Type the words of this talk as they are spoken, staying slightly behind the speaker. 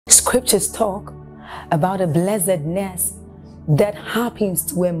Scriptures talk about a blessedness that happens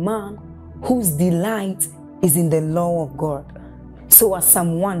to a man whose delight is in the law of God. So as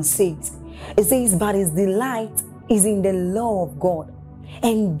Psalm 1 says, it says, but his delight is in the law of God,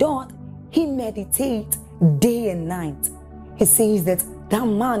 and doth he meditate day and night. He says that that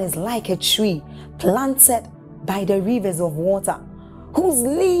man is like a tree planted by the rivers of water, whose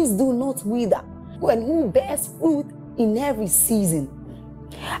leaves do not wither, and who bears fruit in every season.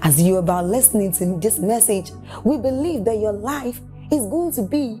 As you're about listening to this message, we believe that your life is going to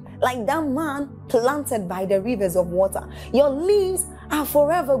be like that man planted by the rivers of water. Your leaves are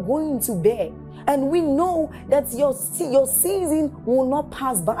forever going to bear. And we know that your season will not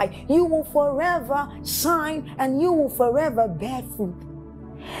pass by. You will forever shine and you will forever bear fruit.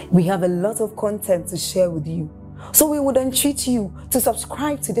 We have a lot of content to share with you. So we would entreat you to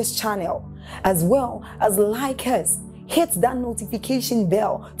subscribe to this channel, as well as like us. Hit that notification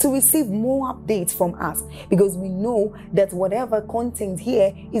bell to receive more updates from us, because we know that whatever content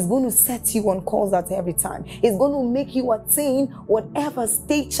here is going to set you on course at every time. It's going to make you attain whatever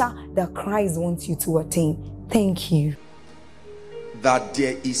stature that Christ wants you to attain. Thank you. That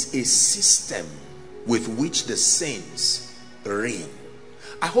there is a system with which the saints reign.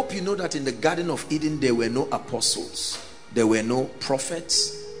 I hope you know that in the Garden of Eden there were no apostles, there were no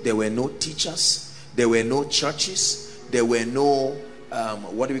prophets, there were no teachers, there were no churches. There were no,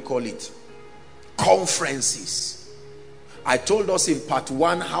 what do we call it? Conferences. I told us in part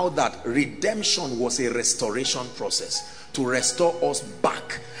 1 how that redemption was a restoration process to restore us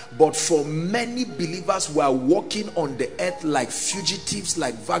back. But for many believers who are walking on the earth like fugitives,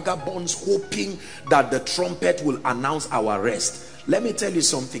 like vagabonds, hoping that the trumpet will announce our rest. Let me tell you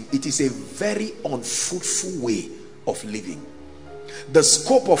something. It is a very unfruitful way of living. The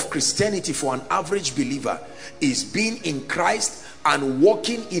scope of Christianity for an average believer is being in Christ and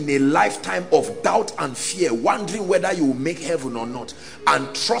walking in a lifetime of doubt and fear, wondering whether you will make heaven or not,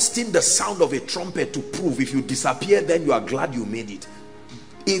 and trusting the sound of a trumpet to prove if you disappear, then you are glad you made it.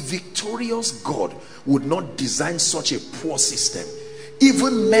 A victorious God would not design such a poor system.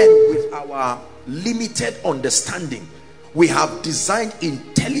 Even men with our limited understanding, we have designed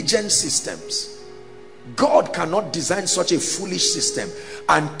intelligent systems. God cannot design such a foolish system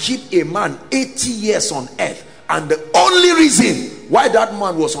and keep a man 80 years on earth, and the only reason why that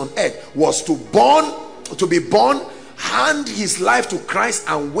man was on earth was to be born, hand his life to Christ,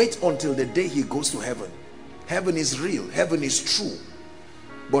 and wait until the day he goes to heaven. Heaven is real, heaven is true.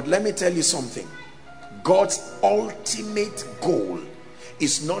 But let me tell you something. God's ultimate goal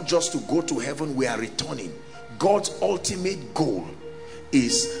is not just to go to heaven, we are returning. God's ultimate goal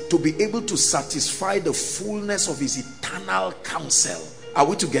is to be able to satisfy the fullness of his eternal counsel. Are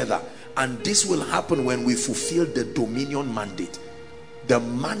we together? And this will happen when we fulfill the dominion mandate, the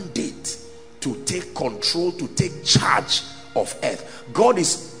mandate to take control, to take charge of earth. God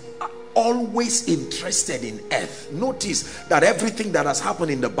is always interested in earth. Notice that everything that has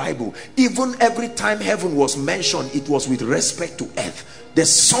happened in the Bible, even every time heaven was mentioned, it was with respect to earth.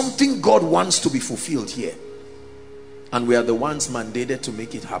 There's something God wants to be fulfilled here, and we are the ones mandated to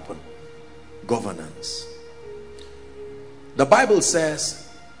make it happen. Governance. The Bible says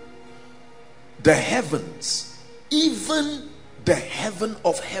the heavens, even the heaven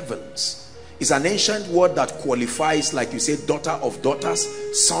of heavens, is an ancient word that qualifies, like you say, daughter of daughters,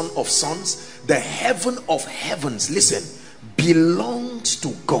 son of sons. The heaven of heavens, listen, belongs to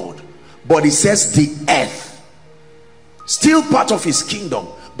God. But it says the earth, still part of his kingdom,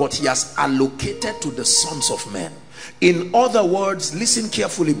 but he has allocated to the sons of men. In other words, listen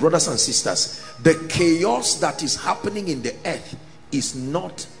carefully, brothers and sisters, the chaos that is happening in the earth is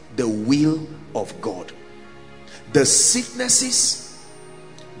not the will of God. The sicknesses,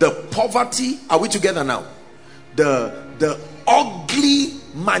 the poverty, are we together now? The ugly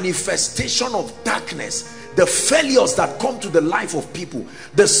manifestation of darkness, the failures that come to the life of people,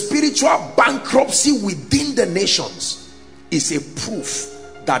 the spiritual bankruptcy within the nations is a proof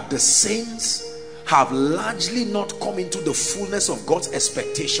that the saints have largely not come into the fullness of God's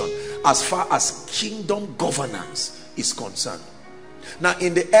expectation as far as kingdom governance is concerned. Now,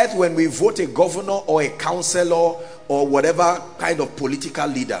 in the earth, when we vote a governor or a councillor or whatever kind of political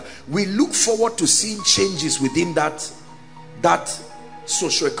leader, we look forward to seeing changes within that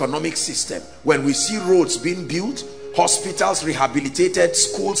socio-economic system. When we see roads being built, hospitals rehabilitated,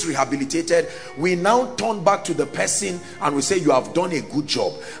 schools rehabilitated, we now turn back to the person and we say, you have done a good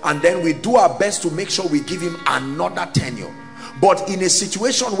job, and then we do our best to make sure we give him another tenure. But in a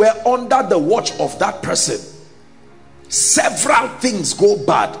situation where under the watch of that person several things go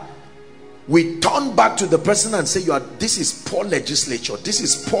bad, we turn back to the person and say, this is poor legislature, this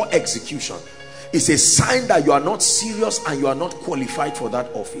is poor execution. It's a sign that you are not serious and you are not qualified for that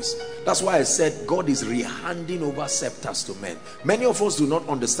office. That's why I said God is re-handing over scepters to men. Many of us do not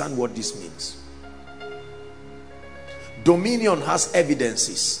understand what this means. Dominion has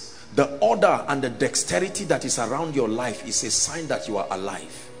evidences. The order and the dexterity that is around your life is a sign that you are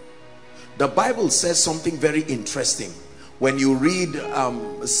alive. The Bible says something very interesting. When you read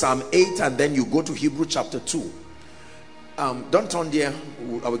Psalm 8 and then you go to Hebrew chapter 2. Don't turn there.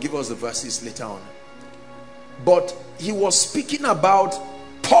 I will give us the verses later on. But he was speaking about,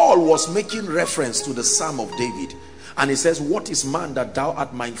 Paul was making reference to the Psalm of David. And he says, what is man that thou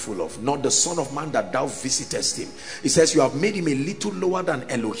art mindful of? Not the son of man that thou visitest him. He says, you have made him a little lower than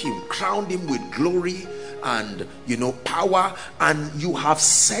Elohim, crowned him with glory and power, and you have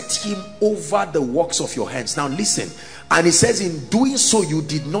set him over the works of your hands. Now listen, and he says, in doing so you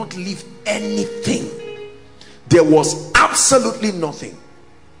did not leave anything. There was absolutely nothing.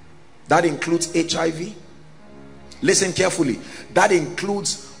 That includes HIV. Listen carefully. That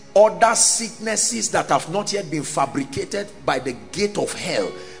includes other sicknesses that have not yet been fabricated by the gate of hell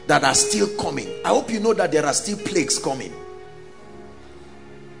that are still coming. I hope you know that there are still plagues coming.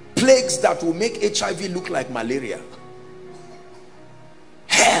 Plagues that will make HIV look like malaria.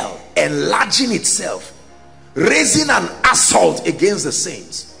 Hell enlarging itself, raising an assault against the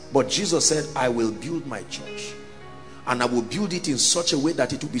saints. But Jesus said, I will build my church, and I will build it in such a way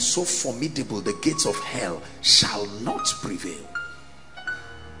that it will be so formidable, the gates of hell shall not prevail.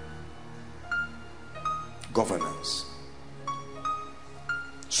 Governance.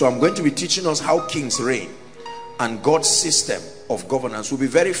 So I'm going to be teaching us how kings reign and God's system of governance. We'll be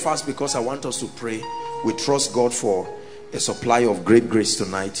very fast because I want us to pray. We trust God for a supply of great grace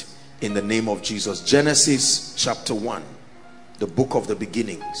tonight in the name of Jesus. Genesis chapter 1, the book of the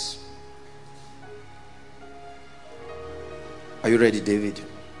beginnings. Are you ready, David?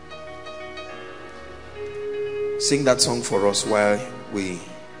 Sing that song for us while we...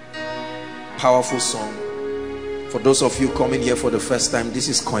 Powerful song. For those of you coming here for the first time, this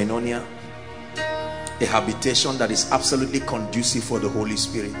is Koinonia, a habitation that is absolutely conducive for the Holy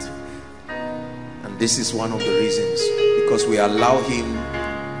Spirit. And this is one of the reasons, because we allow him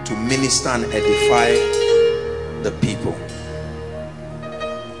to minister and edify the people.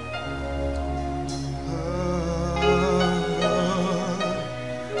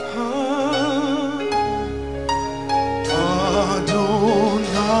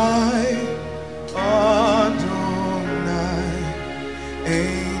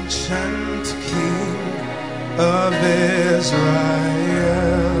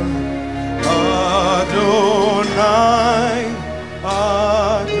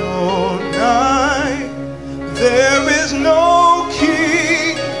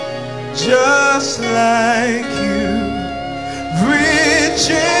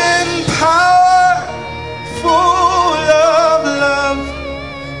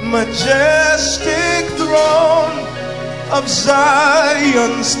 Majestic throne of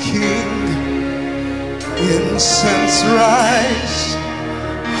Zion's King, incense rise,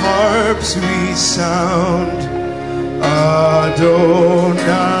 harps resound, Adonai,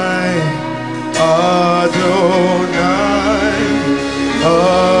 Adonai,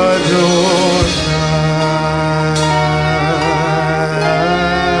 Adonai.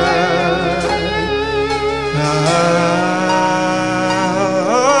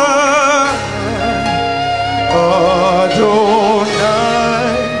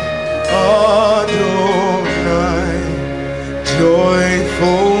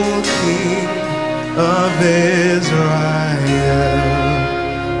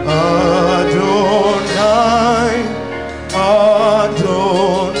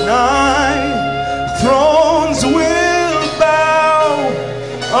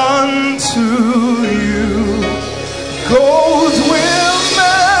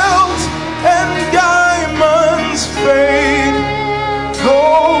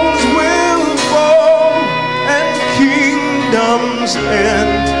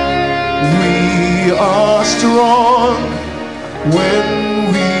 When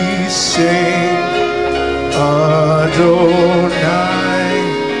we sing Adonai,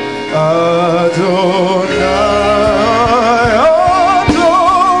 Adonai, Adonai.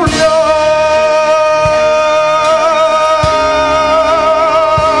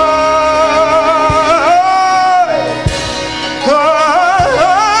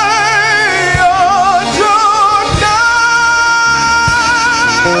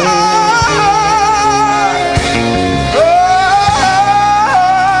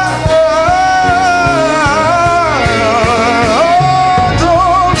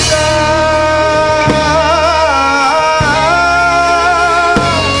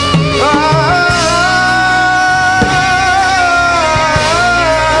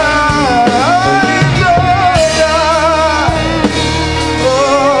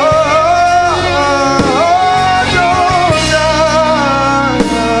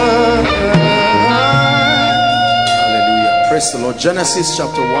 Praise the Lord. Genesis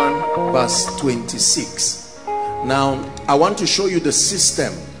chapter 1 verse 26. Now I want to show you the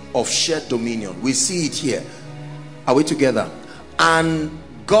system of shared dominion. We see it here. Are we together? And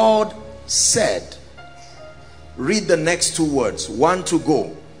God said, read the next two words, one to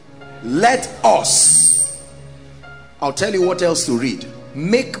go. Let us, I'll tell you what else to read.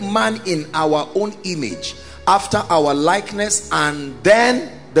 Make man in our own image, after our likeness, and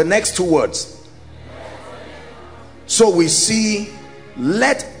then the next two words. So we see,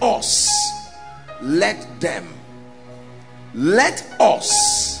 let us, let them, let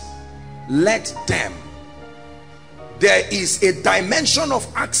us, let them. There is a dimension of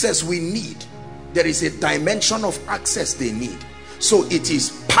access we need. There is a dimension of access they need. So it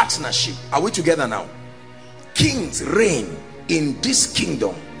is partnership. Are we together now? Kings reign in this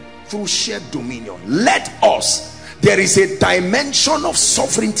kingdom through shared dominion. Let us. There is a dimension of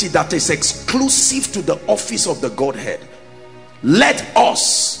sovereignty that is exclusive to the office of the Godhead. Let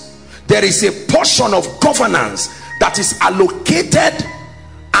us. There is a portion of governance that is allocated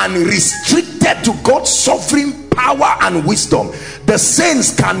and restricted to God's sovereign power and wisdom. The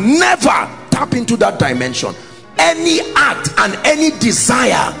saints can never tap into that dimension. Any act and any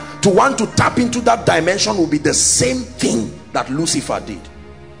desire to want to tap into that dimension will be the same thing that Lucifer did.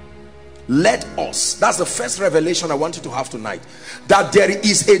 Let us. That's the first revelation I want you to have tonight, that there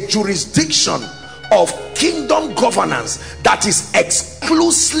is a jurisdiction of kingdom governance that is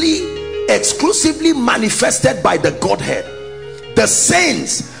exclusively manifested by the Godhead. The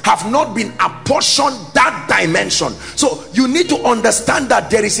saints have not been apportioned that dimension. So you need to understand that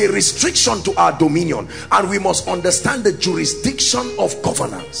there is a restriction to our dominion, and we must understand the jurisdiction of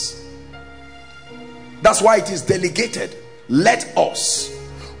governance. That's why it is delegated. Let us.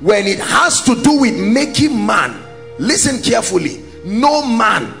 When it has to do with making man, listen carefully, no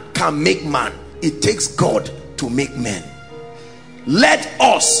man can make man. It takes God to make men. Let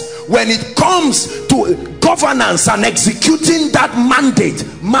us. When it comes to governance and executing that mandate,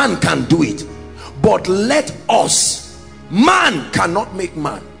 man can do it. But let us. Man cannot make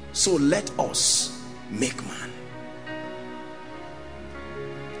man. So let us make man.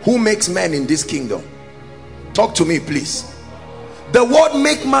 Who makes men in this kingdom? Talk to me, please. The word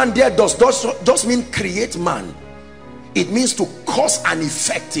make man there does just mean create man. It means to cause an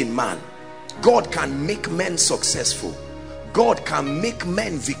effect in man. God can make men successful. God can make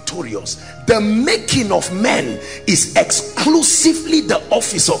men victorious. The making of men is exclusively the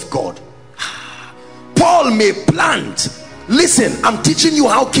office of God. Paul may plant. Listen, I'm teaching you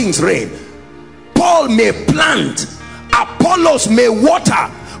how kings reign. Paul may plant, Apollos may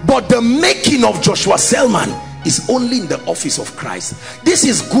water, but the making of Joshua Selman is only in the office of Christ. This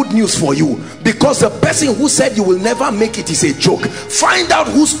is good news for you, because the person who said you will never make it is a joke. Find out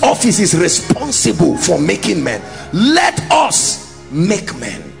whose office is responsible for making men. Let us make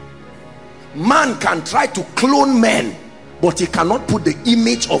men. Man can try to clone men, but he cannot put the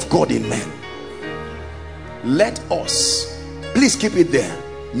image of God in men. Let us, please keep it there,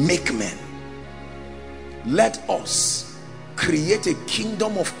 make men. Let us create a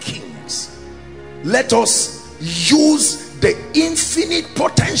kingdom of kings. Let us use the infinite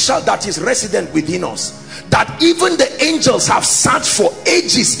potential that is resident within us, that even the angels have searched for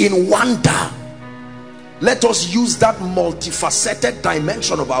ages in wonder. Let us use that multifaceted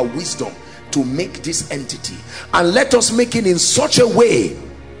dimension of our wisdom to make this entity, and let us make it in such a way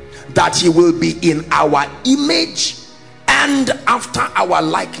that he will be in our image and after our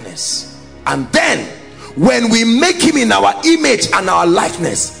likeness. And then when we make him in our image and our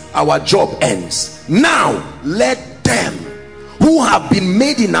likeness, our job ends. Now let them who have been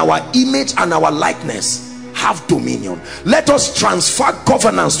made in our image and our likeness have dominion. Let us transfer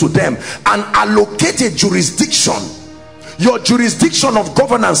governance to them and allocate a jurisdiction. Your jurisdiction of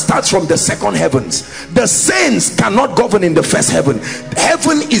governance starts from the second heavens. The saints cannot govern in the first heaven.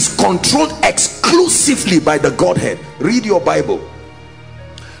 Heaven is controlled exclusively by the Godhead. Read your Bible.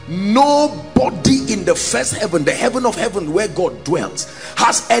 Nobody in the first heaven, the heaven of heaven where God dwells,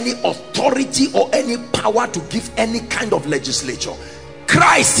 has any authority or any power to give any kind of legislature.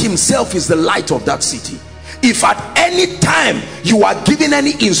 Christ himself is the light of that city. If at any time you are giving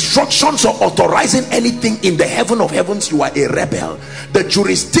any instructions or authorizing anything in the heaven of heavens, you are a rebel. The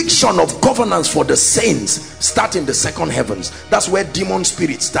jurisdiction of governance for the saints start in the second heavens. That's where demon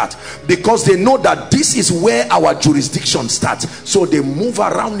spirits start, because they know that this is where our jurisdiction starts. So they move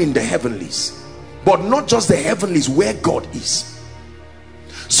around in the heavenlies, but not just the heavenlies where God is.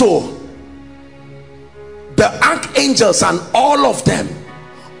 So the archangels and all of them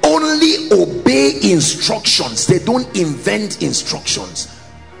only obey instructions. They don't invent instructions.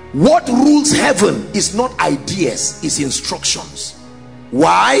 What rules heaven is not ideas, it's instructions.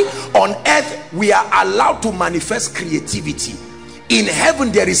 Why? On earth we are allowed to manifest creativity. In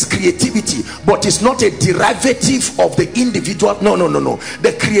heaven there is creativity, but it's not a derivative of the individual. No.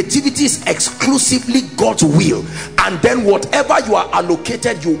 The creativity is exclusively God's will, and then whatever you are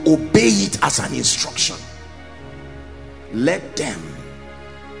allocated, you obey it as an instruction. Let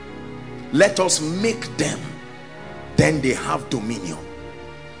us make them, then they have dominion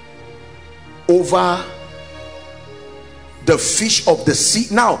over the fish of the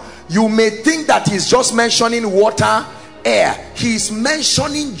sea. Now you may think that he's just mentioning water, air. He is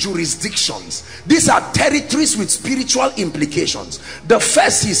mentioning jurisdictions. These are territories with spiritual implications. The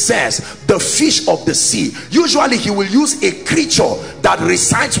first, he says, the fish of the sea. Usually he will use a creature that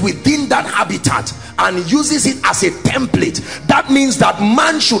resides within that habitat and uses it as a template. That means that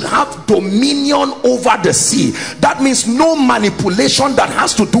man should have dominion over the sea. That means no manipulation that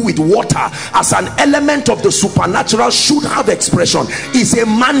has to do with water as an element of the supernatural should have expression. It's a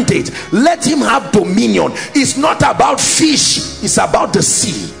mandate. Let him have dominion. It's not about fish, it's about the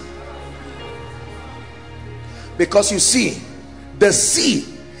sea. Because you see, the sea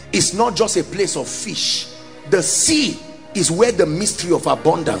is not just a place of fish. The sea is where the mystery of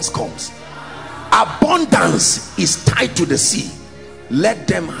abundance comes. Abundance is tied to the sea. Let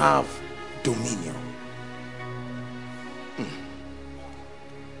them have dominion.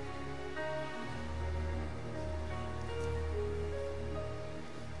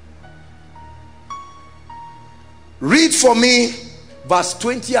 Read for me verse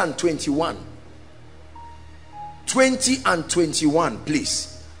 20 and 21. 20 and 21,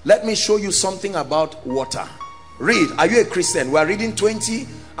 please. Let me show you something about water. Read. Are you a Christian? We are reading 20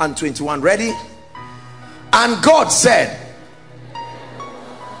 and 21. Ready? And God said,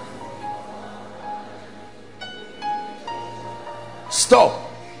 stop.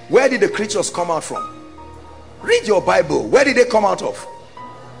 Where did the creatures come out from? Read your Bible. Where did they come out of?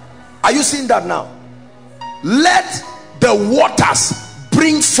 Are you seeing that now? Let the waters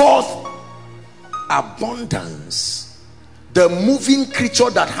bring forth abundance. The moving creature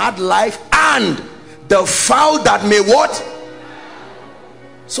that had life and the fowl that may what?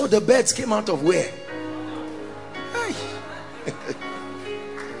 So the birds came out of where?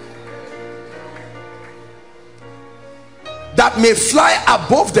 That may fly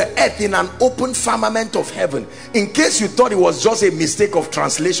above the earth in an open firmament of heaven. In case you thought it was just a mistake of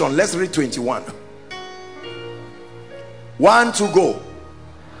translation, let's read 21. 1, 2, go.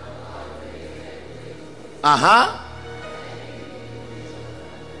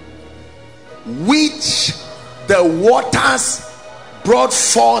 Which the waters brought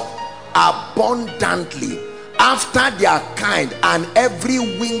forth abundantly after their kind, and every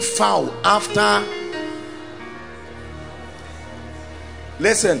winged fowl after.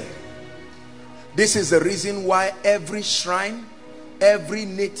 Listen, this is the reason why every shrine, every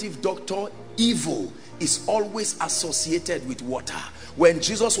native doctor, evil is always associated with water. When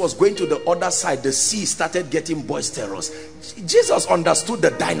Jesus was going to the other side, the sea started getting boisterous. Jesus understood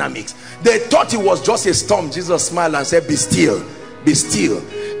the dynamics. They thought it was just a storm. Jesus smiled and said, be still, be still.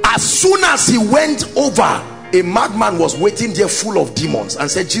 As soon as he went over, a madman was waiting there full of demons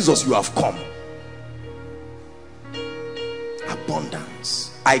and said, Jesus, you have come.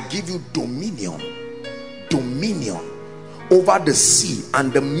 Abundance. I give you dominion over the sea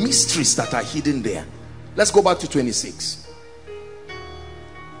and the mysteries that are hidden there. Let's go back to 26.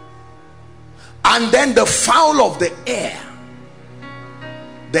 And then the fowl of the air.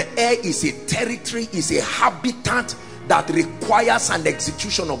 The air is a territory, is a habitat that requires an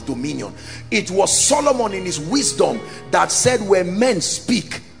execution of dominion. It was Solomon in his wisdom that said, when men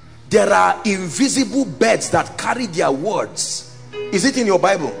speak, there are invisible birds that carry their words. Is it in your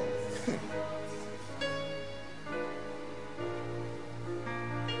Bible?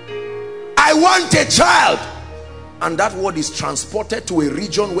 I want a child, and that word is transported to a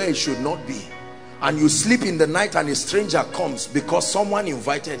region where it should not be, and you sleep in the night and a stranger comes because someone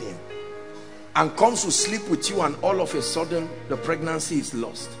invited him and comes to sleep with you, and all of a sudden the pregnancy is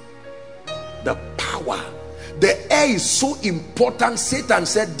lost. The power, the air is so important. Satan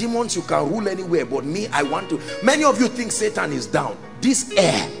said, demons you can rule anywhere, but me, I want to. Many of you think Satan is down. This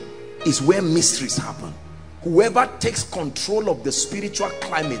air is where mysteries happen. Whoever takes control of the spiritual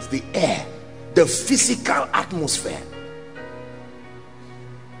climate, the air, the physical atmosphere,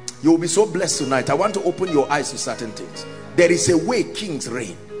 you will be so blessed tonight. I want to open your eyes to certain things. There is a way kings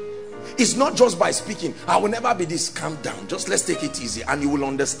reign. It's not just by speaking, I will never be this. Calm down, just let's take it easy, and you will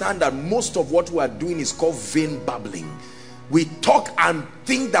understand that most of what we are doing is called vain babbling. We talk and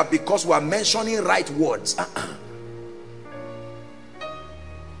think that because we are mentioning right words.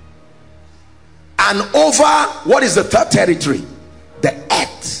 and over, what is the third territory? The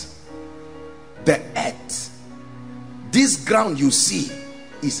earth. The earth. This ground you see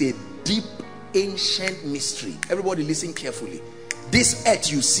is a deep ancient mystery. Everybody listen carefully. This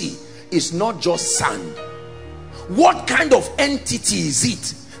earth you see is not just sand. What kind of entity is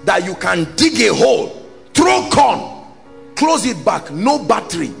it that you can dig a hole, throw corn, close it back, no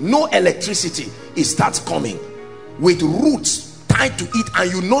battery, no electricity, it starts coming with roots tied to it,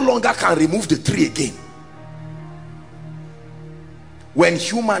 and you no longer can remove the tree again? When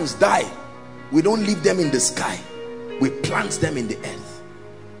humans die, we don't leave them in the sky, we plant them in the earth.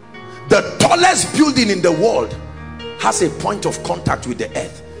 The tallest building in the world has a point of contact with the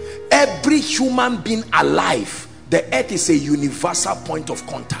earth. Every human being alive, the earth is a universal point of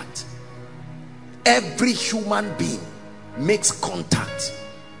contact. Every human being makes contact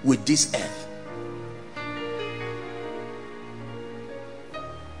with this earth.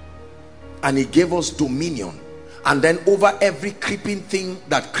 And he gave us dominion, and then over every creeping thing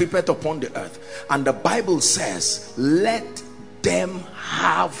that creepeth upon the earth. And the Bible says, let them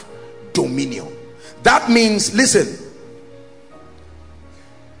have dominion. That means, listen,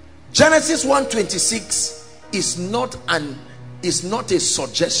 Genesis 1:26 is not a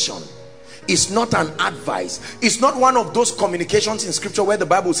suggestion, it's not an advice, it's not one of those communications in scripture where the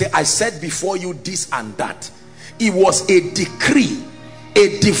Bible will say, I said before you this and that. It was a decree,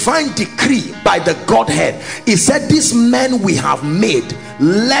 a divine decree by the Godhead. He said, these men we have made,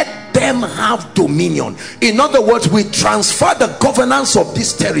 let them have dominion. In other words, we transfer the governance of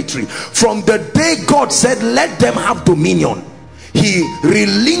this territory. From the day God said let them have dominion, he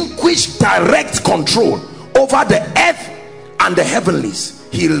relinquished direct control over the earth and the heavenlies.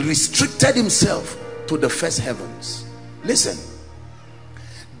 He restricted himself to the first heavens. Listen,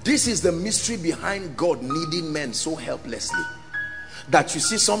 this is the mystery behind God needing men so helplessly, that you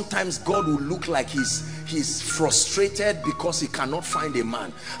see sometimes God will look like he's frustrated because he cannot find a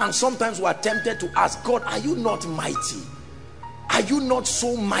man. And sometimes we are tempted to ask God, are you not mighty? Are you not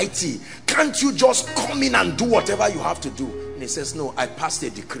so mighty? Can't you just come in and do whatever you have to do? And he says, no, I passed a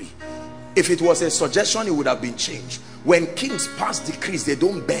decree. If it was a suggestion, it would have been changed. When kings pass decrees, they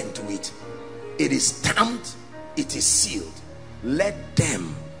don't bend to it. It is stamped, it is sealed. Let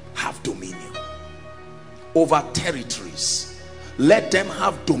them have dominion over territories. Let them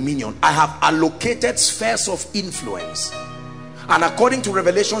have dominion. I have allocated spheres of influence. And according to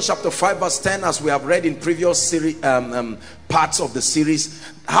Revelation chapter 5 verse 10, as we have read in previous series, parts of the series,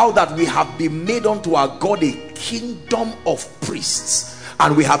 how that we have been made unto our God a kingdom of priests,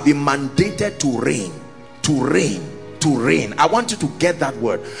 and we have been mandated to reign, to reign, to reign. I want you to get that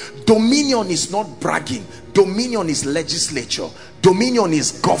word. Dominion is not bragging. Dominion is legislature. Dominion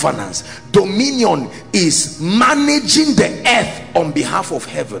is governance. Dominion is managing the earth on behalf of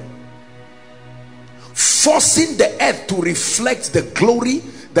heaven, forcing the earth to reflect the glory,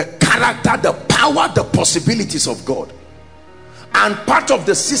 the character, the power, the possibilities of God. And part of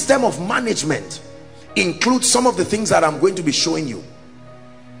the system of management includes some of the things that I'm going to be showing you.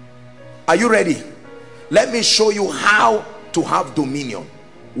 Are you ready? Let me show you how to have dominion.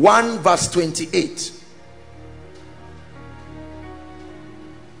 1 verse 28.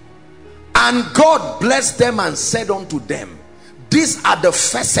 And God blessed them and said unto them, these are the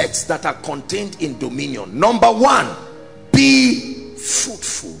facets that are contained in dominion. Number one, be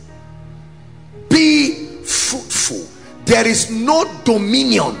fruitful. Be fruitful. There is no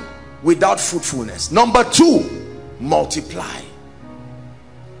dominion without fruitfulness. Number two, multiply.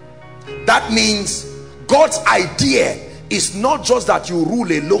 That means God's idea is not just that you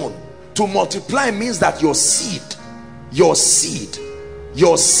rule alone. To multiply means that your seed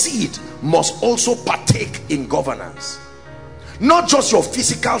must also partake in governance. Not just your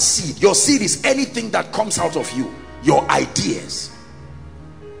physical seed. Your seed is anything that comes out of you, your ideas.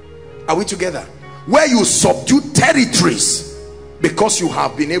 Are we together? Where you subdue territories because you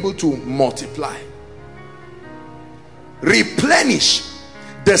have been able to multiply. Replenish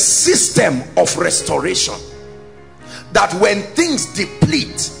the system of restoration, that when things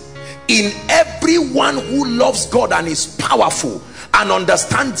deplete in everyone who loves God and is powerful and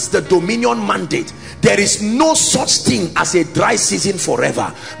understands the dominion mandate, there is no such thing as a dry season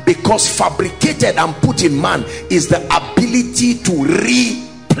forever, because fabricated and put in man is the ability to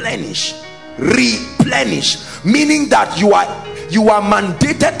replenish. Meaning that you are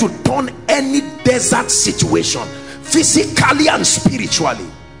mandated to turn any desert situation, physically and spiritually,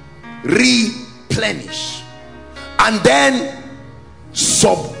 replenish. And then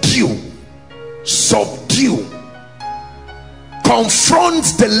subdue. Confront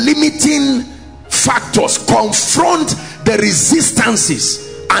the limiting factors, confront the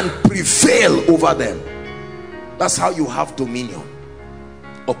resistances, and prevail over them. That's how you have dominion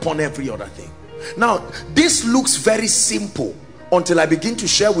upon every other thing. Now, this looks very simple until I begin to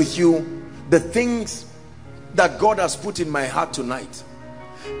share with you the things that God has put in my heart tonight.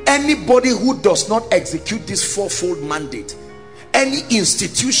 Anybody who does not execute this fourfold mandate, any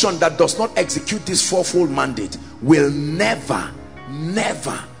institution that does not execute this fourfold mandate, will never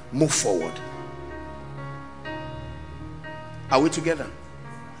move forward. Are we together?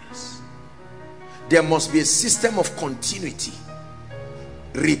 Yes. There must be a system of continuity,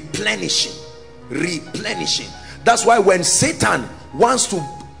 replenishing. That's why when Satan wants to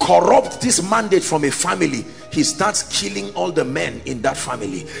corrupt this mandate from a family, he starts killing all the men in that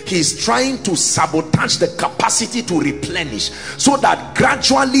family. He is trying to sabotage the capacity to replenish, so that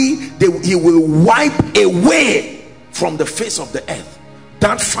gradually he will wipe away from the face of the earth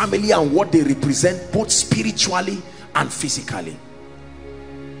that family and what they represent, both spiritually and physically.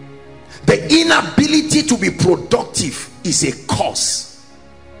 The inability to be productive is a curse.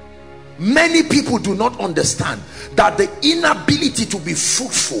 Many people do not understand that the inability to be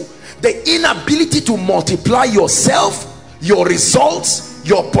fruitful, the inability to multiply yourself, your results,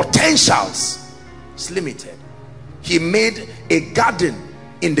 your potentials is limited. He made a garden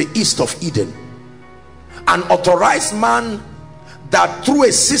in the east of Eden, an authorized man, that through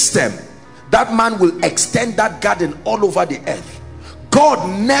a system that man will extend that garden all over the earth.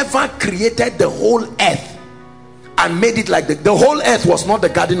 God never created the whole earth and made it like the whole earth was not the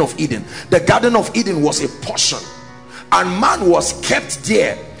Garden of Eden. The Garden of Eden was a portion, and man was kept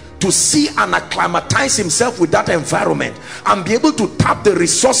there to see and acclimatize himself with that environment and be able to tap the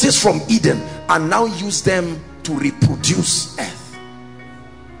resources from Eden and now use them to reproduce earth.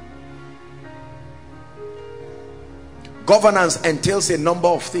 Governance entails a number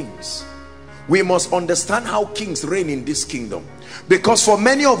of things. We must understand how kings reign in this kingdom, because for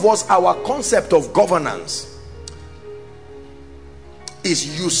many of us, our concept of governance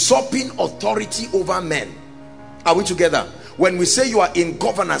is usurping authority over men. Are we together? When we say you are in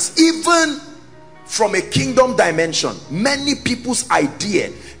governance, even from a kingdom dimension, many people's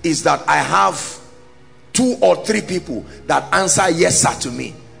idea is that I have 2 or 3 people that answer yes sir to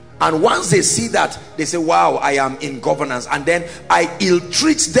me, and once they see that, they say, wow, I am in governance, and then I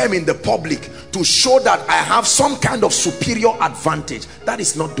ill-treat them in the public to show that I have some kind of superior advantage. That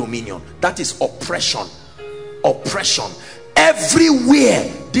is not dominion, that is oppression.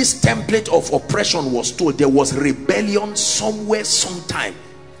 Everywhere this template of oppression was told, there was rebellion somewhere, sometime.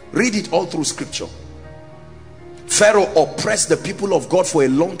 Read it all through scripture. Pharaoh oppressed the people of God for a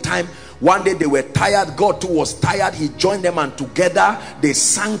long time. One day they were tired, God too was tired, he joined them, and together they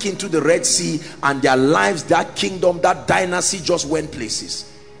sank into the Red Sea, and their lives, that kingdom, that dynasty just went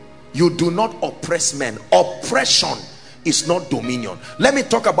places. You do not oppress men. Oppression is not dominion. Let me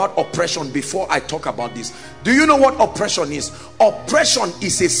talk about oppression before I talk about this. Do you know what oppression is? Oppression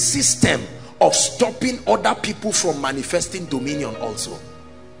is a system of stopping other people from manifesting dominion also.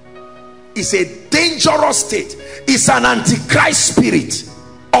 It's a dangerous state. It's an antichrist spirit.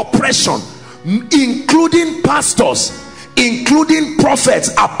 Oppression, including pastors, including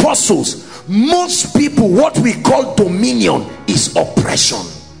prophets, apostles. Most people, what we call dominion is oppression.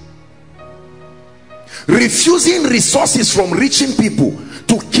 Refusing resources from reaching people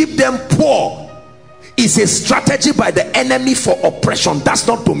to keep them poor is a strategy by the enemy for oppression. That's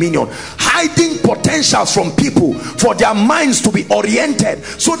not dominion. Hiding potentials from people for their minds to be oriented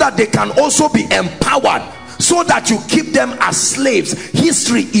so that they can also be empowered, so that you keep them as slaves.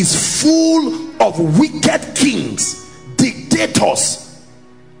 History is full of wicked kings, dictators,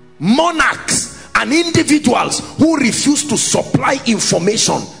 monarchs, and individuals who refuse to supply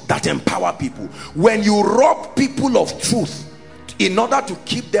information that empower people. When you rob people of truth in order to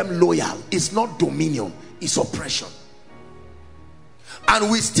keep them loyal, it's not dominion, it's oppression. And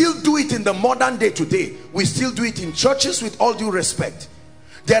we still do it in the modern day today. We still do it in churches, with all due respect.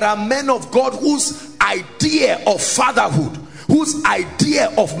 There are men of God whose idea of fatherhood, whose idea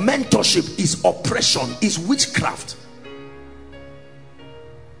of mentorship is oppression, is witchcraft.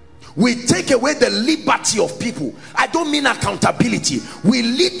 We take away the liberty of people. I don't mean accountability. We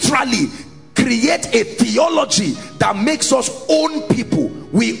literally create a theology that makes us own people.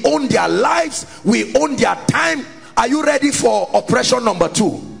 We own their lives, we own their time. Are you ready for oppression number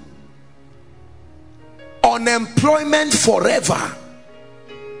 2? Unemployment forever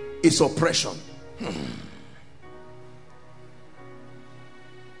is oppression.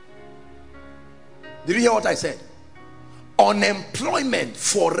 Did you hear what I said? Unemployment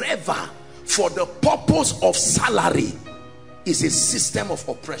forever for the purpose of salary is a system of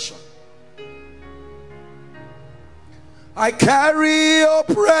oppression. I carry your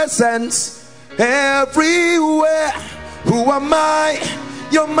presence everywhere. Who am I?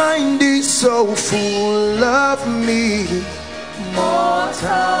 Your mind is so full of me.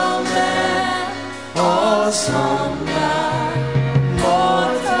 Mortal man, awesome God.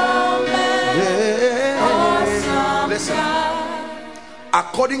 Mortal man, awesome Listen. God.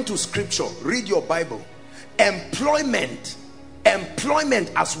 According to scripture, read your Bible. Employment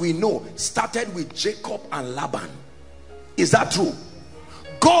as we know started with Jacob and Laban. Is that true?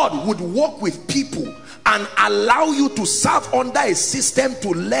 God would work with people and allow you to serve under a system to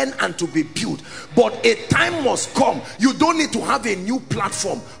learn and to be built, but a time must come. You don't need to have a new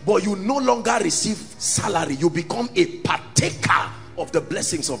platform, but you no longer receive salary. You become a partaker of the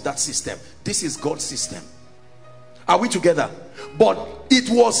blessings of that system. This is God's system. Are we together? But it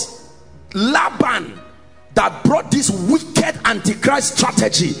was Laban that brought this wicked antichrist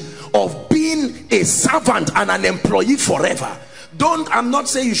strategy of being a servant and an employee forever. I'm not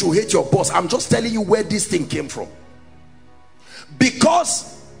saying you should hate your boss. I'm just telling you where this thing came from.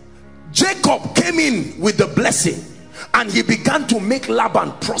 Because Jacob came in with the blessing and he began to make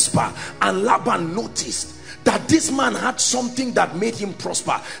Laban prosper, and Laban noticed that this man had something that made him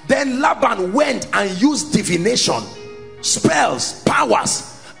prosper. Then Laban went and used divination, spells, powers,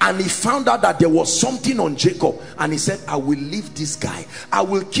 and he found out that there was something on Jacob, and he said, I will leave this guy. I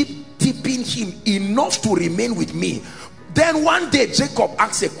will keep tipping him enough to remain with me. Then one day Jacob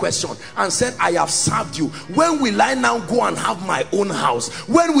asked a question and said, I have served you. When will I now go and have my own house?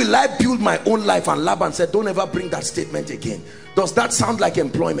 When will I build my own life? And Laban said, don't ever bring that statement again. Does that sound like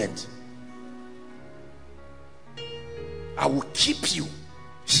employment? I will keep you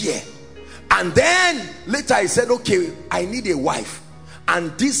here. And then later he said, okay, I need a wife.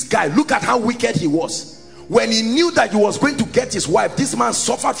 And this guy, look at how wicked he was. When he knew that he was going to get his wife, this man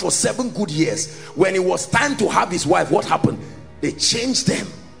suffered for 7 good years. When it was time to have his wife, what happened? They changed them.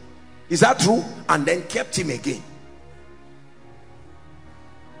 Is that true? And then kept him again.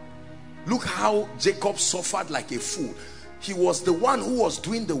 Look how Jacob suffered like a fool. He was the one who was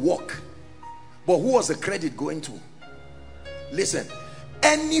doing the work, but who was the credit going to? Listen,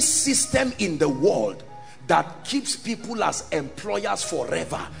 any system in the world that keeps people as employers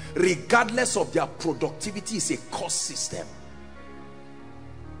forever, regardless of their productivity, is a cost system.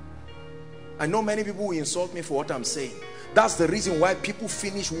 I know many people will insult me for what I'm saying. That's the reason why people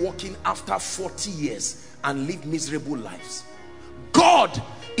finish working after 40 years and live miserable lives. God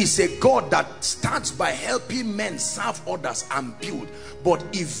is a God that starts by helping men serve others and build, but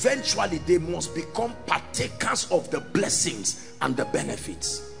eventually they must become partakers of the blessings and the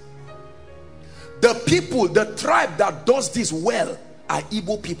benefits. The people, the tribe that does this well are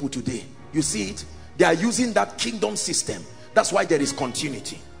Igbo people today. You see it? They are using that kingdom system. That's why there is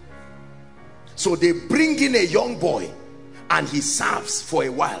continuity. So they bring in a young boy and he serves for a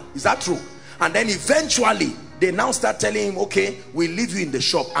while. Is that true? And then eventually they now start telling him, okay, we leave you in the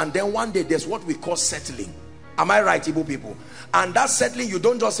shop. And then one day there's what we call settling. Am I right, Igbo people? And that settling, you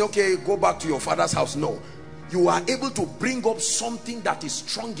don't just say, okay, go back to your father's house. No. You are able to bring up something that is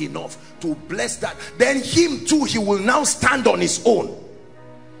strong enough to bless that. Then him too, he will now stand on his own.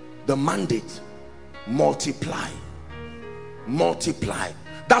 The mandate: multiply, multiply.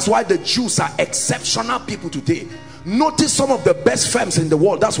 That's why the Jews are exceptional people today. Notice some of the best firms in the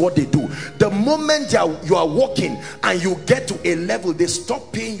world, that's what they do. The moment you are working and you get to a level, they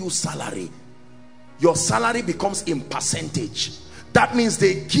stop paying you salary. Your salary becomes in percentage. That means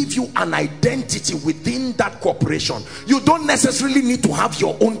they give you an identity within that corporation. You don't necessarily need to have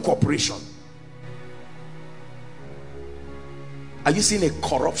your own corporation. Are you seeing a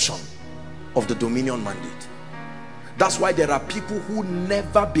corruption of the dominion mandate? That's why there are people who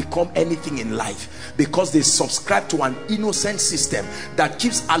never become anything in life, because they subscribe to an innocent system that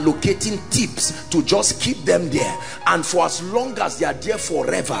keeps allocating tips to just keep them there. And for as long as they are there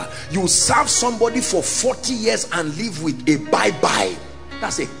forever, you serve somebody for 40 years and live with a bye-bye.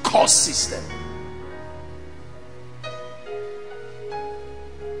 That's a cost system.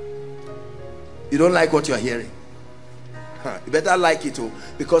 You don't like what you are hearing? You better like it too,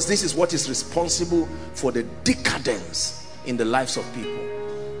 because this is what is responsible for the decadence in the lives of people.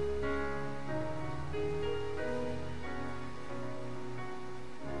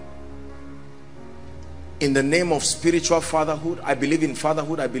 In the name of spiritual fatherhood, I believe in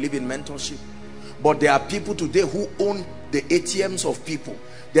fatherhood, I believe in mentorship. But there are people today who own the ATMs of people.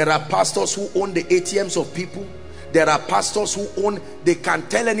 There are pastors who own the ATMs of people. There are pastors who own, they can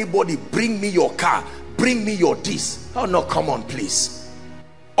tell anybody, bring me your car, bring me your this. Oh no, come on please.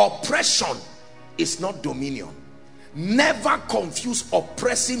 Oppression is not dominion. Never confuse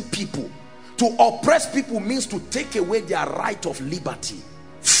oppressing people To oppress people means to take away their right of liberty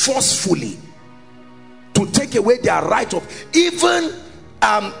forcefully, to take away their right of, even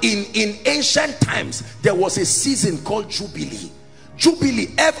in ancient times there was a season called Jubilee.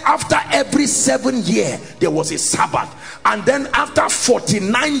 After every 7 years there was a Sabbath, and then after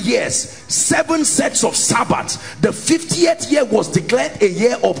 49 years 7 sets of Sabbaths. The 50th year was declared a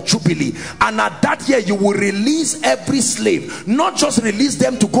year of Jubilee, and at that year you will release every slave. Not just release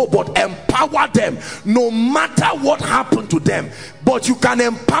them to go, but empower them no matter what happened to them. But you can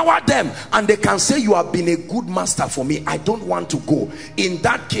empower them and they can say, you have been a good master for me, I don't want to go. In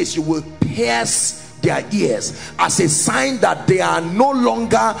that case you will pierce their ears as a sign that they are no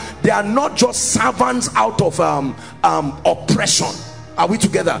longer, they are not just servants out of oppression. Are we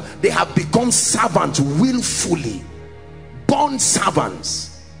together? They have become servants willfully, born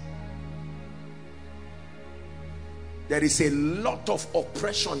servants. There is a lot of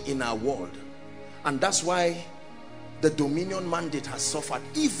oppression in our world, and that's why the dominion mandate has suffered.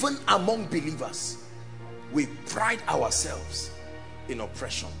 Even among believers, we pride ourselves in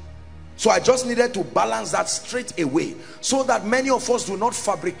oppression. So I just needed to balance that straight away, so that many of us do not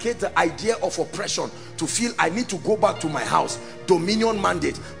fabricate the idea of oppression to feel I need to go back to my house. Dominion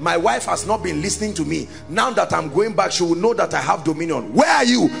mandate. My wife has not been listening to me. Now that I'm going back, she will know that I have dominion. Where are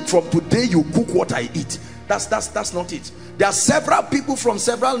you? From today you cook what I eat. That's not it. There are several people from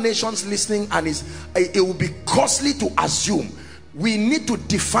several nations listening, and it will be costly to assume. We need to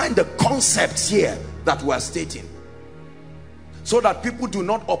define the concepts here that we are stating, so that people do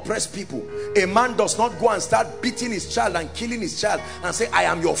not oppress people. A man does not go and start beating his child and killing his child and say, I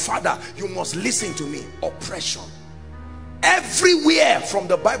am your father, you must listen to me. Oppression. Everywhere from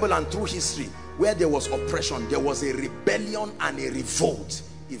the Bible and through history where there was oppression, there was a rebellion and a revolt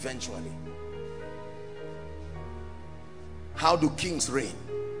eventually. How do kings reign?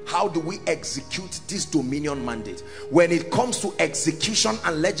 How do we execute this dominion mandate? When it comes to execution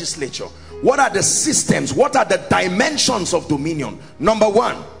and legislature, what are the systems? What are the dimensions of dominion? Number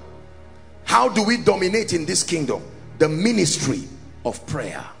one, how do we dominate in this kingdom? The ministry of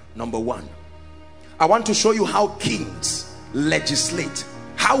prayer. Number one, I want to show you how kings legislate,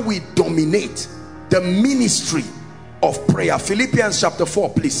 how we dominate the ministry of prayer. Philippians chapter 4,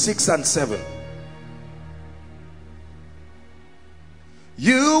 please, 6 and 7.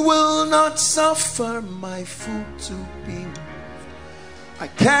 You will not suffer my foot to be moved. I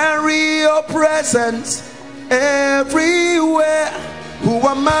carry your presence everywhere. Who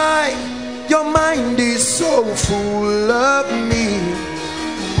am I? Your mind is so full of me.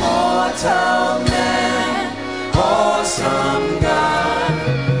 Mortal man, awesome God.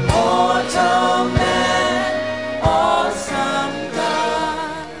 Mortal man, awesome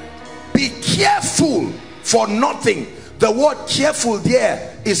God. Be careful for nothing. The word careful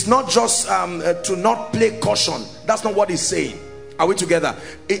there is not just to not play caution. That's not what it's saying. Are we together?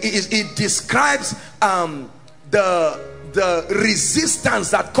 It describes the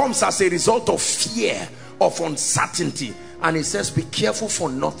resistance that comes as a result of fear, of uncertainty. And it says, be careful for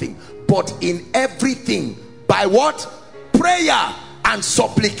nothing, but in everything, by what? Prayer and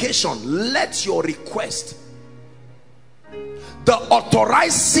supplication, let your request. The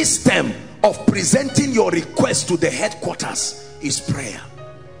authorized system of presenting your request to the headquarters is prayer.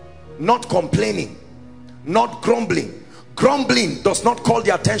 Not complaining, not grumbling. Grumbling does not call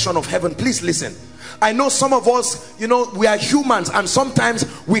the attention of heaven. Please listen. I know some of us, you know, we are humans, and sometimes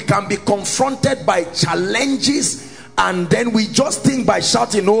we can be confronted by challenges, and then we just think by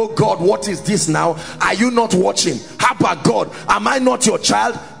shouting, oh God, what is this now? Are you not watching? How about God? Am I not your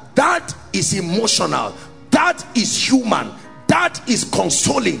child? That is emotional. That is human. That is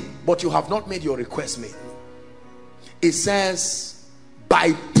consoling. But you have not made your request made. It says,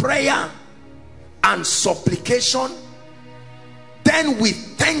 by prayer and supplication, then with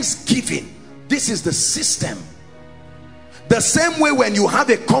thanksgiving. This is the system. The same way when you have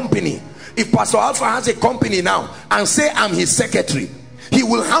a company, if Pastor Alpha has a company now and say I'm his secretary, he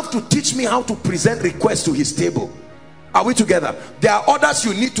will have to teach me how to present requests to his table. Are we together? There are orders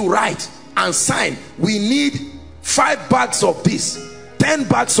you need to write and sign. We need 5 bags of this, 10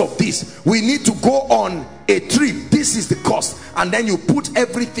 bags of this. We need to go on a trip. This is the cost. And then you put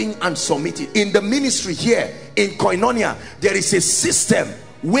everything and submit it. In the ministry here in Koinonia, there is a system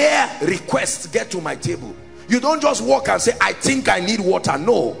where requests get to my table. You don't just walk and say, I think I need water.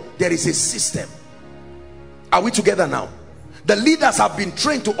 No, there is a system. Are we together now? The leaders have been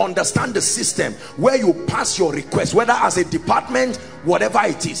trained to understand the system where you pass your request, whether as a department, whatever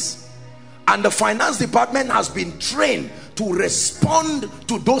it is. And the finance department has been trained to respond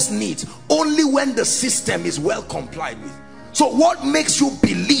to those needs only when the system is well complied with. So what makes you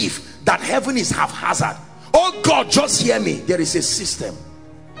believe that heaven is haphazard. Oh God, just hear me. There is a system.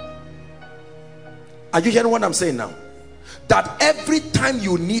 Are you hearing what I'm saying now? That every time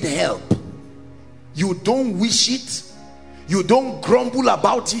you need help, you don't wish it, you don't grumble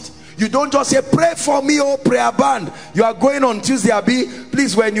about it, you don't just say, pray for me, oh prayer band. You are going on Tuesday, Abi.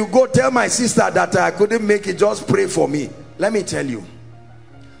 Please, when you go, tell my sister that I couldn't make it, just pray for me. Let me tell you,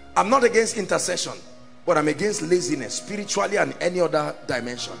 I'm not against intercession, but I'm against laziness, spiritually and any other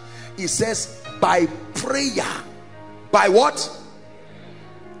dimension. It says, by prayer. By what?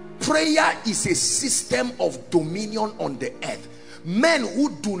 Prayer is a system of dominion on the earth. Men who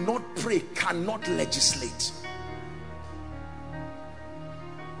do not pray cannot legislate.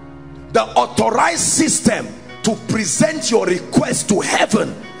 The authorized system to present your request to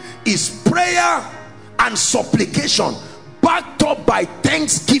heaven is prayer and supplication, backed up by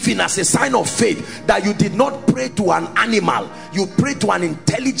thanksgiving as a sign of faith that you did not pray to an animal, you prayed to an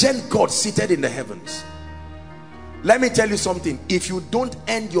intelligent God seated in the heavens. Let me tell you something. If you don't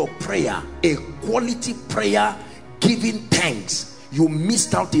end your prayer, a quality prayer giving thanks, you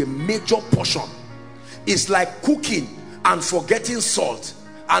missed out a major portion. It's like cooking and forgetting salt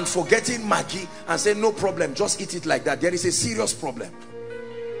and forgetting Maggi and say no problem, just eat it like that. There is a serious problem.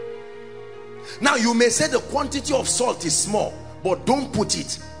 Now you may say the quantity of salt is small, but don't put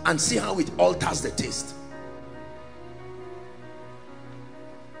it and see how it alters the taste.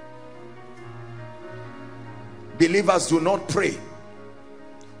 Believers do not pray.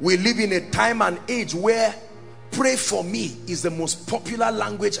 We live in a time and age where pray for me is the most popular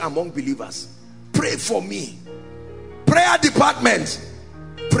language among believers. Pray for me. Prayer department,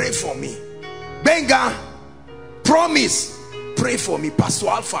 pray for me. Benga, promise, pray for me. Pastor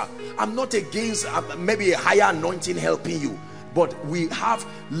Alpha, I'm not against maybe a higher anointing helping you, but we have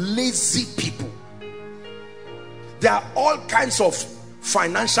lazy people. There are all kinds of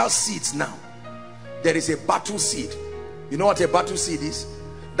financial seeds now. There is a battle seed. You know what a battle seed is?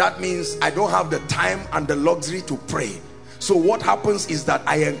 That means I don't have the time and the luxury to pray. So what happens is that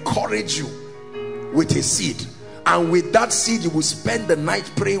I encourage you with a seed, and with that seed you will spend the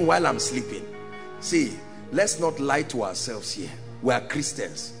night praying while I'm sleeping. See, let's not lie to ourselves here. We are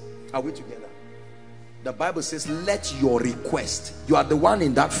Christians. Are we together? The Bible says, let your request, you are the one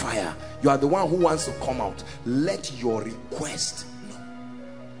in that fire, you are the one who wants to come out, let your request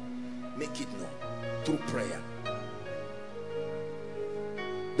known. Make it known through prayer.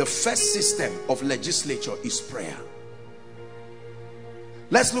 The first system of legislature is prayer.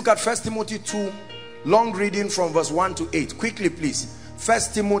 Let's look at 1 Timothy 2, long reading from verse 1 to 8. Quickly please. 1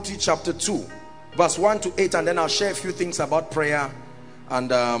 Timothy chapter 2, verse 1 to 8, and then I'll share a few things about prayer.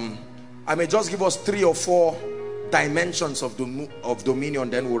 And I may just give us 3 or 4 dimensions of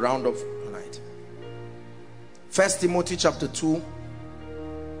dominion, then we'll round off tonight. 1 Timothy chapter 2. 1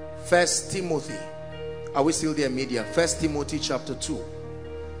 Timothy. Are we still there, media? 1 Timothy chapter 2.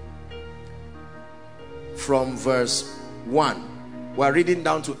 From verse 1. We're reading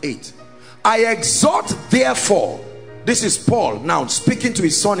down to 8. I exhort therefore, this is Paul now speaking to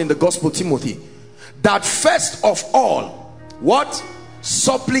his son in the gospel, Timothy, that first of all, what?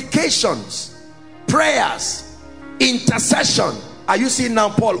 Supplications, prayers, intercession. Are you seeing now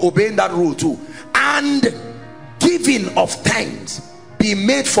Paul obeying that rule too? And giving of thanks be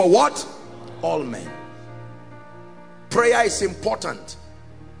made for what? All men. Prayer is important.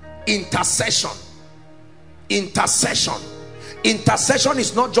 Intercession. Intercession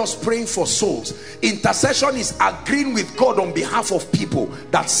is not just praying for souls. Intercession is agreeing with God on behalf of people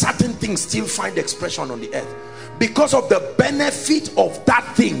that certain things still find expression on the earth because of the benefit of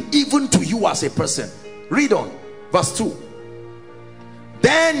that thing even to you as a person. Read on verse 2.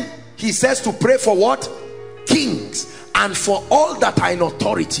 Then he says to pray for what? Kings and for all that are in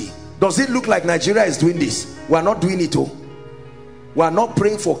authority. Does it look like Nigeria is doing this? We are not doing it. We are not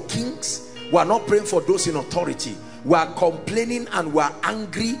praying for kings. We are not praying for those in authority. We are complaining and we are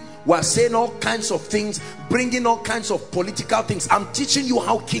angry. We are saying all kinds of things, bringing all kinds of political things. I'm teaching you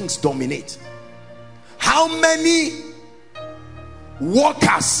how kings dominate. How many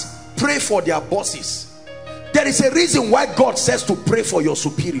workers pray for their bosses? There is a reason why God says to pray for your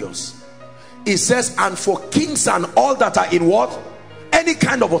superiors. It says, and for kings and all that are in what? Any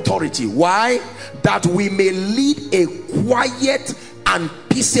kind of authority. Why? That we may lead a quiet and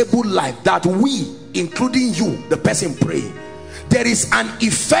peaceable life, that we, including you, the person praying, there is an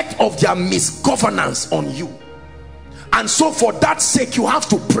effect of their misgovernance on you. And so for that sake you have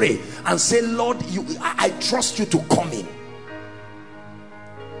to pray and say, Lord, I trust you to come in,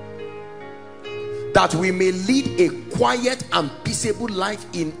 that we may lead a quiet and peaceable life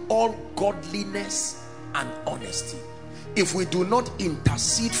in all godliness and honesty. If we do not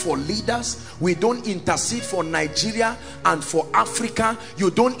intercede for leaders, we don't intercede for Nigeria and for Africa,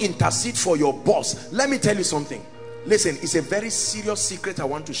 you don't intercede for your boss. Let me tell you something. Listen, it's a very serious secret I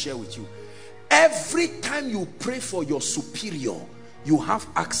want to share with you. Every time you pray for your superior, you have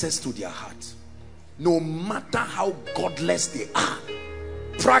access to their heart. No matter how godless they are.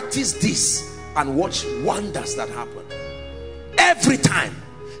 Practice this and watch wonders that happen. Every time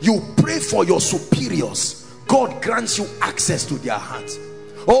you pray for your superiors, God grants you access to their hearts.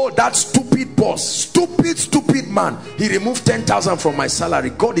 Oh, that stupid boss, stupid man, he removed 10,000 from my salary.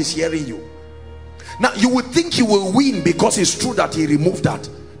 God is hearing you. Now you would think he will win because it's true that he removed that.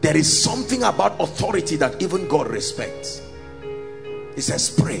 There is something about authority that even God respects. He says,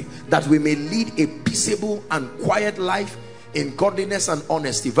 pray that we may lead a peaceable and quiet life in godliness and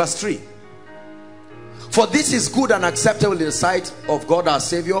honesty. Verse 3. For this is good and acceptable in the sight of God our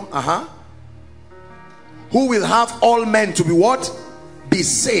Savior, who will have all men to be what? Be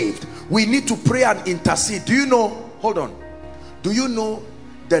saved. We need to pray and intercede. Do you know, hold on, do you know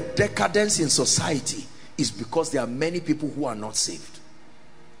the decadence in society is because there are many people who are not saved?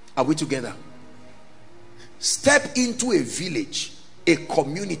 Are we together? Step into a village, a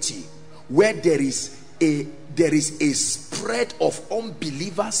community where there is a spread of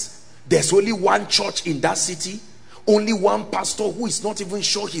unbelievers. There's only one church in that city, only one pastor who is not even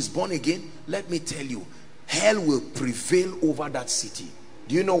sure he's born again. Let me tell you, hell will prevail over that city.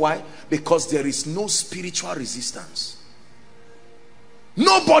 Do you know why? Because there is no spiritual resistance.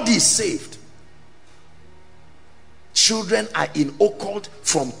 Nobody is saved. Children are in occult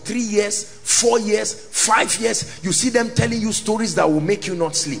from 3 years, 4 years, 5 years. You see them telling you stories that will make you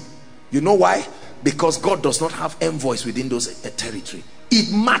not sleep. You know why? Because God does not have envoys within those territory. It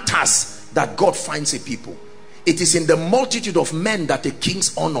matters that God finds a people. It is in the multitude of men that a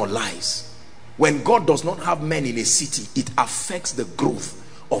king's honor lies. When God does not have men in a city, it affects the growth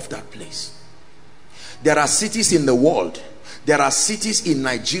of that place. There are cities in the world, there are cities in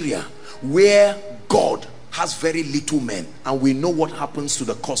Nigeria where God has very little men, and we know what happens to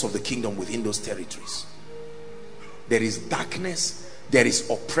the cause of the kingdom within those territories. There is darkness, there is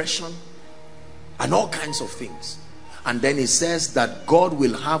oppression, and all kinds of things. And then it says that God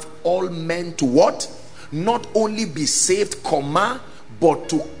will have all men to what? Not only be saved, but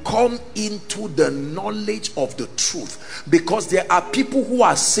to come into the knowledge of the truth. Because there are people who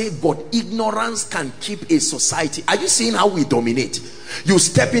are saved, but ignorance can keep a society. Are you seeing how we dominate? You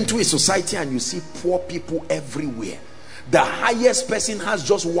step into a society and you see poor people everywhere. The highest person has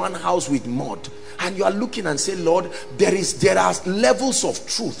just one house with mud, and you are looking and say, Lord, there are levels of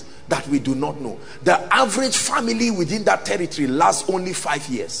truth that we do not know. The average family within that territory lasts only 5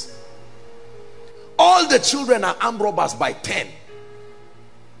 years. All the children are armed robbers by 10.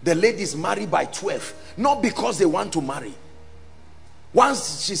 The ladies marry by 12, not because they want to marry.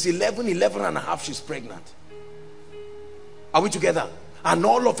 Once she's 11 and a half, she's pregnant. Are we together? And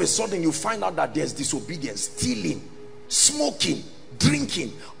all of a sudden you find out that there's disobedience, stealing, smoking,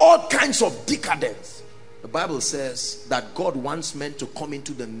 drinking, all kinds of decadence. The Bible says that God wants men to come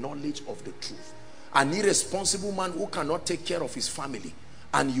into the knowledge of the truth. An irresponsible man who cannot take care of his family,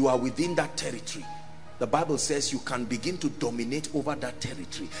 and you are within that territory, the Bible says you can begin to dominate over that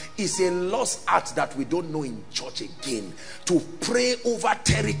territory. It's a lost art that we don't know in church again. To pray over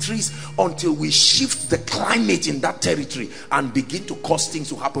territories until we shift the climate in that territory and begin to cause things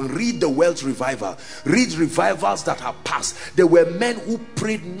to happen. Read the Welsh revival. Read revivals that have passed. There were men who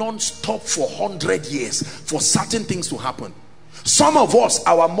prayed non-stop for 100 years for certain things to happen. Some of us,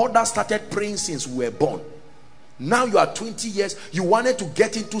 our mother started praying since we were born. Now you are 20 years, you wanted to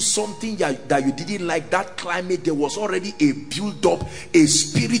get into something that you didn't like. That climate, there was already a build-up, a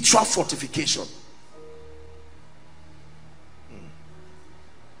spiritual fortification.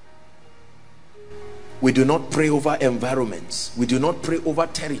 We do not pray over environments. We do not pray over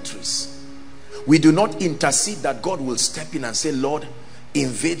territories. We do not intercede that God will step in and say, Lord,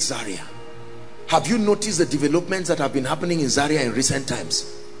 invade Zaria. Have you noticed the developments that have been happening in Zaria in recent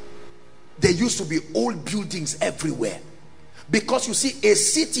times? There used to be old buildings everywhere. Because you see, a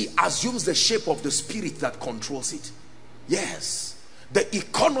city assumes the shape of the spirit that controls it. Yes. The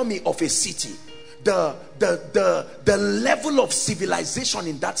economy of a city, the level of civilization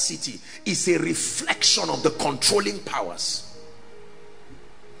in that city is a reflection of the controlling powers.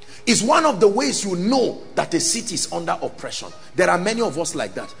 It's one of the ways you know that a city is under oppression. There are many of us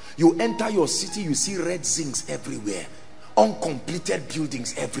like that. You enter your city, you see red zincs everywhere, uncompleted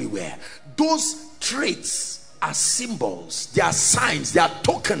buildings everywhere. Those traits are symbols, they are signs, they are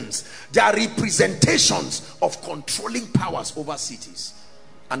tokens, they are representations of controlling powers over cities.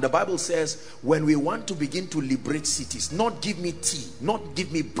 And the Bible says, when we want to begin to liberate cities, not give me tea, not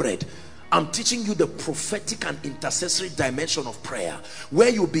give me bread. I'm teaching you the prophetic and intercessory dimension of prayer, where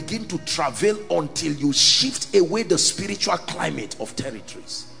you begin to travail until you shift away the spiritual climate of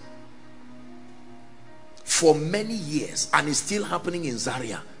territories. For many years, and it's still happening in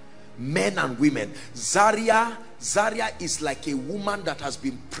Zaria, men and women. Zaria is like a woman that has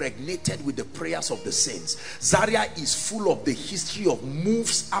been pregnated with the prayers of the saints. Zaria is full of the history of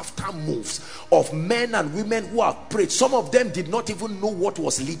moves after moves of men and women who have prayed. Some of them did not even know what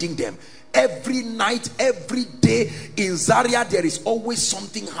was leading them. Every night, every day in Zaria, there is always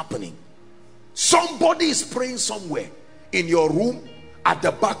something happening. Somebody is praying somewhere, in your room, at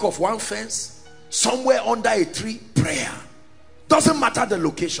the back of one fence, somewhere under a tree. Prayer. Doesn't matter the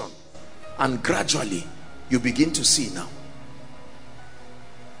location. And gradually you begin to see now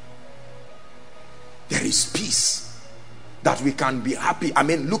there is peace, that we can be happy. I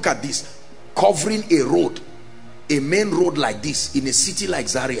mean, look at this, covering a road, a main road like this in a city like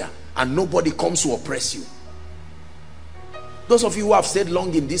Zaria, and nobody comes to oppress you. Those of you who have stayed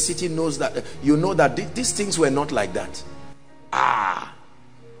long in this city knows that, you know that these things were not like that.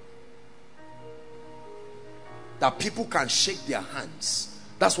 That people can shake their hands.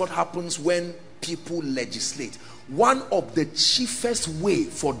 That's what happens when people legislate. One of the chiefest way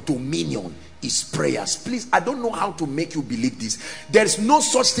for dominion is prayers. Please, I don't know how to make you believe this. There is no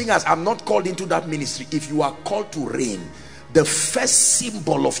such thing as I'm not called into that ministry. If you are called to reign, the first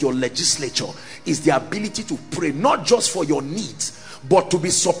symbol of your legislature is the ability to pray, not just for your needs, but to be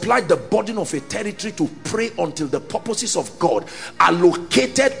supplied the burden of a territory, to pray until the purposes of God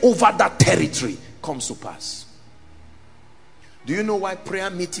allocated over that territory comes to pass. Do you know why prayer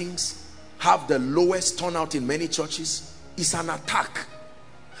meetings have the lowest turnout in many churches? It's an attack.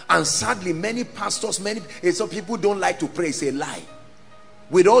 And sadly, many pastors, some people don't like to pray. It's a lie.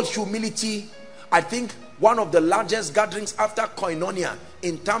 With all humility, I think one of the largest gatherings after Koinonia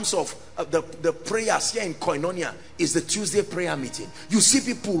in terms of the prayers here in Koinonia is the Tuesday prayer meeting. You see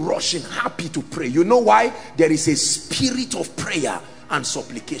people rushing, happy to pray. You know why? There is a spirit of prayer and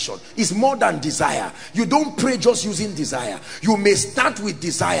supplication. It's more than desire. You don't pray just using desire. You may start with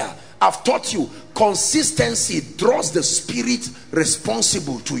desire. I've taught you, consistency draws the spirit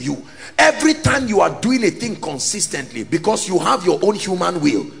responsible to you. Every time you are doing a thing consistently, because you have your own human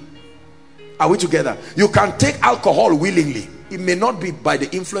will. Are we together? You can take alcohol willingly. It may not be by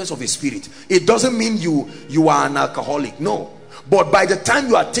the influence of a spirit. It doesn't mean you are an alcoholic. No. But by the time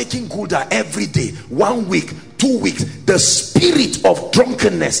you are taking Gouda every day, 1 week, 2 weeks, the spirit of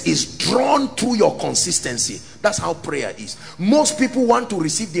drunkenness is drawn through your consistency. That's how prayer is. Most people want to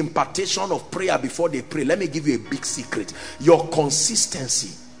receive the impartation of prayer before they pray. Let me give you a big secret. Your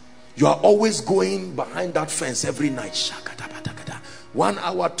consistency. You are always going behind that fence every night. 1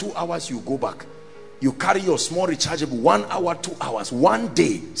 hour, 2 hours, you go back. You carry your small rechargeable. 1 hour, 2 hours. One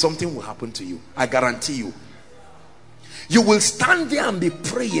day, something will happen to you. I guarantee you. You will stand there and be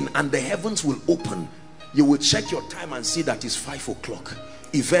praying, and the heavens will open. You will check your time and see that it's 5 o'clock.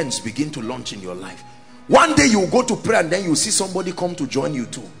 Events begin to launch in your life. One day you will go to pray, and then you see somebody come to join you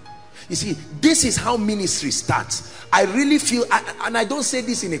too. You see, this is how ministry starts. I really feel, and I don't say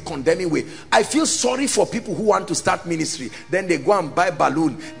this in a condemning way, I feel sorry for people who want to start ministry. Then they go and buy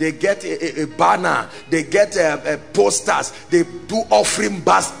balloon, they get a banner, they get posters, they do offering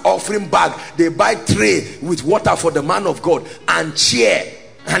bag, they buy tray with water for the man of God and chair,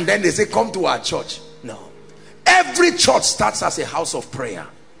 and then they say, come to our church. No. Every church starts as a house of prayer.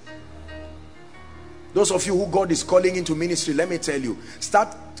 Those of you who God is calling into ministry, let me tell you,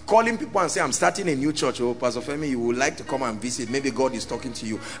 start calling people and say, I'm starting a new church. Oh, Pastor Femi, you would like to come and visit. Maybe God is talking to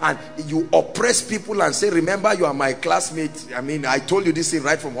you. And you oppress people and say, remember, you are my classmate. I mean, I told you this thing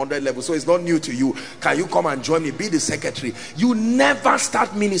right from 100 level, so it's not new to you. Can you come and join me? Be the secretary. You never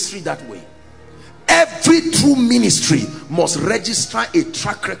start ministry that way. Every true ministry must register a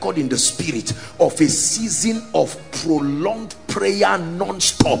track record in the spirit of a season of prolonged prayer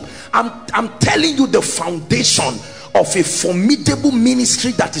non-stop. I'm telling you the foundation of a formidable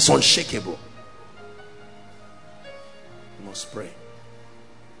ministry that is unshakable. You must pray.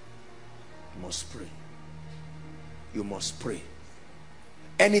 You must pray. You must pray.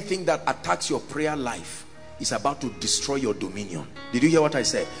 Anything that attacks your prayer life is about to destroy your dominion. Did you hear what I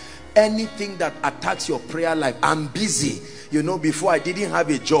said? Anything that attacks your prayer life. I'm busy. You know, before I didn't have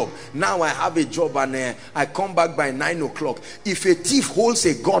a job. Now I have a job, and I come back by 9 o'clock. If a thief holds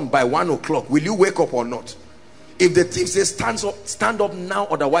a gun by 1 o'clock, will you wake up or not? If the thief says, stand up now,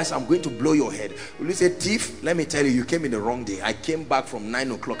 otherwise I'm going to blow your head, will you say, thief, let me tell you, you came in the wrong day. I came back from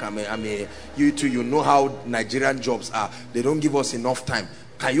 9 o'clock. You too, you know how Nigerian jobs are. They don't give us enough time.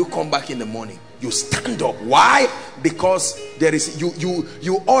 Can you come back in the morning? You stand up. Why? Because there is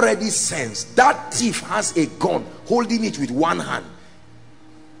you already sense that thief has a gun, holding it with one hand.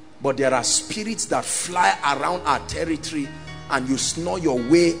 But there are spirits that fly around our territory, and you snore your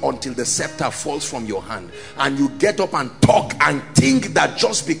way until the scepter falls from your hand, and you get up and talk and think that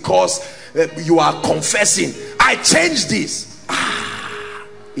just because you are confessing, I changed this.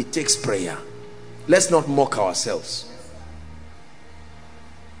 It takes prayer. Let's not mock ourselves.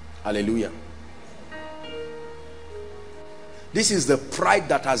 Hallelujah. This is the pride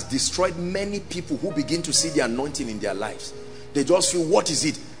that has destroyed many people who begin to see the anointing in their lives. They just feel, what is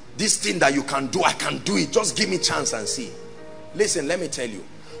it? This thing that you can do, I can do it. Just give me a chance and see. Listen, let me tell you.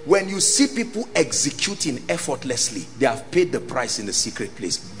 When you see people executing effortlessly, they have paid the price in the secret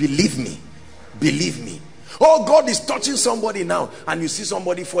place. Believe me. Believe me. Oh, God is touching somebody now, and you see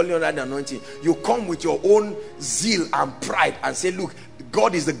somebody falling under the anointing. You come with your own zeal and pride and say, look,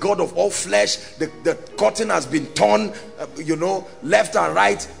 God is the God of all flesh. The curtain has been torn, left and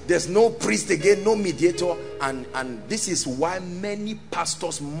right. There's no priest again, no mediator. And this is why many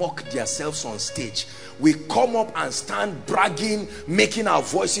pastors mock themselves on stage. We come up and stand bragging, making our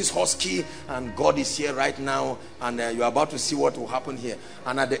voices husky, and God is here right now, and you're about to see what will happen here.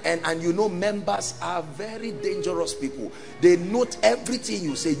 And at the end, and members are very dangerous people. They note everything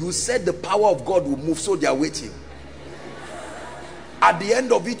you say. You said the power of God will move, so they are waiting. At the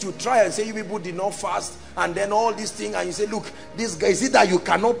end of it, you try and say, you people did not fast, and then all these things, and you say, look, this guy, is it that you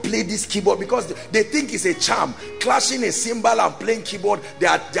cannot play this keyboard? Because they think it's a charm. Clashing a cymbal and playing keyboard, they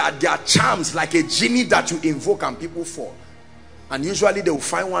are charms, like a genie that you invoke and people fall. And usually they will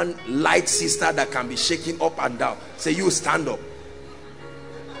find one light sister that can be shaking up and down. Say, you stand up.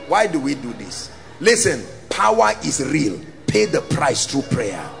 Why do we do this? Listen, power is real. Pay the price through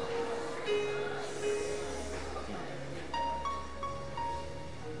prayer.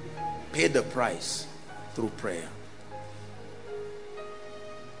 Pay the price through prayer.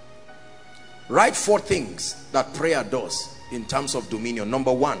 Write 4 things that prayer does in terms of dominion.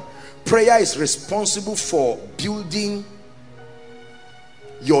 Number 1, prayer is responsible for building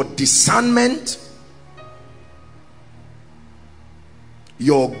your discernment,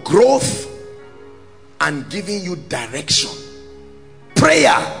 your growth, and giving you direction.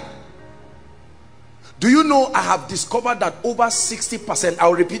 Prayer. Do you know, I have discovered that over 60%,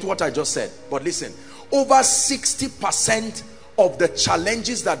 I'll repeat what I just said, but listen, over 60% of the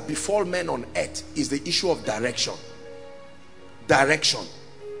challenges that befall men on earth is the issue of direction. Direction.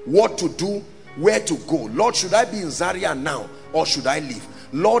 What to do, where to go. Lord, should I be in Zaria now, or should I leave?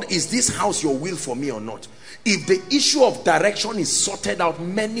 Lord, is this house your will for me or not? If the issue of direction is sorted out,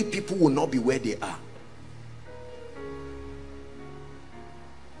 many people will not be where they are.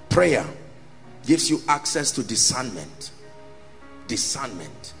 Prayer gives you access to discernment.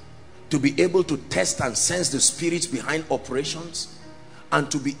 Discernment. To be able to test and sense the spirits behind operations, and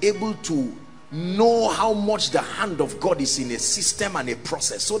to be able to know how much the hand of God is in a system and a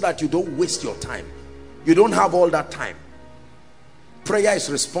process, so that you don't waste your time. You don't have all that time. Prayer is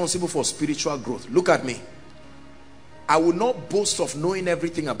responsible for spiritual growth. Look at me. I will not boast of knowing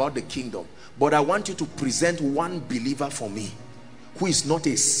everything about the kingdom, but I want you to present one believer for me who is not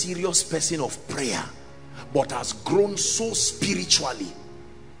a serious person of prayer, but has grown so spiritually.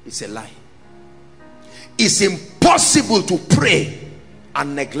 It's a lie. It's impossible to pray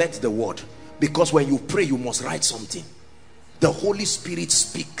and neglect the word, because when you pray, you must write something. The Holy Spirit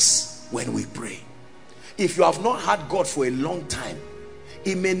speaks when we pray. If you have not had God for a long time,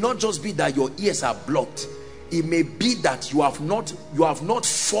 it may not just be that your ears are blocked. It may be that you have not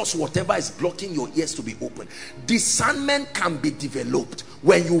forced whatever is blocking your ears to be open. Discernment can be developed.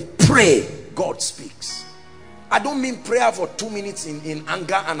 When you pray, God speaks. I don't mean prayer for 2 minutes in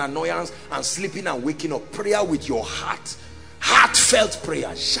anger and annoyance and sleeping and waking up. Prayer with your heart. Heartfelt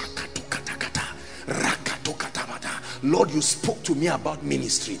prayer. Lord, you spoke to me about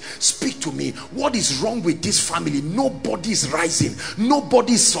ministry. Speak to me. What is wrong with this family? Nobody is rising.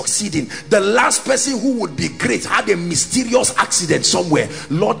 Nobody is succeeding. The last person who would be great had a mysterious accident somewhere.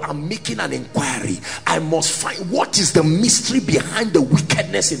 Lord, I'm making an inquiry. I must find what is the mystery behind the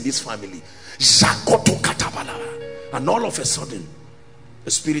wickedness in this family. And all of a sudden, the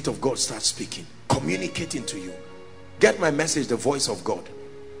Spirit of God starts speaking, communicating to you. Get my message, the voice of God.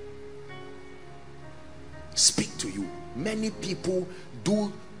 Speak to you. Many people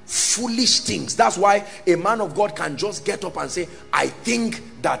do foolish things. That's why a man of God can just get up and say, I think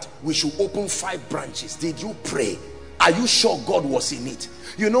that we should open 5 branches. Did you pray? Are you sure God was in it?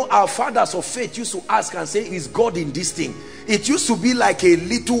 You know, our fathers of faith used to ask and say, is God in this thing? It used to be like a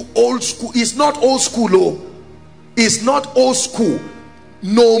little old school. It's not old school, oh. It's not old school.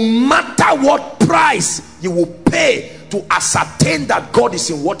 no matter what price you will pay to ascertain that God is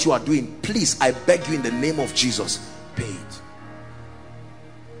in what you are doing, please, I beg you in the name of Jesus, pay it.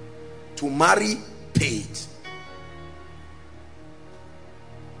 To marry, pay it.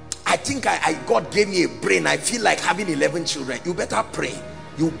 I think God gave me a brain. I feel like having 11 children. You better pray.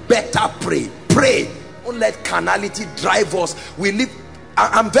 You better pray. Pray. Don't let carnality drive us. We live.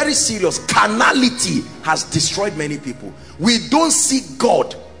 I'm very serious. Carnality has destroyed many people. We don't seek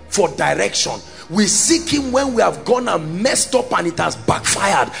God for direction. We seek him when we have gone and messed up and it has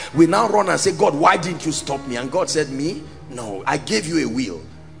backfired. We now run and say, God, why didn't you stop me? And God said, me? No, I gave you a will.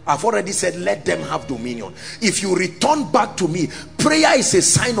 I've already said, let them have dominion. If you return back to me, prayer is a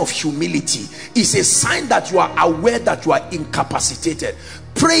sign of humility. It's a sign that you are aware that you are incapacitated.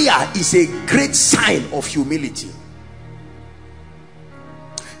 Prayer is a great sign of humility.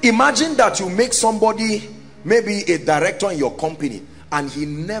 Imagine that you make somebody maybe a director in your company and he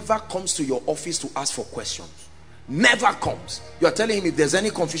never comes to your office to ask for questions. Never comes. You are telling him, if there's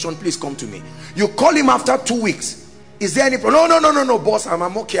any confusion, please come to me. You call him after 2 weeks. Is there any problem? No, boss,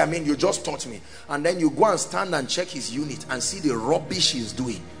 I'm okay. I mean, you just taught me. And then you go and stand and check his unit and see the rubbish he's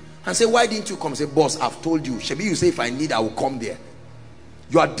doing. And say, why didn't you come? Say, boss, I've told you. Shebi, you say, if I need, I will come there.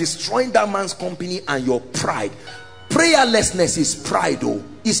 You are destroying that man's company and your pride. Prayerlessness is pride, though.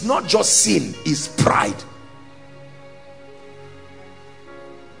 It's not just sin, it's pride.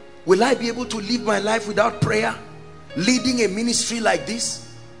 Will I be able to live my life without prayer? Leading a ministry like this?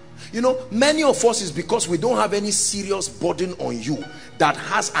 You know, many of us is because we don't have any serious burden on you that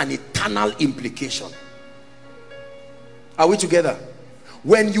has an eternal implication. Are we together?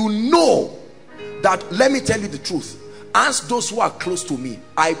 When you know that, let me tell you the truth, ask those who are close to me.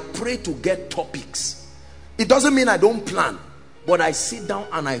 I pray to get topics. It doesn't mean I don't plan, but I sit down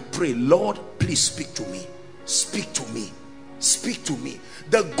and I pray, Lord, please speak to me. Speak to me. Speak to me.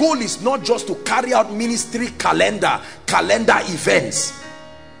 The goal is not just to carry out ministry calendar events.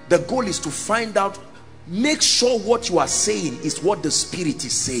 The goal is to find out, make sure what you are saying is what the Spirit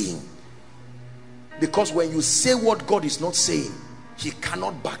is saying. Because when you say what God is not saying, he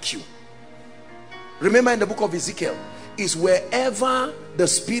cannot back you. Remember in the book of Ezekiel, is wherever the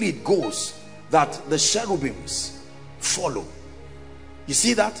Spirit goes that the cherubims follow. You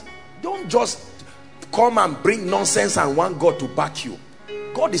see that? Don't just come and bring nonsense and want God to back you.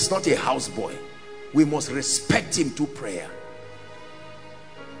 God is not a houseboy. We must respect him through prayer.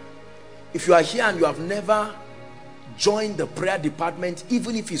 If you are here and you have never joined the prayer department,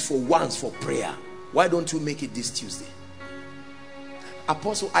 even if it's for once for prayer, why don't you make it this Tuesday?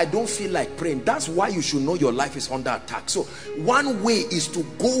 Apostle, I don't feel like praying. That's why you should know your life is under attack. So one way is to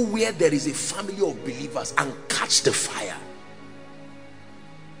go where there is a family of believers and catch the fire.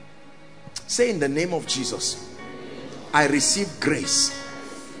 Say, in the name of Jesus, I receive grace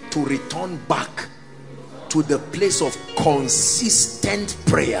to return back to the place of consistent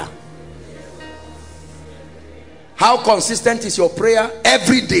prayer. How consistent is your prayer?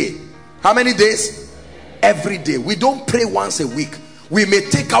 Every day. How many days? Every day. We don't pray once a week. We may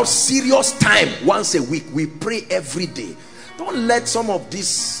take out serious time once a week. We pray every day. Don't let some of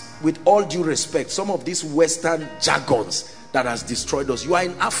this, with all due respect, some of these Western jargons that has destroyed us. You are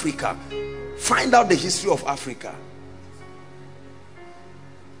in Africa. Find out the history of Africa.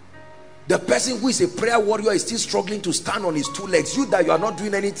 The person who is a prayer warrior is still struggling to stand on his 2 legs. You that you are not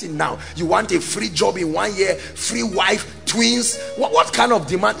doing anything now, you want a free job in 1 year, free wife, twins. What kind of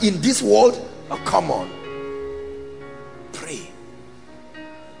demand in this world? Oh, come on. Pray.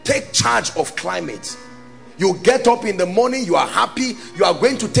 Take charge of climate. You get up in the morning, you are happy, you are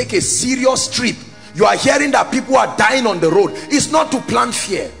going to take a serious trip. You are hearing that people are dying on the road. It's not to plant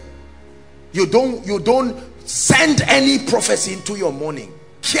fear. You don't send any prophecy into your morning.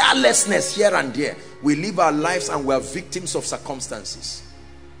 Carelessness here and there. We live our lives and we are victims of circumstances.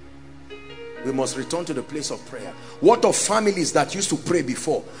 We must return to the place of prayer. What of families that used to pray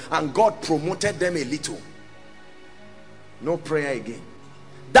before and God promoted them a little? No prayer again.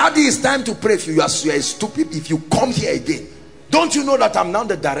 Daddy, it's time to pray. If you are stupid, if you come here again, don't you know that I'm now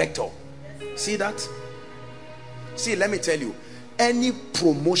the director? See that? See, let me tell you, any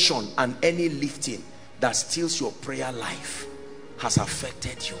promotion and any lifting that steals your prayer life has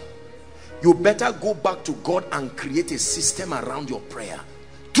affected you. You better go back to God and create a system around your prayer.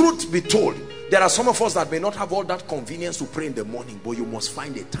 Truth be told, there are some of us that may not have all that convenience to pray in the morning, but you must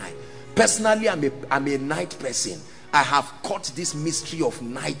find a time. Personally, I'm a night person. I have caught this mystery of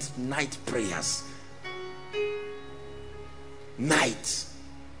night prayers. Night,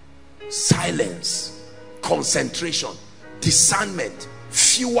 silence, concentration, discernment,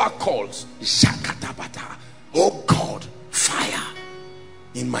 fewer calls. Shakatabata. Oh God, fire.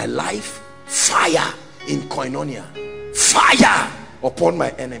 In my life, fire in koinonia. Fire upon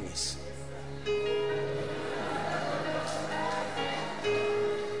my enemies.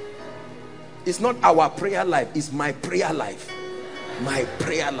 It's not our prayer life, it's my prayer life. My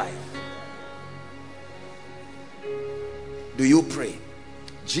prayer life. Do you pray?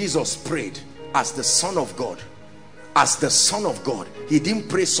 Jesus prayed as the Son of God. As the Son of God. He didn't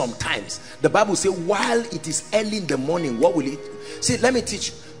pray sometimes. The Bible says while it is early in the morning, what will it? See, let me teach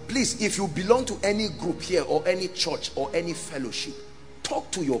you. Please, if you belong to any group here or any church or any fellowship, talk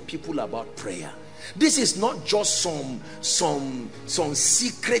to your people about prayer. This is not just some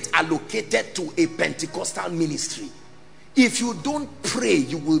secret allocated to a Pentecostal ministry. If you don't pray,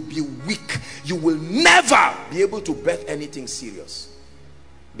 you will be weak. You will never be able to birth anything serious.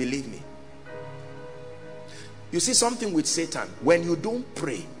 Believe me. You see something with Satan. When you don't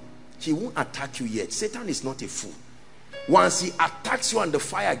pray, he won't attack you yet. Satan is not a fool. Once he attacks you and the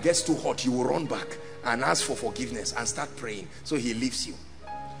fire gets too hot, you will run back and ask for forgiveness and start praying. So he leaves you.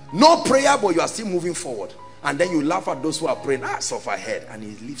 No prayer, but you are still moving forward. And then you laugh at those who are praying, suffer ahead, and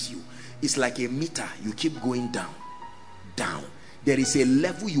he leaves you. It's like a meter. You keep going down. Down. There is a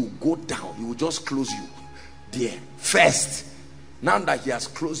level you go down. He will just close you there first. Now that he has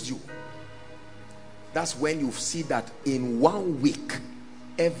closed you, that's when you see that in 1 week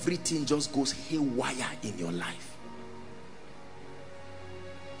everything just goes haywire in your life.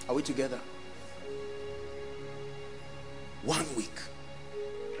 Are we together? 1 week.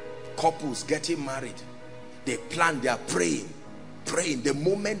 Couples getting married, they plan, they are praying. The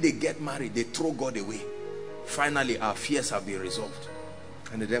moment they get married, they throw God away. Finally, our fears have been resolved.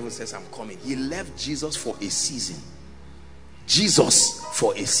 And the devil says, I'm coming. He left Jesus for a season. Jesus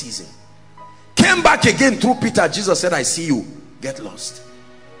for a season. Came back again through Peter. Jesus said, I see you. Get lost.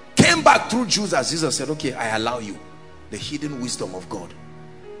 Came back through Judas. Jesus said, okay, I allow you. The hidden wisdom of God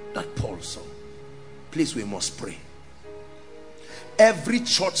that Paul saw. Please, we must pray. Every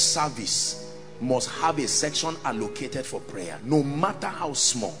church service must have a section allocated for prayer, no matter how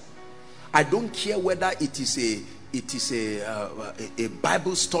small. I don't care whether it is a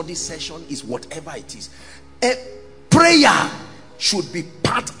Bible study session, is whatever it is. Prayer should be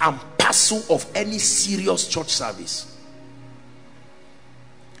part and parcel of any serious church service.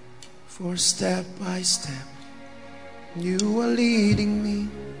 For step by step you are leading me,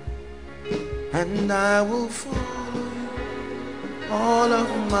 and I will follow you all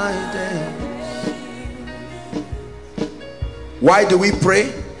of my days. Why do we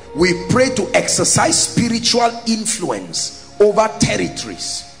pray? We pray to exercise spiritual influence over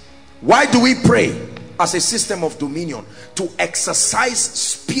territories. Why do we pray? As a system of dominion, to exercise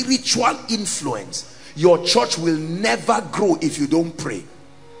spiritual influence. Your church will never grow if you don't pray.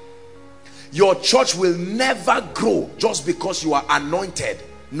 Your church will never grow just because you are anointed.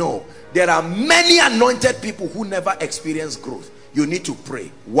 No, there are many anointed people who never experience growth. You need to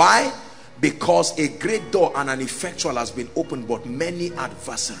pray. Why? Because a great door and an effectual has been opened, but many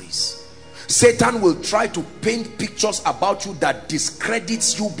adversaries. Satan will try to paint pictures about you that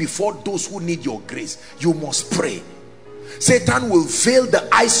discredits you before those who need your grace. You must pray. Satan will veil the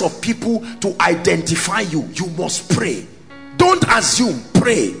eyes of people to identify you. You must pray. Don't assume,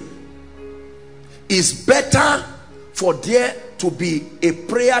 pray. It's better for there to be a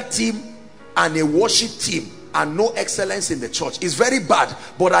prayer team and a worship team and no excellence in the church. It's very bad,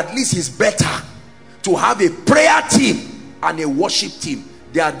 but at least it's better to have a prayer team and a worship team.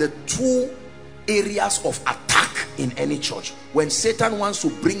 They are the two areas of attack in any church. When Satan wants to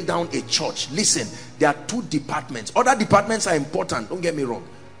bring down a church, listen, there are two departments. Other departments are important, don't get me wrong,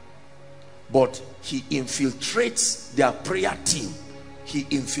 but he infiltrates their prayer team. He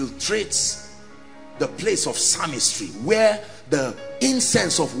infiltrates the place of psalmistry where the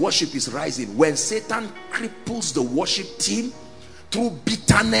incense of worship is rising. When Satan cripples the worship team through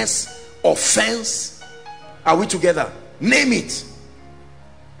bitterness, offense, are we together? Name it.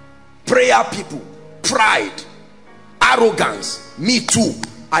 Prayer people, pride, arrogance, me too.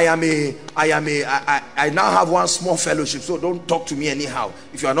 I now have one small fellowship, so don't talk to me anyhow.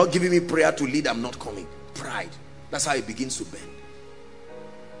 If you are not giving me prayer to lead, I'm not coming. Pride. That's how it begins to bend.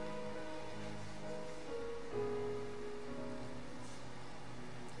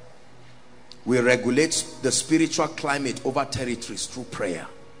 We regulate the spiritual climate over territories through prayer.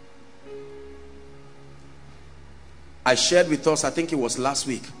 I shared with us, I think it was last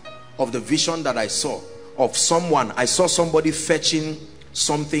week, of the vision that I saw of someone. I saw somebody fetching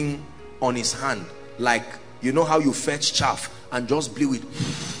something on his hand, like, you know how you fetch chaff and just blew it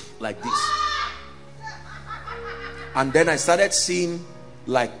like this. And then I started seeing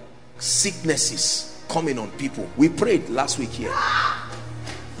like sicknesses coming on people. We prayed last week here.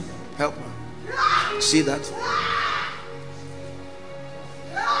 See that?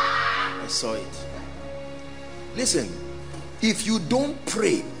 I saw it. Listen, if you don't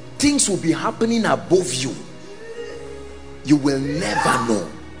pray, things will be happening above you. You will never know.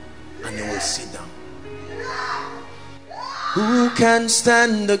 And you will sit down. Who can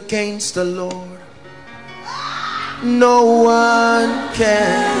stand against the Lord? No one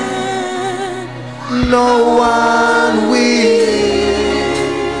can. No one will.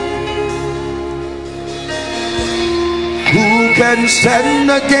 Who can stand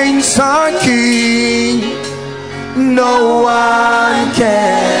against our King? No one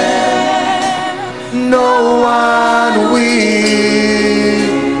can. No one will.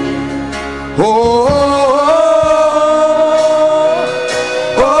 Oh,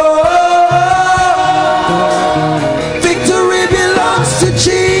 oh, oh. Victory belongs to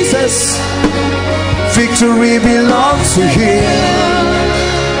Jesus. Victory belongs to Him.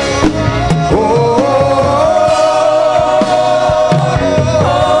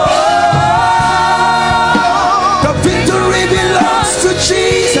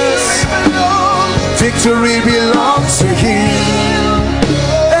 Victory belongs to Him.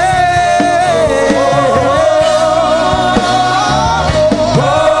 Hey.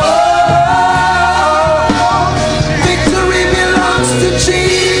 Victory belongs to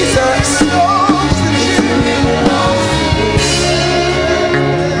Jesus.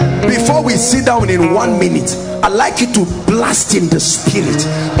 Before we sit down in 1 minute, I'd like you to blast in the spirit.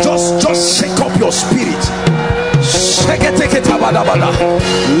 Just shake up your spirit. Shake it, take it, abadabada.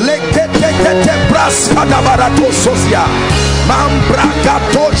 Lekete braskadabarato sosia.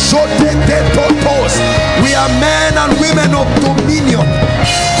 Mambrakato shotete totos. We are men and women of dominion.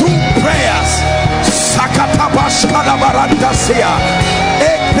 Through prayers. Sakatabashkadabaranta sea.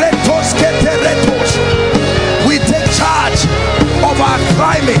 Ekretos keteretos. We take charge of our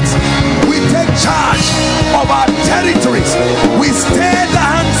climate. We take charge of our territories. We stay the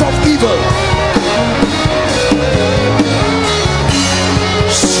hands of evil.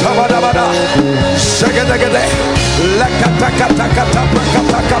 Shabadabada, shagedagede, lakatakatakata,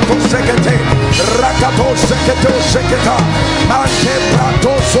 prakatakato shekete, rakato sheketo sheketa, mante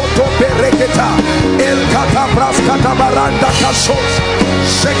prato soto bereketa, el katabraskata baranda kashos,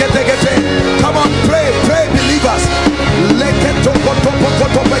 shegedegede. Come on, pray, pray, believers. Leketo koto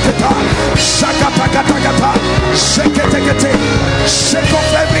koto beketa, shakatakatakata, sheketegete. Shake off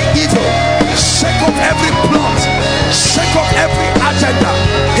every evil, shake off every plot, shake off every agenda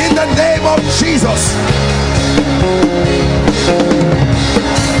in the name of Jesus.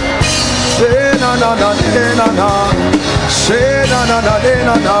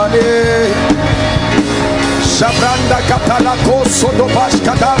 Shabranda katala koso do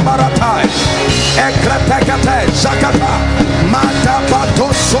bashkada maratai ekretekete zakata mata pato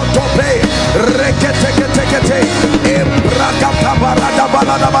sotope reketekete ebrakata barada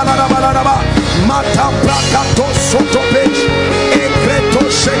balada balada balada mata brakato sotope ekreto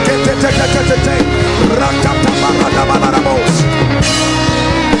shekete rakata barada balada bos.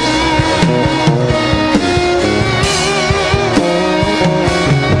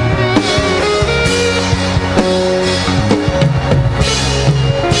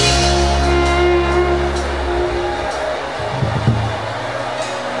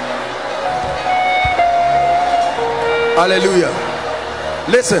 Hallelujah.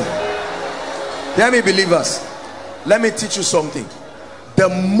 Listen, hear me, believers. Let me teach you something. The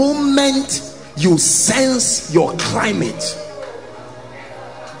moment you sense your climate,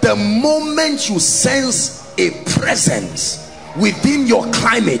 the moment you sense a presence within your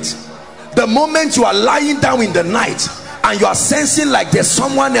climate, the moment you are lying down in the night and you are sensing like there's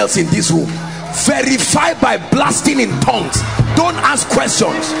someone else in this room, verify by blasting in tongues. Don't ask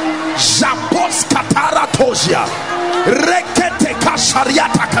questions. Japos katara tosia. Rekete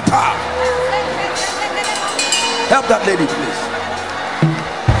kashariata kata. Help that lady, please.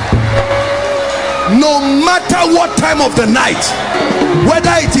 No matter what time of the night,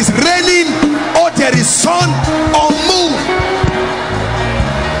 whether it is raining or there is sun or moon,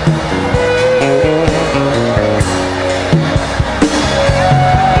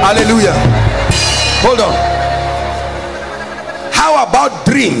 hallelujah. Hold on. How about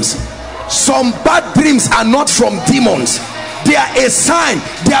dreams? Some bad dreams are not from demons. They are a sign.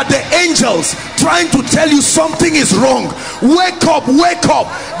 They are the angels trying to tell you something is wrong. Wake up, wake up.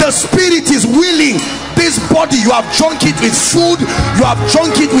 The spirit is willing. This body, you have drunk it with food, you have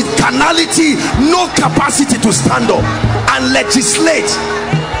drunk it with carnality, no capacity to stand up and legislate.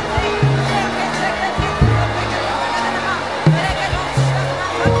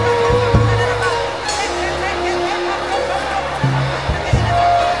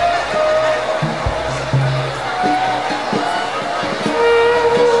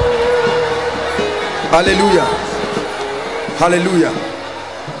 Hallelujah. Hallelujah.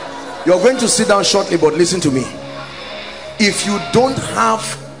 You're going to sit down shortly, but listen to me. If you don't have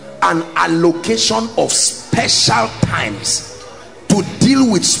an allocation of special times to deal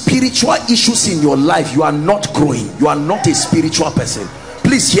with spiritual issues in your life, you are not growing. You are not a spiritual person.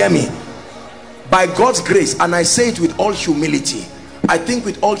 Please hear me. By God's grace, and I say it with all humility, I think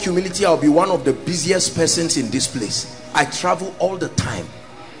with all humility I'll be one of the busiest persons in this place. I travel all the time.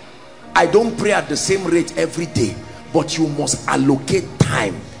 I don't pray at the same rate every day, but you must allocate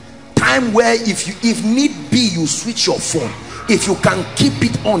time where if need be, you switch your phone. If you can keep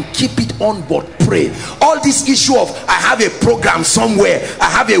it on, but pray. All this issue of I have a program somewhere, I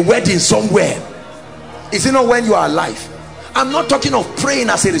have a wedding somewhere, is it not when you are alive? I'm not talking of praying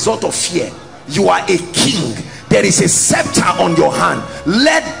as a result of fear. You are a king. There is a scepter on your hand.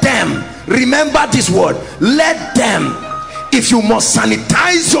 Let them, remember this word, let them. If you must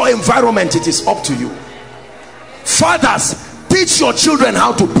sanitize your environment, it is up to you. Fathers, teach your children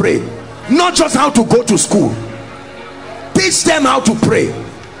how to pray, not just how to go to school. Teach them how to pray.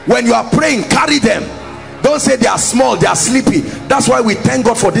 When you are praying, carry them. Don't say they are small, they are sleepy. That's why we thank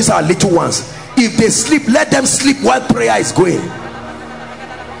God for these our little ones. If they sleep, let them sleep while prayer is going.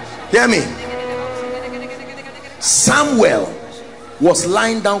 Hear me. Samuel was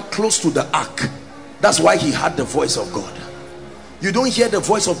lying down close to the ark. That's why he had the voice of God. You don't hear the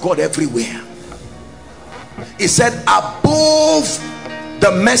voice of God everywhere. He said, above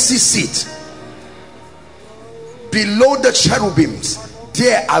the mercy seat, below the cherubims,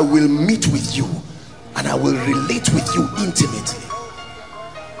 there I will meet with you and I will relate with you intimately.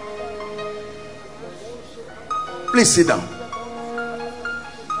 Please sit down.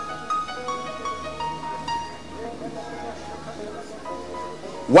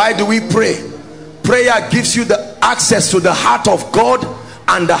 Why do we pray? Prayer gives you the access to the heart of God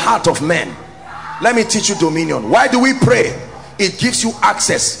and the heart of men. Let me teach you dominion. Why do we pray? It gives you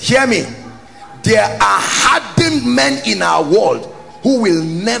access. Hear me. There are hardened men in our world who will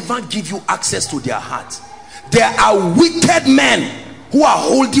never give you access to their heart. There are wicked men who are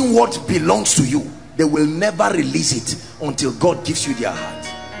holding what belongs to you. They will never release it until God gives you their heart.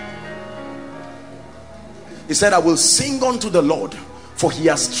 He said, I will sing unto the Lord, for he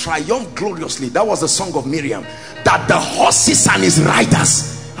has triumphed gloriously. That was the song of Miriam, that the horses and his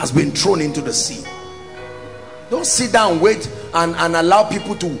riders has been thrown into the sea. Don't sit down, wait and allow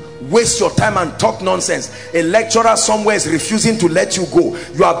people to waste your time and talk nonsense. A lecturer somewhere is refusing to let you go.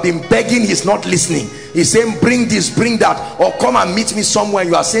 You have been begging, he's not listening. He's saying bring this, bring that, or come and meet me somewhere.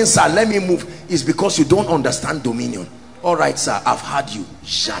 You are saying, sir, let me move. It's because you don't understand dominion. All right, sir, I've heard you.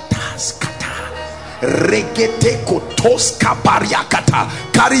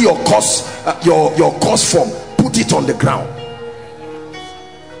 Carry your course form, put it on the ground,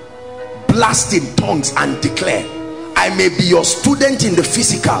 blast in tongues and declare, I may be your student in the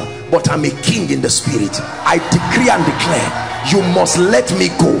physical, but I'm a king in the spirit. I decree and declare, you must let me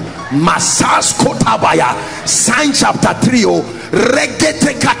go. Masas kotabaya, sign chapter 3.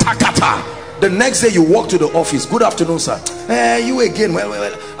 Regete kata kata. The next day you walk to the office. Good afternoon, sir. You again.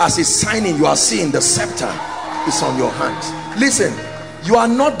 Well. As he's signing, you are seeing the scepter is on your hands. Listen, you are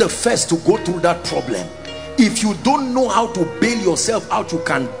not the first to go through that problem. If you don't know how to bail yourself out, you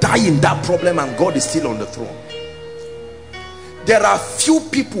can die in that problem and God is still on the throne. There are few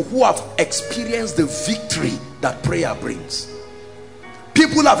people who have experienced the victory that prayer brings.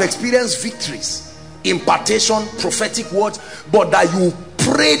 People have experienced victories, impartation, prophetic words, but that you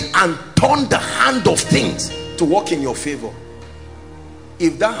prayed and turned the hand of things to work in your favor.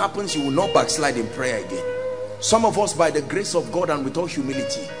 If that happens, you will not backslide in prayer again. Some of us, by the grace of God and with all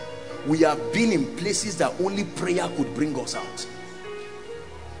humility, we have been in places that only prayer could bring us out.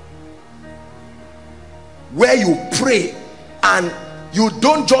 Where you pray and you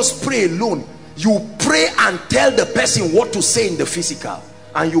don't just pray alone, you pray and tell the person what to say in the physical,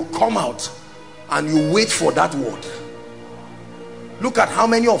 and you come out and you wait for that word. Look at how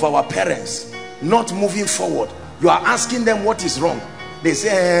many of our parents not moving forward. You are asking them what is wrong. They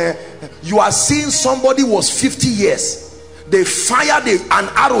say, you are seeing somebody was 50 years. They fired an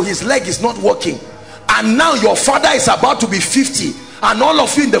arrow, his leg is not working. And now your father is about to be 50. And all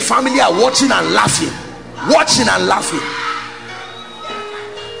of you in the family are watching and laughing. Watching and laughing.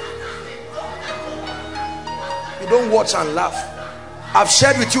 You don't watch and laugh. I've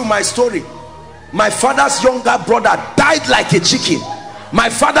shared with you my story. My father's younger brother died like a chicken. My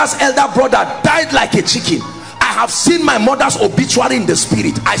father's elder brother died like a chicken. I have seen my mother's obituary in the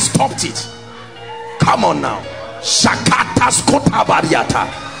spirit. I stopped it. Come on now.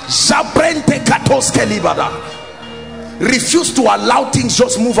 Refuse to allow things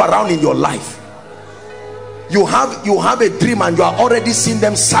just move around in your life. You have a dream and you are already seeing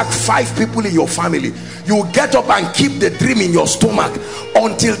them sack 5 people in your family. You get up and keep the dream in your stomach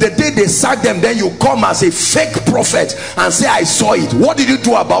until the day they sack them. Then you come as a fake prophet and say, I saw it. What did you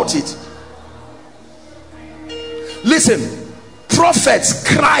do about it? Listen, prophets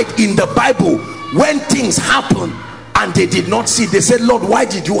cried in the Bible when things happen and they did not see. They said, Lord, why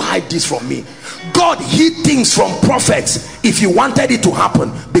did you hide this from me? God hid things from prophets if he wanted it to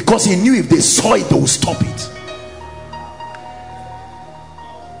happen, because he knew if they saw it, they would stop it.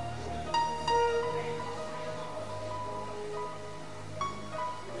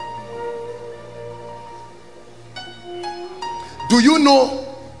 Do you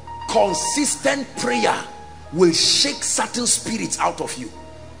know consistent prayer will shake certain spirits out of you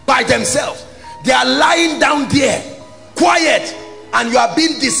by themselves? They are lying down there quiet and you are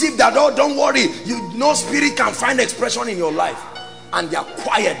being deceived that, oh, don't worry, no spirit can find expression in your life, and they are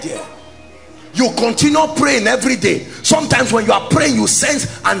quiet there. You continue praying every day. Sometimes when you are praying you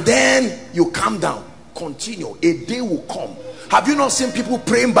sense, and then you calm down. Continue. A day will come. Have you not seen people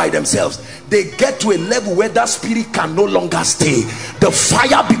praying by themselves? They get to a level where that spirit can no longer stay. The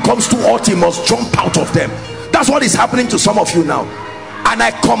fire becomes too hot, he must jump out of them. That's what is happening to some of you now. And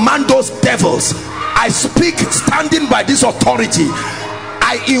I command those devils. I speak standing by this authority.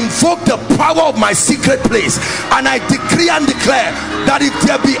 I invoke the power of my secret place, and I decree and declare that if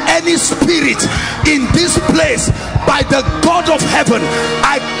there be any spirit in this place, by the God of heaven,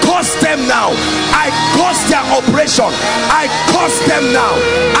 I curse them now. I curse their operation. I curse them now.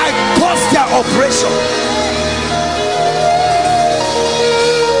 I curse their operation.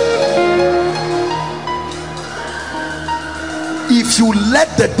 If you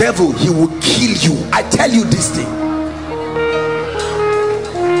let the devil, he will kill you. I tell you this thing.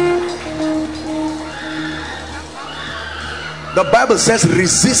 The Bible says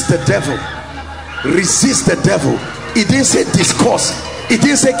resist the devil. Resist the devil. It didn't say discuss. It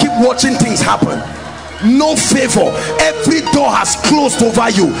didn't say keep watching things happen. No favor. Every door has closed over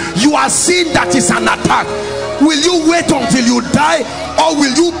you. You are seeing that it's an attack. Will you wait until you die, or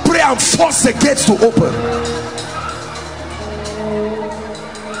will you pray and force the gates to open?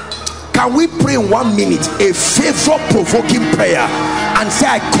 Can we pray in 1 minute a favor provoking prayer and say,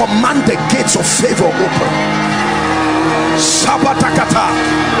 I command the gates of favor open? Shabatakata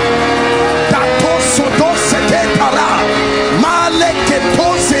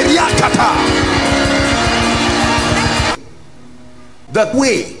the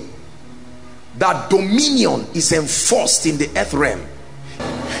way that dominion is enforced in the earth realm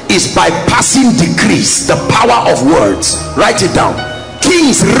is by passing decrees, the power of words. Write it down.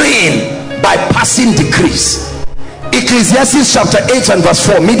 Kings reign by passing decrees. Ecclesiastes chapter 8 and verse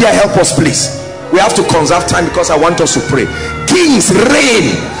 4. Media, help us please. We have to conserve time because I want us to pray. Kings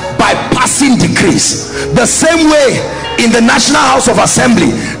reign by passing decrees. The same way in the National House of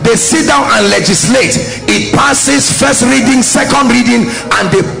Assembly, they sit down and legislate. It passes first reading, second reading, and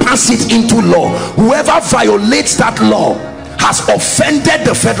they pass it into law. Whoever violates that law has offended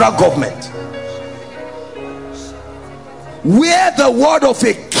the federal government. Where the word of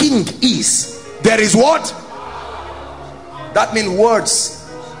a king is, there is what? That means words.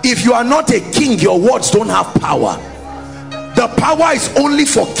 If you are not a king, your words don't have power. The power is only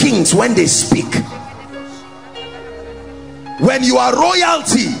for kings when they speak. When you are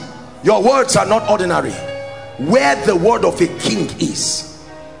royalty, your words are not ordinary. Where the word of a king is,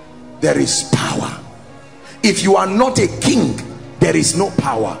 there is power. If you are not a king, there is no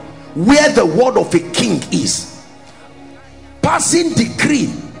power. Where the word of a king is, passing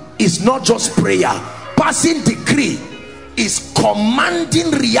decree is not just prayer. Passing decree is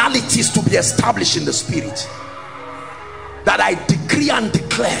commanding realities to be established in the spirit. That I decree and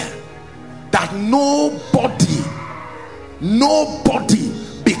declare that nobody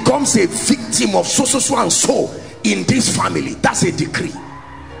becomes a victim of so and so in this family. That's a decree.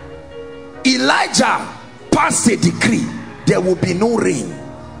 Elijah passed a decree, there will be no rain.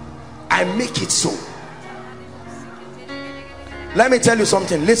 I make it so. Let me tell you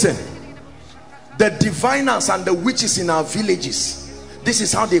something. Listen, the diviners and the witches in our villages, this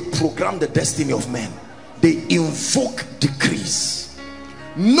is how they program the destiny of men. They invoke decrees.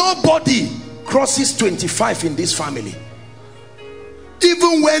 Nobody crosses 25 in this family.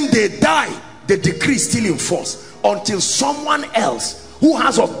 Even when they die, the decree is still in force until someone else who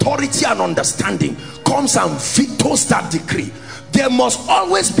has authority and understanding comes and vetoes that decree. There must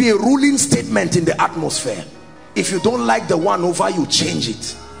always be a ruling statement in the atmosphere. If you don't like the one over you, change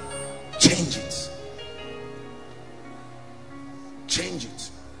it. Change it. Change it.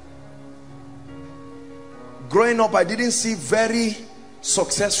 Growing up, I didn't see very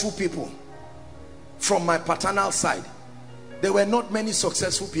successful people from my paternal side, there were not many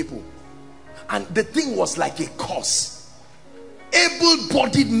successful people, and the thing was like a curse.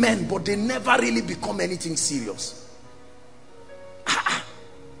 Able-bodied men, but they never really become anything serious.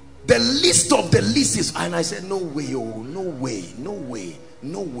 The least of the least is, and I said, no way, oh, no way, no way,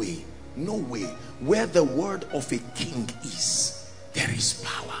 no way, no way. Where the word of a king is, there is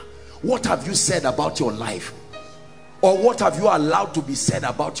power. What have you said about your life? Or what have you allowed to be said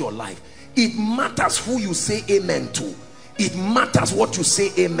about your life? It matters who you say amen to. It matters what you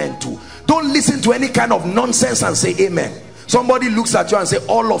say amen to. Don't listen to any kind of nonsense and say amen. Somebody looks at you and say,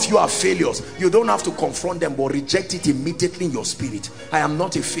 all of you are failures. You don't have to confront them, but reject it immediately in your spirit. I am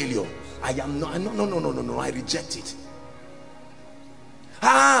not a failure. I am not. No. I reject it.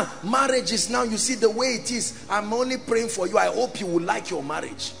 Marriage is now, you see the way it is. I'm only praying for you. I hope you will like your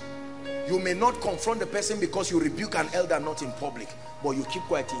marriage. You may not confront the person because you rebuke an elder not in public, but you keep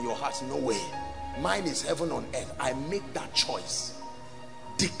quiet in your heart. No way. Mine is heaven on earth. I make that choice.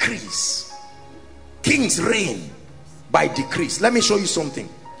 Decrease. Kings reign by decrease. Let me show you something.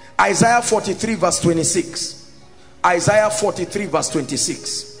 Isaiah 43 verse 26. Isaiah 43 verse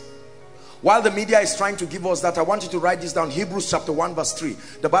 26. While the media is trying to give us that, I want you to write this down. Hebrews chapter 1 verse 3.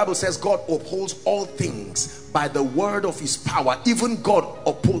 The Bible says God upholds all things by the word of his power. Even God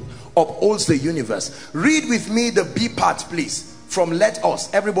upholds the universe. Read with me the B part, please. From let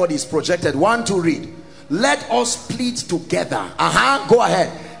us. Everybody is projected. 1, 2, read. Let us plead together. Go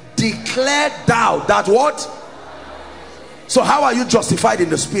ahead. Declare thou that what? So how are you justified in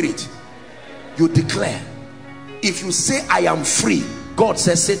the spirit? You declare. If you say I am free, God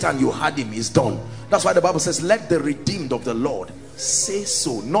says, Satan, you had him, he's done. That's why the Bible says, let the redeemed of the Lord say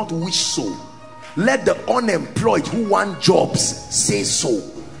so, not wish so. Let the unemployed who want jobs say so,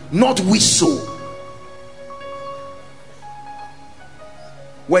 not wish so.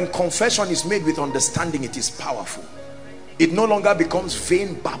 When confession is made with understanding, it is powerful. It no longer becomes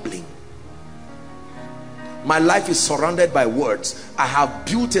vain babbling. My life is surrounded by words. I have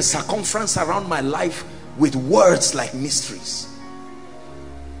built a circumference around my life with words like mysteries.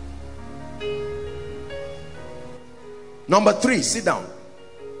 Number 3, sit down.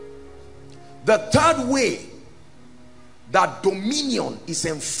 The third way that dominion is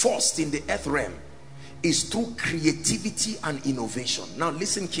enforced in the earth realm is through creativity and innovation. Now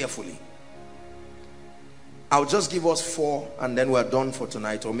listen carefully. I'll just give us 4 and then we're done for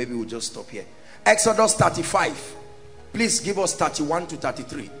tonight, or maybe we'll just stop here. Exodus 35. Please give us 31 to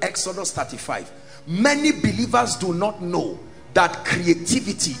 33. Exodus 35. Many believers do not know that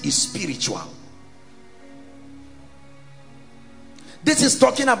creativity is spiritual. This is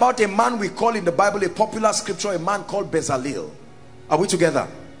talking about a man we call in the Bible, a popular scripture, a man called Bezalel. Are we together?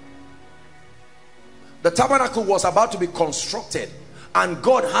 The tabernacle was about to be constructed, and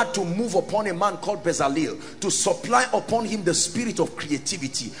God had to move upon a man called Bezalel to supply upon him the spirit of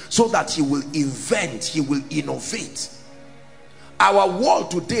creativity so that he will invent, he will innovate. Our world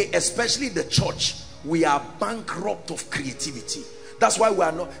today, especially the church, we are bankrupt of creativity. That's why we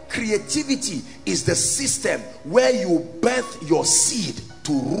are not. Creativity is the system where you birth your seed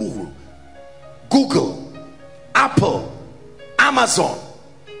to rule. Google, Apple, Amazon.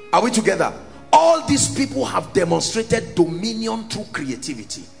 Are we together? All these people have demonstrated dominion through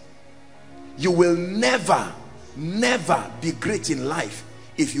creativity. You will never be great in life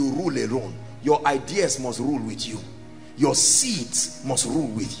if you rule alone. Your ideas must rule with you. Your seeds must rule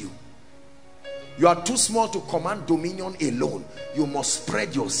with you. You are too small to command dominion alone. You must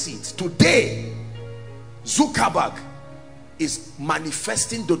spread your seeds. Today, Zuckerberg is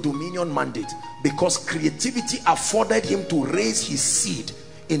manifesting the dominion mandate because creativity afforded him to raise his seed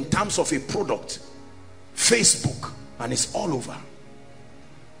in terms of a product. Facebook, and it's all over.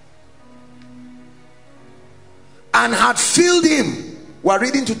 And had filled him, we're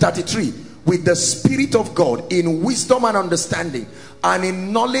reading to 33, with the Spirit of God, in wisdom and understanding, and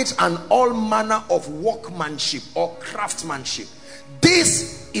in knowledge and all manner of workmanship or craftsmanship.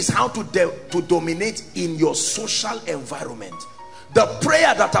 This is how to dominate in your social environment. The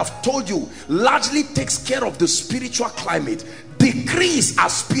prayer that I've told you largely takes care of the spiritual climate. Decrees are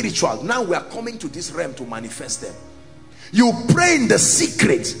spiritual. Now we are coming to this realm to manifest them. You pray in the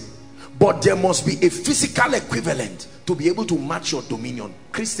secret, but there must be a physical equivalent to be able to match your dominion.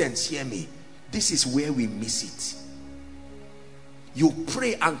 Christians, hear me. This is where we miss it. You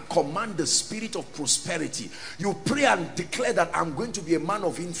pray and command the spirit of prosperity. You pray and declare that I'm going to be a man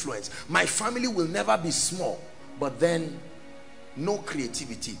of influence. My family will never be small. But then, no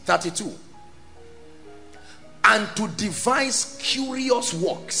creativity. 32. And to devise curious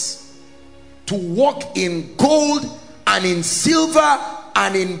works, to work in gold and in silver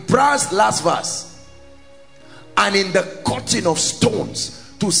and in brass. Last verse. and in the cutting of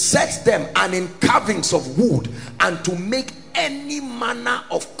stones, to set them, and in carvings of wood, and to make any manner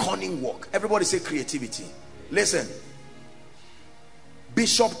of cunning work. Everybody say creativity. Listen,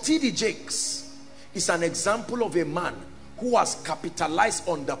 Bishop T.D. Jakes is an example of a man who has capitalized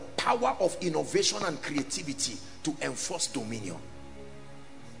on the power of innovation and creativity to enforce dominion.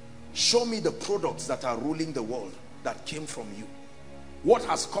 Show me the products that are ruling the world that came from you. What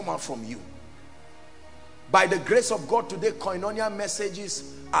has come out from you? By the grace of God today, Koinonia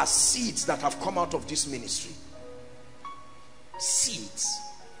messages are seeds that have come out of this ministry. Seeds.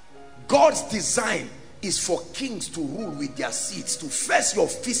 God's design is for kings to rule with their seeds, to first your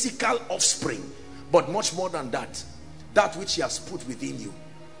physical offspring, but much more than that, that which he has put within you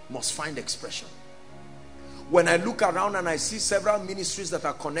must find expression. When I look around and I see several ministries that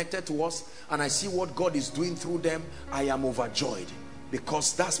are connected to us, and I see what God is doing through them, I am overjoyed,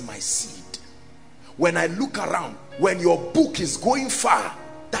 because that's my seed. When I look around, when your book is going far,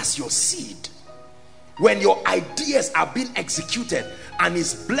 that's your seed. When your ideas are being executed and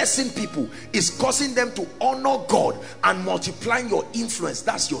is blessing people, is causing them to honor God and multiplying your influence,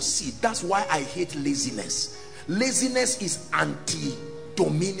 that's your seed. That's why I hate laziness. Laziness is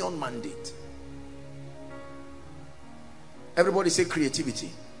anti-dominion mandate. Everybody say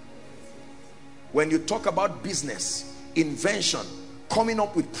creativity. When you talk about business, invention, coming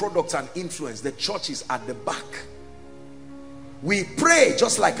up with products and influence, the church is at the back. We pray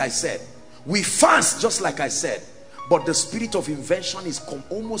just like I said. We fast just like I said. But the spirit of invention is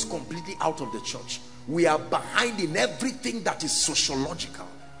almost completely out of the church. We are behind in everything that is sociological.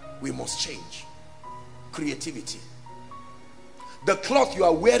 We must change. Creativity. The cloth you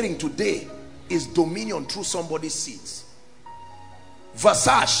are wearing today is dominion through somebody's seeds.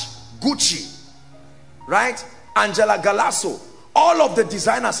 Versace, Gucci, right? Angela Galasso, all of the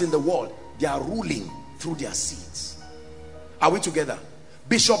designers in the world, they are ruling through their seeds. Are we together?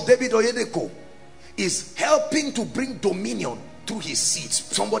 Bishop David Oyedepo is helping to bring dominion through his seeds.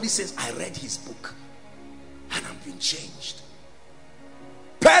 Somebody says, I read his book and I've been changed.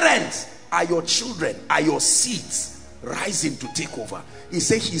 Parents, are your children, are your seeds rising to take over? He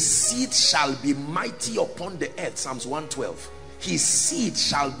said his seed shall be mighty upon the earth. Psalms 112. His seed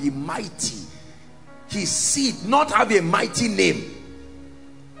shall be mighty. His seed not have a mighty name.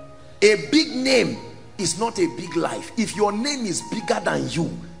 A big name is not a big life. If your name is bigger than you,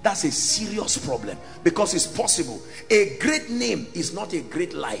 that's a serious problem, because it's possible. A great name is not a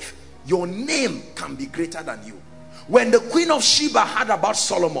great life. Your name can be greater than you. When the Queen of Sheba heard about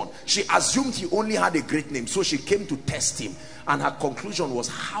Solomon, she assumed he only had a great name, so she came to test him, and her conclusion was,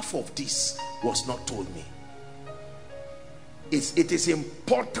 half of this was not told me. It is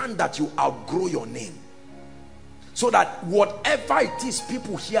important that you outgrow your name, so that whatever it is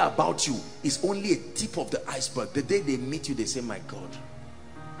people hear about you is only a tip of the iceberg. The day they meet you, they say, my God.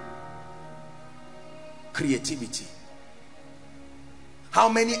 Creativity. How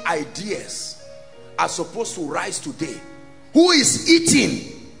many ideas are supposed to rise today? Who is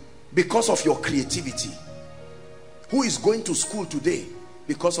eating because of your creativity? Who is going to school today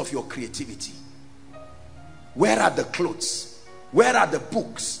because of your creativity? Where are the clothes? Where are the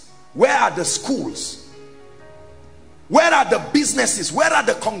books? Where are the schools? Where are the businesses? Where are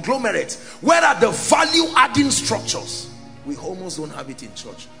the conglomerates? Where are the value-adding structures? We almost don't have it in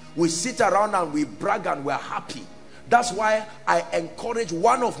church. We sit around and we brag and we're happy. That's why I encourage,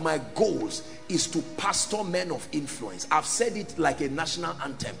 one of my goals is to pastor men of influence. I've said it like a national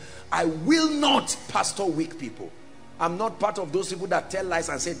anthem. I will not pastor weak people. I'm not part of those people that tell lies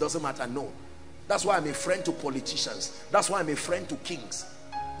and say it doesn't matter. No. That's why I'm a friend to politicians. That's why I'm a friend to kings.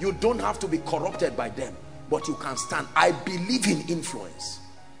 You don't have to be corrupted by them, but you can stand. I believe in influence.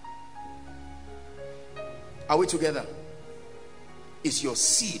 Are we together? Is your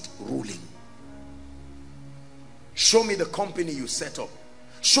seed ruling? Show me the company you set up.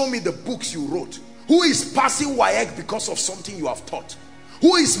 Show me the books you wrote. Who is passing WAEC because of something you have taught?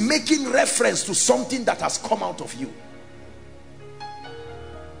 Who is making reference to something that has come out of you?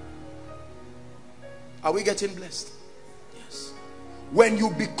 Are we getting blessed? Yes. When you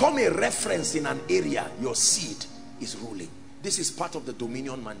become a reference in an area, your seed is ruling. This is part of the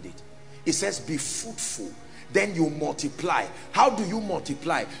dominion mandate. It says, be fruitful, then you multiply. How do you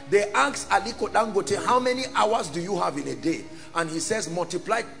multiply? They asked Aliko Dangote, how many hours do you have in a day? And he says,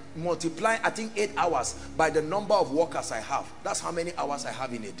 multiply I think 8 hours by the number of workers I have. That's how many hours I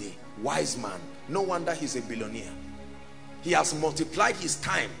have in a day. Wise man. No wonder he's a billionaire. He has multiplied his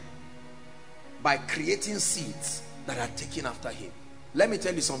time by creating seeds that are taken after him. Let me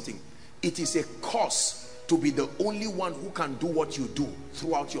tell you something. It is a curse to be the only one who can do what you do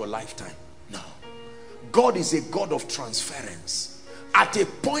throughout your lifetime. No. God is a God of transference. At a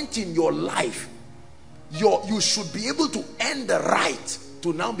point in your life, you should be able to earn the right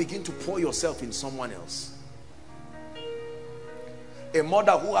to now begin to pour yourself in someone else. A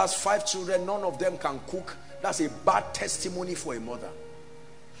mother who has 5 children, none of them can cook, that's a bad testimony for a mother.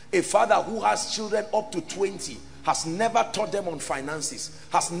 A father who has children up to 20, has never taught them on finances,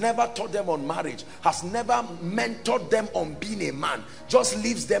 has never taught them on marriage, has never mentored them on being a man, just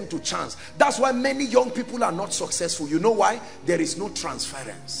leaves them to chance. That's why many young people are not successful. You know why? There is no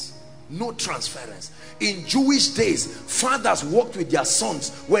transference. No transference. In Jewish days, fathers worked with their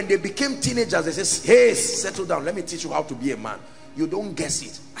sons. When they became teenagers, they say, hey, settle down, let me teach you how to be a man. You don't guess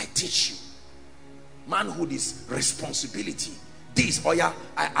it, I teach you. Manhood is responsibility. This, or yeah,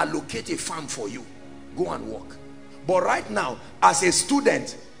 I allocate a farm for you, go and work. But right now, as a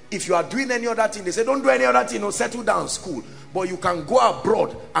student, if you are doing any other thing, they say don't do any other thing, no, settle down school. But you can go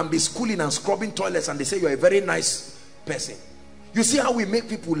abroad and be schooling and scrubbing toilets, and they say you're a very nice person. You see how we make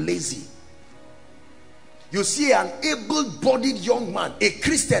people lazy. You see an able-bodied young man, a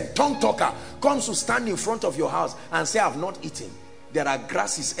Christian tongue talker, comes to stand in front of your house and say, I've not eaten. There are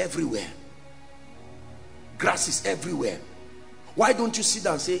grasses everywhere. Grasses everywhere. Why don't you sit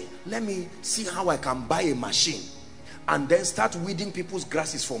down and say, let me see how I can buy a machine, and then start weeding people's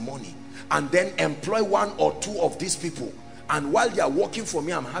grasses for money, and then employ 1 or 2 of these people, and while they are working for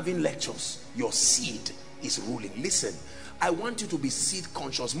me, I'm having lectures. Your seed is ruling. Listen, I want you to be seed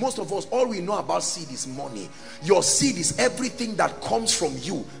conscious. Most of us, all we know about seed is money. Your seed is everything that comes from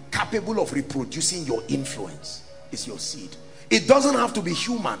you, capable of reproducing your influence. It's your seed. It doesn't have to be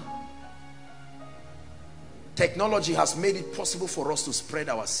human. Technology has made it possible for us to spread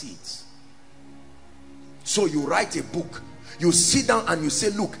our seeds. So you write a book, you sit down and you say,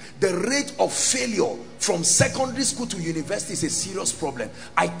 look, the rate of failure from secondary school to university is a serious problem.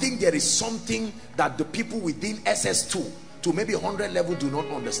 I think there is something that the people within SS2 to maybe 100 level do not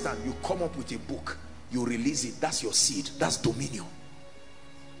understand. You come up with a book, you release it. That's your seed. That's dominion.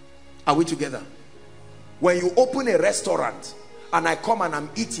 Are we together? When you open a restaurant and I come and I'm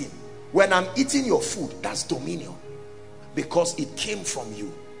eating, when I'm eating your food, that's dominion, because it came from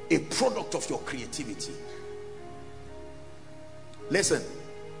you, a product of your creativity. Listen,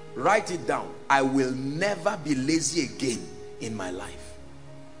 write it down. I will never be lazy again in my life.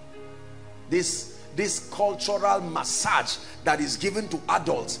 This cultural massage that is given to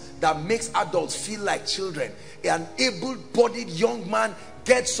adults, that makes adults feel like children. An able-bodied young man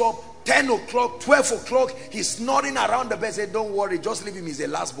gets up 10 o'clock, 12 o'clock, he's snoring around the bed, say, don't worry, just leave him, he's a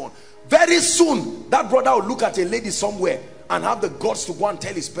last born. Very soon, that brother will look at a lady somewhere and have the guts to go and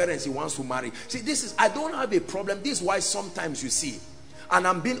tell his parents he wants to marry. See, this is, I don't have a problem. This is why sometimes you see, and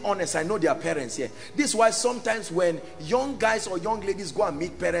I'm being honest, I know their parents here. This is why sometimes when young guys or young ladies go and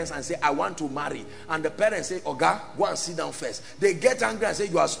meet parents and say, I want to marry, and the parents say, Oga, go and sit down first. They get angry and say,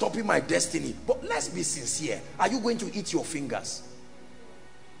 you are stopping my destiny. But let's be sincere. Are you going to eat your fingers?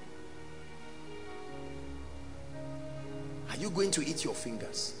 Are you going to eat your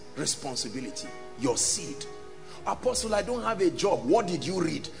fingers? Responsibility, your seed. Apostle, I don't have a job. What did you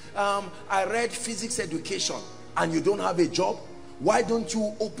read? I read physics education. And you don't have a job? Why don't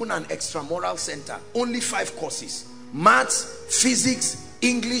you open an extramural center? Only 5 courses. Maths, physics,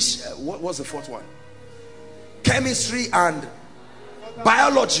 English, what was the 4th one? Chemistry and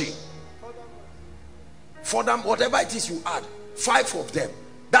biology. For them, whatever it is you add, 5 of them.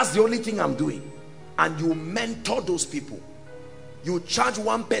 That's the only thing I'm doing. And you mentor those people. You charge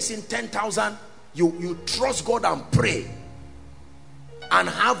one person 10,000. You trust God and pray, and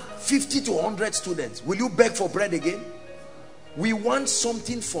have 50 to 100 students. Will you beg for bread again? We want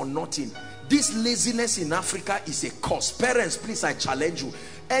something for nothing. This laziness in Africa is a curse. Parents, please, I challenge you.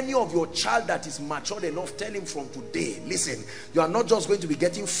 Any of your child that is matured enough, tell him from today, listen, you are not just going to be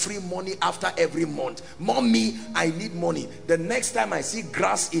getting free money after every month. Mommy, I need money. The next time I see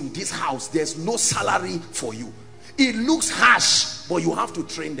grass in this house, there's no salary for you. It looks harsh, but you have to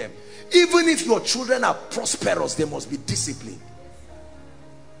train them. Even if your children are prosperous, they must be disciplined.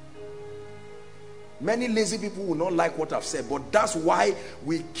 Many lazy people will not like what I've said, but that's why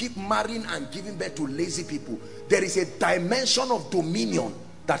we keep marrying and giving birth to lazy people. There is a dimension of dominion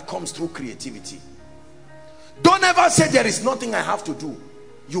that comes through creativity. Don't ever say there is nothing I have to do.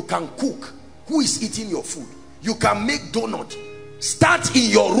 You can cook. Who is eating your food? You can make donut. Start in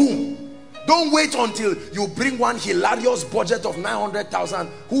your room. Don't wait until you bring one hilarious budget of 900,000.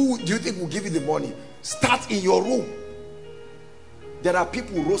 Who do you think will give you the money? Start in your room. There are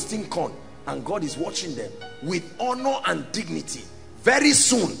people roasting corn, and God is watching them with honor and dignity. Very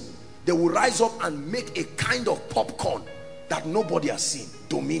soon, they will rise up and make a kind of popcorn that nobody has seen.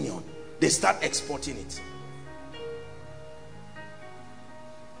 Dominion. They start exporting it.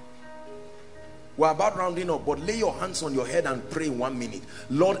 We're about rounding up, but lay your hands on your head and pray in 1 minute.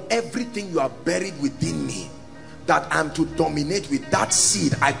 Lord, everything you have buried within me that I'm to dominate with, that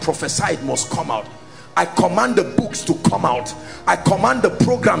seed, I prophesy it must come out. I command the books to come out. I command the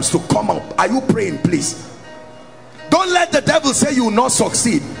programs to come out. Are you praying, please? Don't let the devil say you will not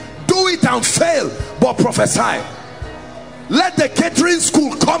succeed. Do it and fail, but prophesy. Let the catering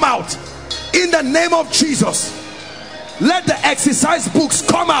school come out in the name of Jesus. Let the exercise books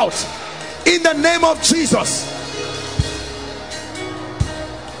come out in the name of Jesus.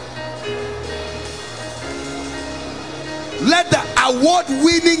 Let the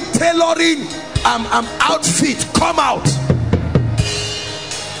award-winning tailoring outfit come out.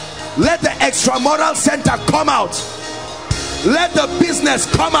 Let the extramural center come out. Let the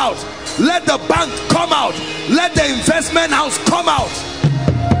business come out. Let the bank come out. Let the investment house come out.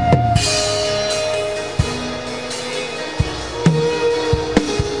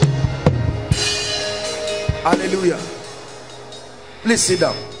 Hallelujah. Please sit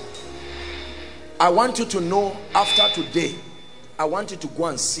down. I want you to know, after today, I want you to go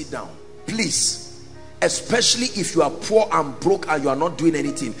and sit down. Please, especially if you are poor and broke and you are not doing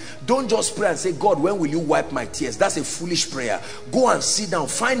anything, don't just pray and say, God, when will you wipe my tears? That's a foolish prayer. Go and sit down.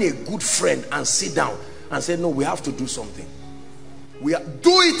 Find a good friend and sit down and say, no, we have to do something. Do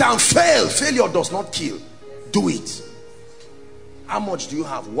it and fail. Failure does not kill. Do it. How much do you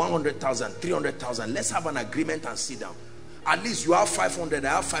have? 100,000, 300,000. Let's have an agreement and sit down. At least you have 500, I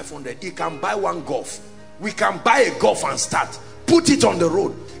have 500. You can buy one golf. We can buy a golf and start. Put it on the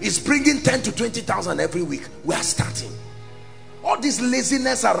road. It's bringing 10 to 20,000 every week. We are starting. All this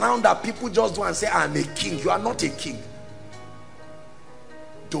laziness around that people just do and say, I'm a king. You are not a king.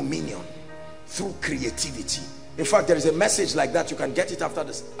 Dominion through creativity. In fact, there is a message like that. You can get it after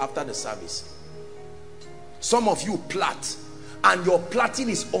the service. Some of you plait, and your plaiting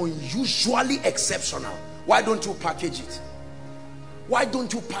is unusually exceptional. Why don't you package it? Why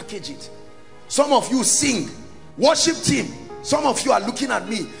don't you package it? Some of you sing, worship team. Some of you are looking at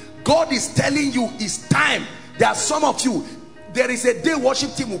me. God is telling you it's time. There are some of you, there is a day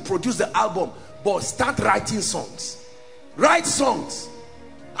worship team will produce the album, but start writing songs. Write songs.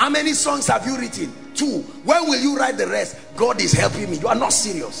 How many songs have you written? 2. When will you write the rest? God is helping me. You are not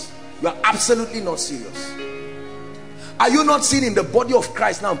serious. You are absolutely not serious. Are you not seeing in the body of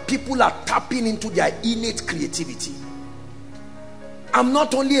Christ now, people are tapping into their innate creativity? I'm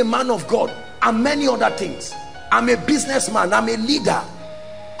not only a man of God, I'm many other things. I'm a businessman, I'm a leader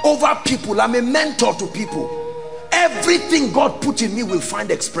over people, I'm a mentor to people. Everything God put in me will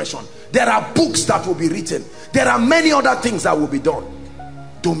find expression. There are books that will be written. There are many other things that will be done.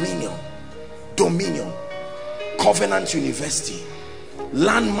 Dominion. Dominion. Covenant University.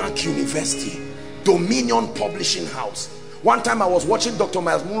 Landmark University. Dominion Publishing House. One time I was watching Dr.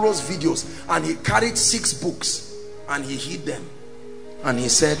 Miles Monroe's videos, and he carried 6 books and he hid them. And he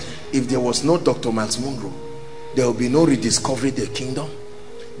said, if there was no Dr. Miles Monroe, there will be no rediscovering the kingdom.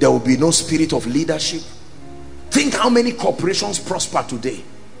 There will be no spirit of leadership. Think how many corporations prosper today.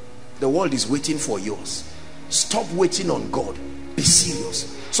 The world is waiting for yours. Stop waiting on God. Be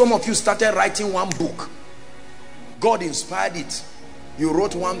serious. Some of you started writing one book. God inspired it. You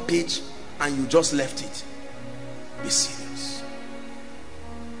wrote 1 page and you just left it. Be serious.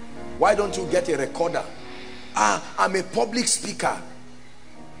 Why don't you get a recorder? I'm a public speaker.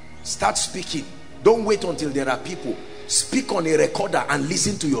 Start speaking. Don't wait until there are people. Speak on a recorder and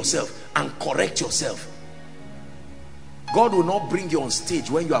listen to yourself and correct yourself. God will not bring you on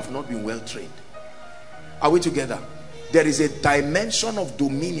stage when you have not been well trained. Are we together? There is a dimension of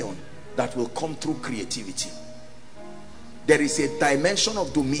dominion that will come through creativity. There is a dimension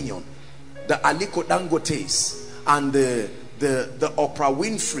of dominion. The Aliko Dangotes and the Oprah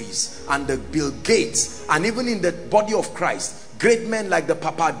Winfreys and the Bill Gates, and even in the body of Christ, great men like the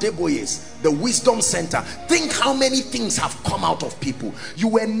Papa Deboyes, the Wisdom Center. Think how many things have come out of people. You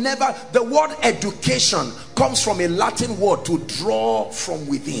were never, the word education comes from a Latin word, to draw from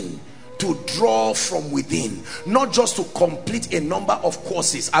within. To draw from within, not just to complete a number of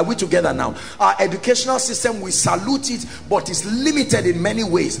courses. Are we together now? Our educational system, we salute it, but it's limited in many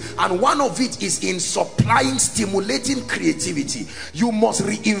ways, and one of it is in supplying, stimulating creativity. You must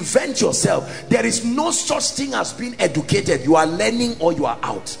reinvent yourself. There is no such thing as being educated. You are learning or you are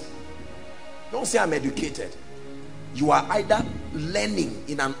out. Don't say I'm educated. You are either learning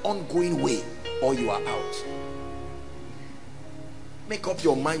in an ongoing way or you are out. Make up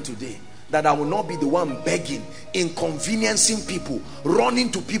your mind today that I will not be the one begging, inconveniencing people,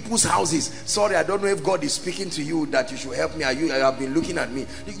 running to people's houses. Sorry, I don't know if God is speaking to you that you should help me. You have been looking at me.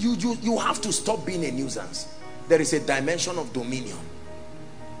 You have to stop being a nuisance. There is a dimension of dominion.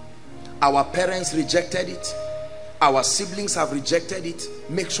 Our parents rejected it. Our siblings have rejected it.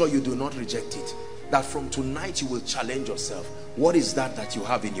 Make sure you do not reject it. That from tonight you will challenge yourself. What is that you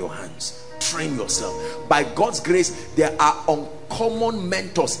have in your hands? Train yourself. By God's grace, there are uncommon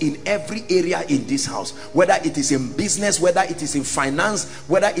mentors in every area in this house. Whether it is in business, whether it is in finance,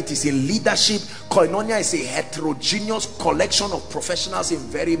 whether it is in leadership. Koinonia is a heterogeneous collection of professionals in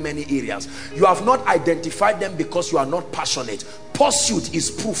very many areas. You have not identified them because you are not passionate. Pursuit is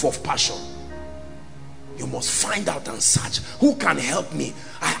proof of passion. You must find out and search. Who can help me?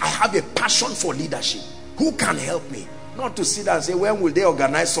 I have a passion for leadership. Who can help me? Not to sit and say, when will they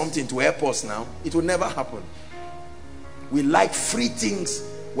organize something to help us now? It will never happen. We like free things.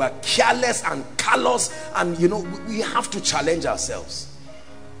 We're careless and callous, and you know, we have to challenge ourselves.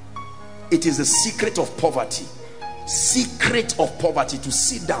 It is the secret of poverty. Secret of poverty, to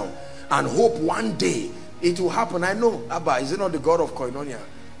sit down and hope one day it will happen. I know, Abba, is it not the God of Koinonia?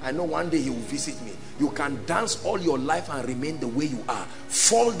 I know one day he will visit me. You can dance all your life and remain the way you are.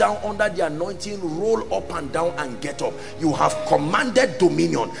 Fall down under the anointing, roll up and down and get up. You have commanded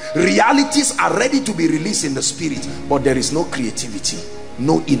dominion. Realities are ready to be released in the spirit, but there is no creativity,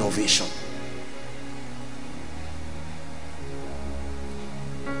 no innovation.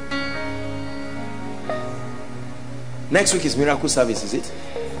 Next week is miracle service, is it?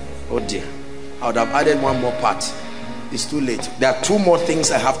 Oh dear, I would have added one more part. It's too late. There are two more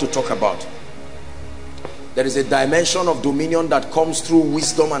things I have to talk about. There is a dimension of dominion that comes through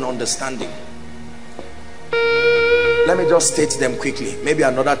wisdom and understanding. Let me just state them quickly. Maybe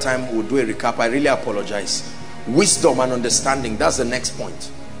another time we'll do a recap. I really apologize. Wisdom and understanding, that's the next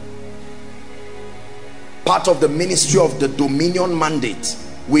point. Part of the ministry of the dominion mandate,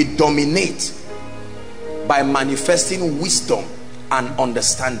 we dominate by manifesting wisdom and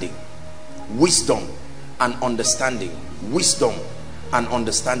understanding. Wisdom and understanding. Wisdom and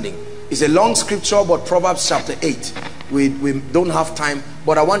understanding. It's a long scripture, but Proverbs chapter 8. We don't have time,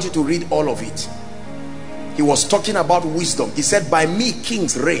 but I want you to read all of it. He was talking about wisdom. He said, by me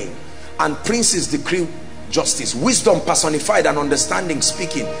kings reign and princes decree justice. Wisdom personified and understanding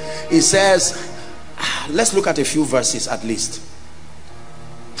speaking. He says, let's look at a few verses at least.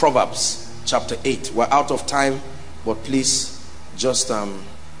 Proverbs chapter 8. We're out of time, but please just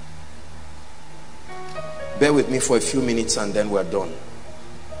bear with me for a few minutes and then we're done.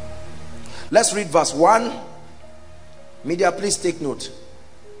 Let's read verse 1. Media, please take note.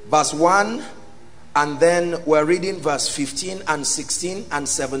 Verse 1, and then we're reading verse 15 and 16 and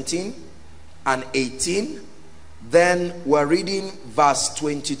 17 and 18. Then we're reading verse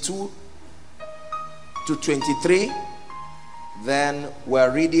 22 to 23. Then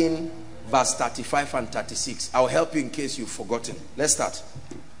we're reading verse 35 and 36. I'll help you in case you've forgotten. Let's start.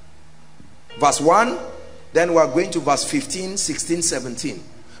 Verse 1, then we're going to verse 15, 16, 17.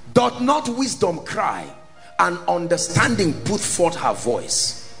 Doth not wisdom cry, and understanding put forth her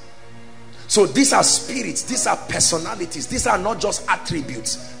voice? So these are spirits, these are personalities, these are not just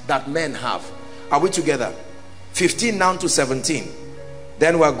attributes that men have. Are we together? 15 now to 17.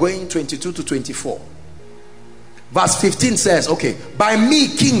 Then we're going 22 to 24. Verse 15 says, okay, by me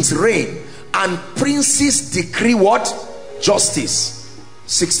kings reign and princes decree what? Justice.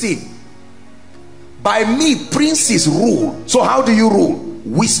 16. By me princes rule. So how do you rule?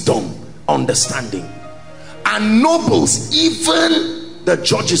 Wisdom, understanding. And nobles, even the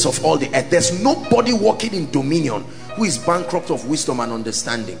judges of all the earth. There's nobody walking in dominion who is bankrupt of wisdom and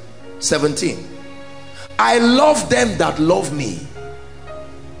understanding. 17. I love them that love me,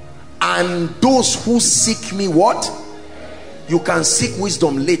 and those who seek me what? You can seek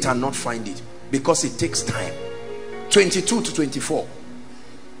wisdom late and not find it, because it takes time. 22 to 24.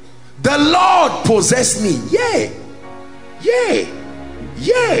 The Lord possessed me. Yea, yea,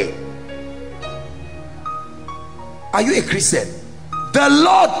 yea. Are you a Christian? The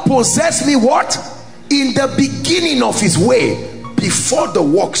Lord possessed me what? In the beginning of his way, before the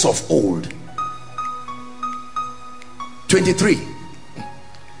works of old. 23.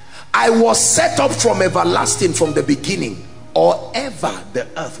 I was set up from everlasting, from the beginning, or ever the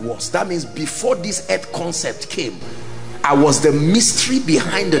earth was. That means before this earth concept came, I was the mystery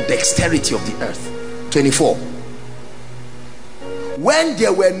behind the dexterity of the earth. 24. When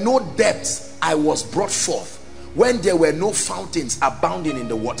there were no depths, I was brought forth. When there were no fountains abounding in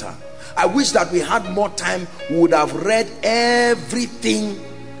the water. I wish that we had more time. We would have read everything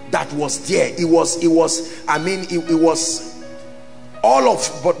that was there. It was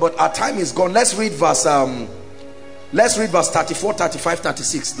But our time is gone. Let's read verse 34, 35,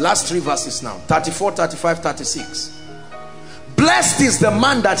 36. Last 3 verses now. 34, 35, 36. Blessed is the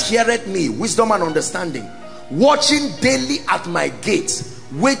man that heareth me, wisdom and understanding, watching daily at my gates,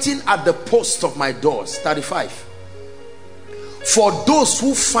 waiting at the post of my doors. 35. For those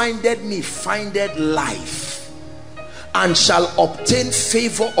who findeth me findeth life, and shall obtain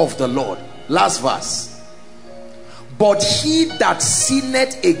favor of the Lord. Last verse. But he that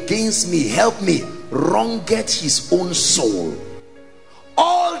sinneth against me, help me, wrongeth his own soul.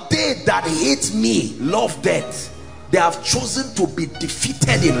 All they that hate me love death. They have chosen to be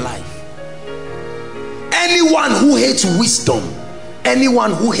defeated in life. Anyone who hates wisdom,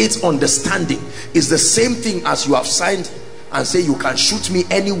 anyone who hates understanding, is the same thing as you have signed and say you can shoot me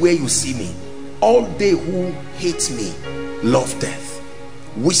anywhere you see me. All they who hate me love death.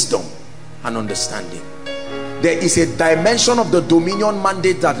 Wisdom and understanding. There is a dimension of the dominion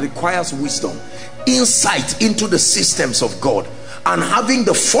mandate that requires wisdom, insight into the systems of God, and having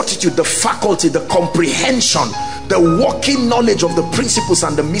the fortitude, the faculty, the comprehension, the working knowledge of the principles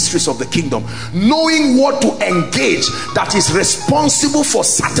and the mysteries of the kingdom, knowing what to engage that is responsible for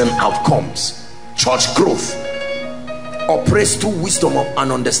certain outcomes. Church growth operates through wisdom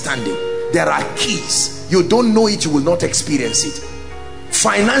and understanding. There are keys. You don't know it, you will not experience it.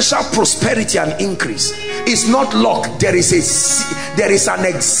 Financial prosperity and increase is not luck. There is an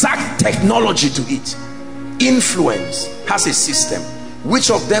exact technology to it. Influence has a system. Which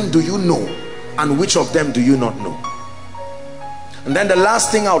of them do you know and which of them do you not know? And then the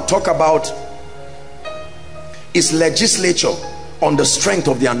last thing I'll talk about is legislature on the strength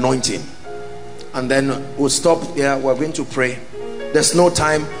of the anointing. And then we'll stop here. We're going to pray. There's no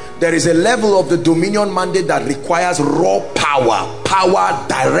time. There is a level of the dominion mandate that requires raw power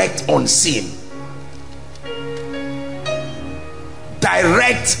direct unseen.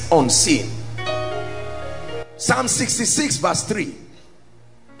 Direct unseen. Psalm 66 verse 3.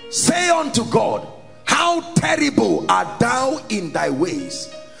 Say unto God, how terrible art thou in thy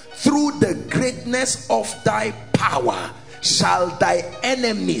ways! Through the greatness of thy power shall thy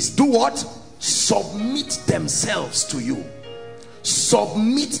enemies do what? Submit themselves to you.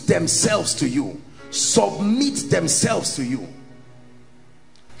 Submit themselves to you. Submit themselves to you.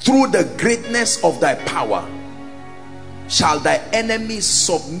 Through the greatness of thy power shall thy enemies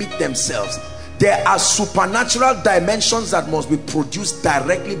submit themselves. There are supernatural dimensions that must be produced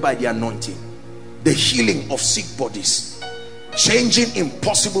directly by the anointing. The healing of sick bodies, changing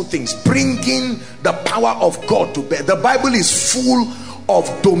impossible things, bringing the power of God to bear. The Bible is full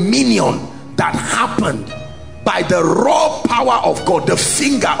of dominion that happened by the raw power of God, the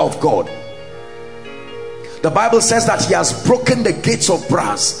finger of God. The Bible says that he has broken the gates of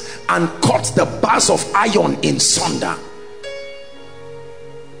brass and cut the bars of iron in sunder.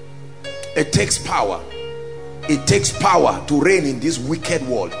 It takes power. It takes power to reign in this wicked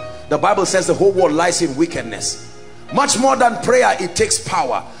world. The Bible says the whole world lies in wickedness. Much more than prayer, it takes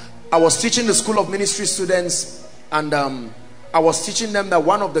power. I was teaching the School of Ministry students, and I was teaching them that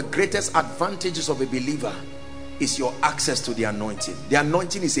one of the greatest advantages of a believer is your access to the anointing. The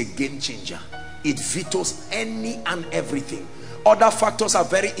anointing is a game changer. It vetoes any and everything. Other factors are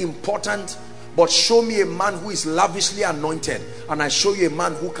very important, but show me a man who is lavishly anointed, and I show you a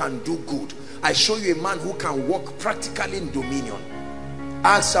man who can do good. I show you a man who can walk practically in dominion.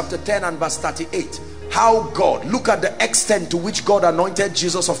 Acts chapter 10 and verse 38. How God, look at the extent to which God anointed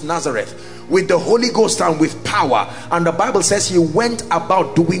Jesus of Nazareth with the Holy Ghost and with power. And the Bible says he went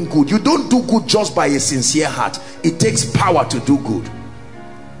about doing good. You don't do good just by a sincere heart. It takes power to do good.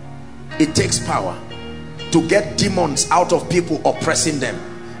 It takes power to get demons out of people oppressing them.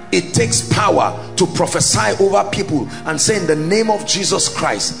 It takes power to prophesy over people and say, in the name of Jesus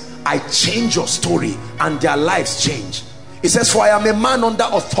Christ, I change your story, and their lives change. It says, for I am a man under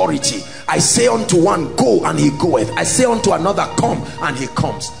authority. I say unto one, go, and he goeth. I say unto another, come, and he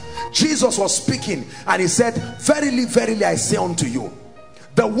comes. Jesus was speaking, and he said, verily, verily, I say unto you,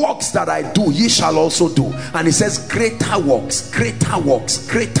 the works that I do, ye shall also do. And he says, greater works, greater works,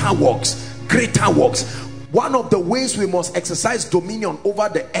 greater works, greater works. One of the ways we must exercise dominion over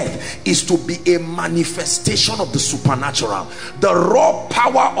the earth is to be a manifestation of the supernatural. The raw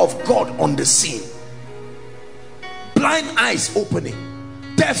power of God on the scene. Blind eyes opening,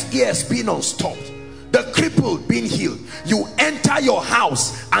 deaf ears being unstopped, the crippled being healed. You enter your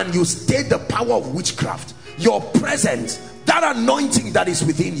house and you state the power of witchcraft. Your presence, that anointing that is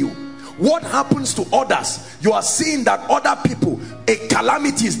within you. What happens to others? You are seeing that other people, a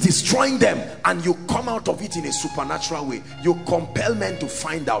calamity is destroying them, and you come out of it in a supernatural way. You compel men to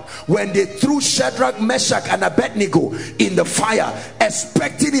find out. When they threw Shadrach, Meshach and Abednego in the fire,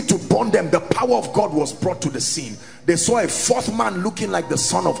 expecting it to burn them, the power of God was brought to the scene. They saw a fourth man looking like the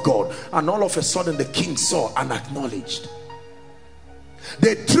Son of God, and all of a sudden the king saw and acknowledged.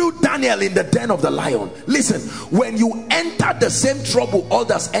 They threw Daniel in the den of the lion. Listen, when you enter the same trouble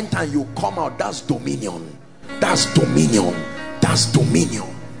others enter and you come out, that's dominion. That's dominion. That's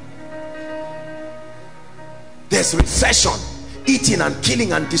dominion. There's recession, eating and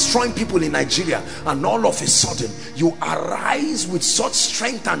killing and destroying people in Nigeria, and all of a sudden you arise with such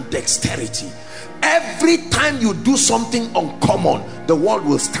strength and dexterity. Every time you do something uncommon, the world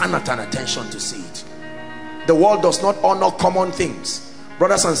will stand at an attention to see it. The world does not honor common things.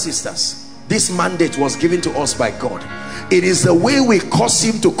 Brothers and sisters, this mandate was given to us by God. It is the way we cause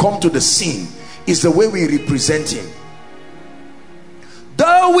him to come to the scene, is the way we represent him.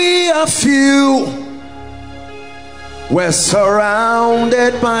 Though we are few, we're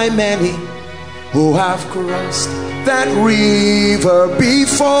surrounded by many who have crossed that river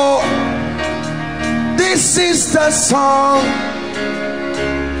before. This is the song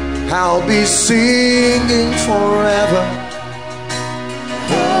I'll be singing forever.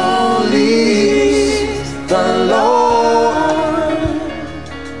 Holy is the Lord,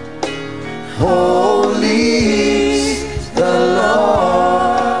 holy is the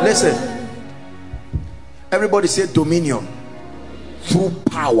Lord. Listen, everybody say dominion through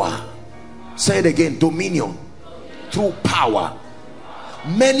power. Say it again, dominion through power.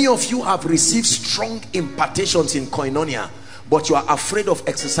 Many of you have received strong impartations in koinonia, but you are afraid of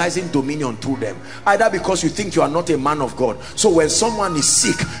exercising dominion through them, either because you think you are not a man of God. So when someone is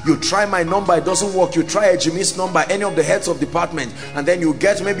sick, you try my number, it doesn't work. You try a Jimmy's number, any of the heads of department, and then you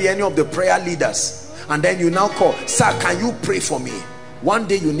get maybe any of the prayer leaders, and then you now call, sir, can you pray for me? One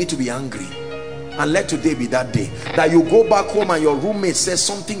day you need to be angry, and let today be that day that you go back home and your roommate says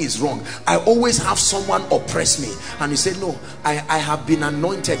something is wrong. I always have someone oppress me, and you say, no, I have been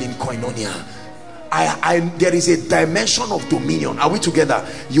anointed in koinonia. There is a dimension of dominion. Are we together?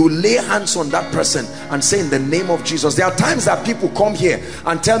 You lay hands on that person and say, in the name of Jesus. There are times that people come here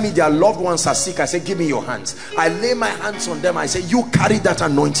and tell me their loved ones are sick. I say, give me your hands. I lay my hands on them. I say, you carry that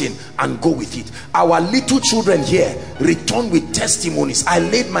anointing and go with it. Our little children here return with testimonies. I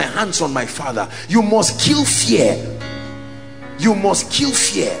laid my hands on my father. You must kill fear. You must kill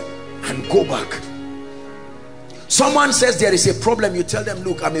fear and go back. Someone says there is a problem, you tell them,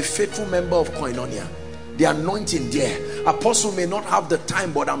 look, I'm a faithful member of koinonia. The anointing there. Apostle may not have the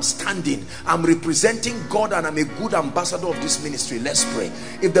time, but I'm standing. I'm representing God and I'm a good ambassador of this ministry. Let's pray.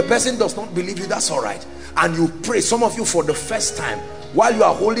 If the person does not believe you, that's all right. And you pray. Some of you, for the first time, while you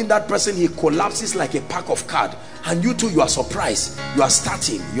are holding that person, he collapses like a pack of cards. And you too, you are surprised. You are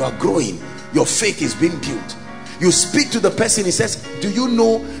starting. You are growing. Your faith is being built. You speak to the person, he says, do you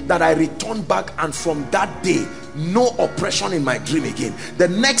know that I returned back, and from that day no oppression in my dream again? The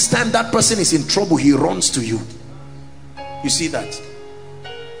next time that person is in trouble, he runs to you. You see that?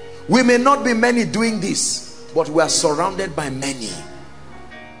 We may not be many doing this, but we are surrounded by many.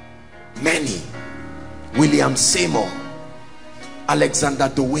 William Seymour,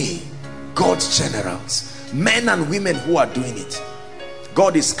 Alexander Dewey, God's generals, men and women who are doing it.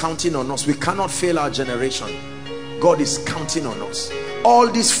 God is counting on us. We cannot fail our generation. God is counting on us. All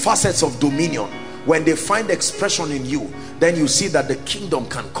these facets of dominion, when they find expression in you, then you see that the kingdom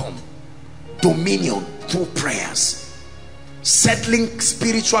can come. Dominion through prayers, settling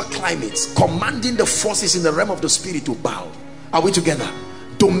spiritual climates, commanding the forces in the realm of the spirit to bow. Are we together?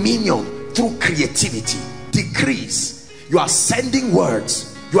 Dominion through creativity, decrees. You are sending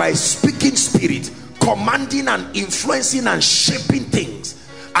words. You are a speaking spirit, commanding and influencing and shaping things.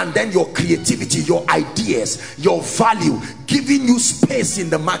 And then your creativity, your ideas, your value, giving you space in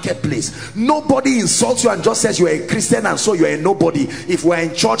the marketplace. Nobody insults you and just says you are a Christian and so you are a nobody. If we're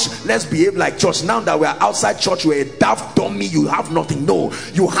in church, let's behave like church. Now that we're outside church, you're a daft dummy, you have nothing. No,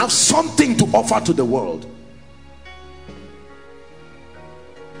 you have something to offer to the world.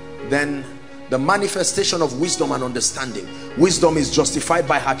 Then the manifestation of wisdom and understanding. Wisdom is justified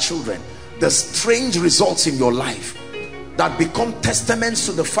by her children. The strange results in your life that become testaments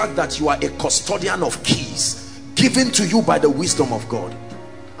to the fact that you are a custodian of keys given to you by the wisdom of God.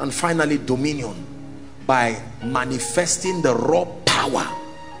 And finally, dominion by manifesting the raw power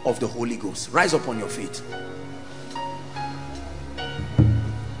of the Holy Ghost. Rise up on your feet.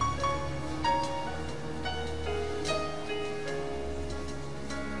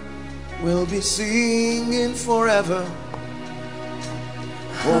 We'll be singing forever.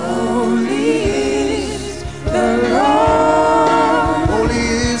 Oh.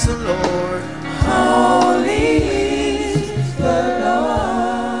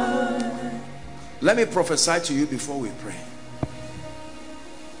 me prophesy to you before we pray.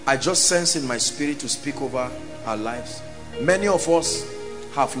 I just sense in my spirit to speak over our lives. Many of us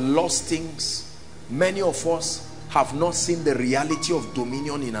have lost things. Many of us have not seen the reality of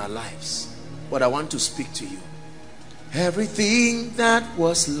dominion in our lives. But I want to speak to you. Everything that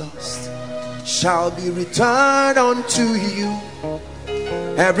was lost shall be returned unto you.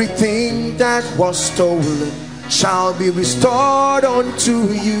 Everything that was stolen shall be restored unto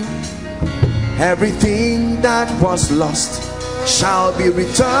you. Everything that was lost shall be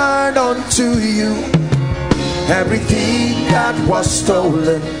returned unto you. Everything that was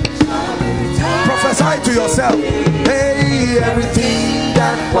stolen. Prophesy to yourself. Hey, everything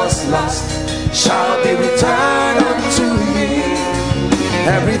that was lost shall be returned unto you.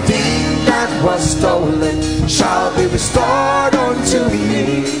 Everything that was stolen shall be restored unto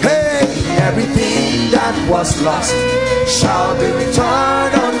you. Hey, everything that was lost shall be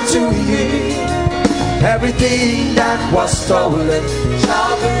returned unto you. Everything that was stolen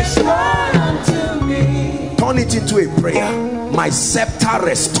shall be restored unto me. Turn it into a prayer. My scepter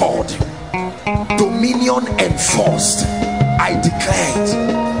restored, dominion enforced. I declare it.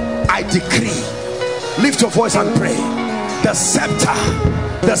 I decree. Lift your voice and pray. The scepter,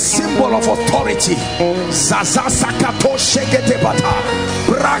 the symbol of authority. Zaza sakato shegete bata,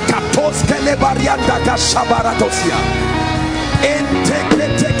 brakatos kelebarianda gashabaratosia,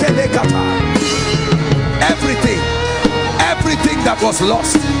 enteketekelekata. Everything that was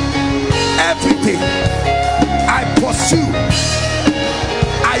lost, everything, I pursue,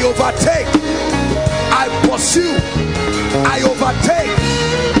 I overtake, I pursue, I overtake,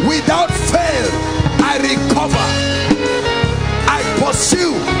 without fail, I recover, I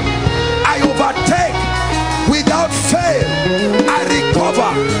pursue, I overtake, without fail, I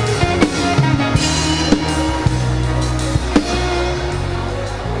recover.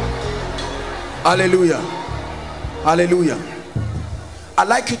 Hallelujah. Hallelujah. I'd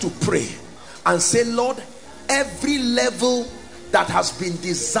like you to pray and say, Lord, every level that has been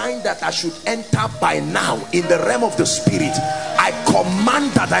designed that I should enter by now in the realm of the spirit, I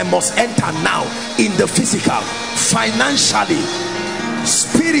command that I must enter now in the physical, financially,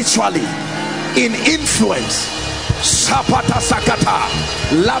 spiritually, in influence. Sapata sakata,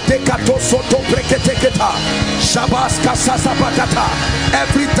 latekato soto breketeketa, shabaska sasapakata.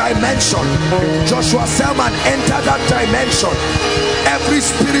 Every dimension, Joshua Selman, enter that dimension. Every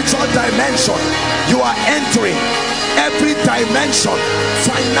spiritual dimension you are entering, every dimension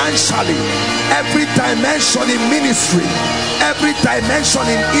financially, every dimension in ministry, every dimension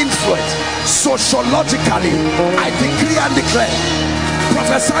in influence, sociologically, I decree and declare.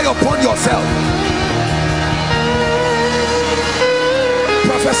 Prophesy upon yourself.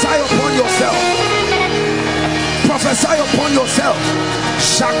 Prophesy upon yourself. Prophesy upon yourself.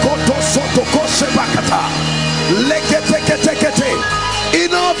 Shakoto sotoko shebakata. Leketeketekete.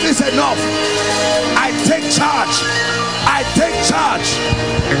 Enough is enough. I take charge. I take charge.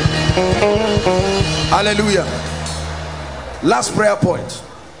 Hallelujah. Last prayer point.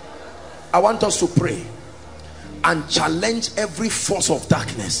 I want us to pray and challenge every force of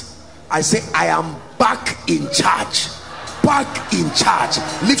darkness. I say, I am back in charge. Back in charge.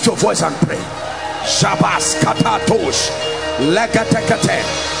 Lift your voice and pray. Shabas katatosh lekatekate.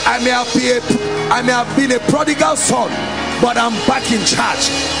 I may have been a prodigal son, but I'm back in charge.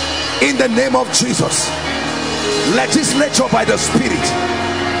 In the name of Jesus. Legislature by the Spirit,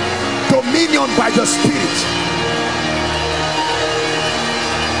 dominion by the Spirit.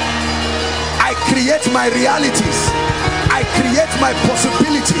 I create my realities. I create my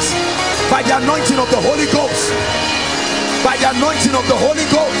possibilities by the anointing of the Holy Ghost. By the anointing of the Holy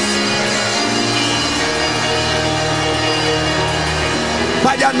Ghost.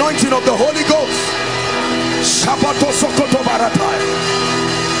 By the anointing of the Holy Ghost. Shabato sokoto baratai.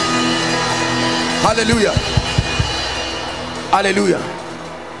 Hallelujah. Hallelujah.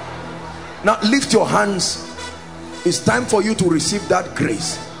 Now lift your hands. It's time for you to receive that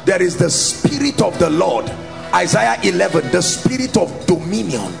grace. There is the Spirit of the Lord. Isaiah 11, the Spirit of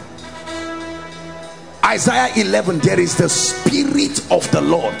dominion. Isaiah 11, there is the Spirit of the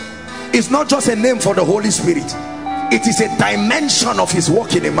Lord. It's not just a name for the Holy Spirit. It is a dimension of his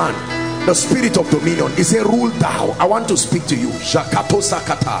work in a man. The Spirit of dominion is a rule thou. I want to speak to you. Shakato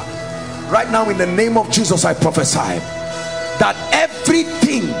sakata. Right now in the name of Jesus, I prophesy that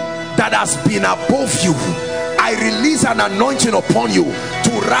everything that has been above you, I release an anointing upon you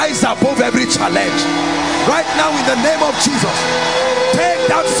to rise above every challenge. Right now in the name of Jesus, take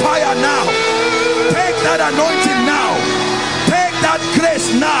that fire now. Take that anointing now. Take that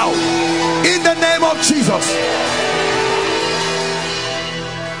grace now. In the name of Jesus.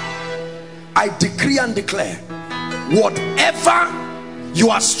 I decree and declare, whatever you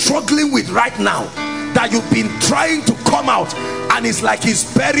are struggling with right now, that you've been trying to come out and it's like it's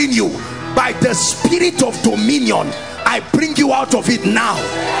burying you, by the spirit of dominion, I bring you out of it now.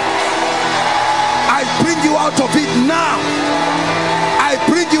 I bring you out of it now. I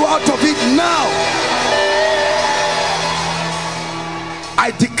bring you out of it now.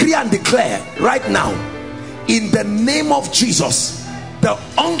 I decree and declare right now, in the name of Jesus, the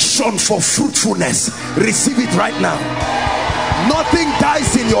unction for fruitfulness, receive it right now. Nothing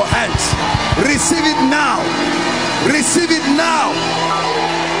dies in your hands. Receive it now. Receive it now.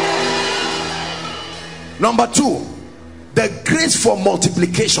 Number 2, the grace for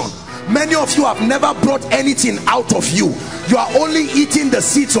multiplication. Many of you have never brought anything out of you. You are only eating the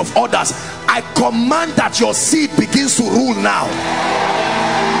seeds of others. I command that your seed begins to rule now.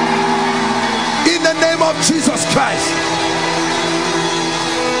 In the name of Jesus Christ.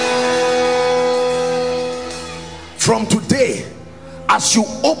 From today, as you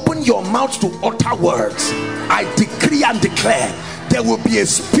open your mouth to utter words, I decree and declare there will be a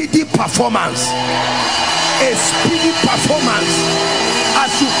speedy performance. A speedy performance.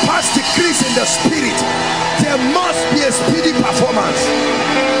 As you pass decrees in the spirit, there must be a speedy performance.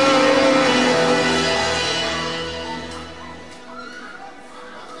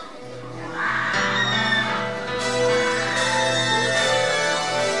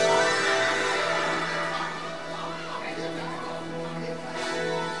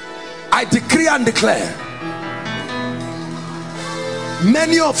 I decree and declare,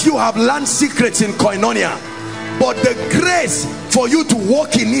 many of you have learned secrets in koinonia, but the grace for you to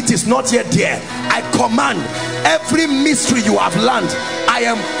walk in it is not yet there. I command every mystery you have learned, I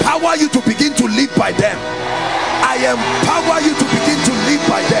empower you to begin to live by them. I empower you to begin to live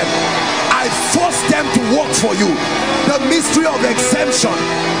by them. I force them to work for you. The mystery of exemption,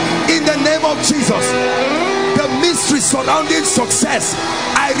 in the name of Jesus. The mystery surrounding success,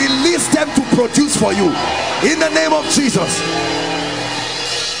 I release them to produce for you in the name of Jesus.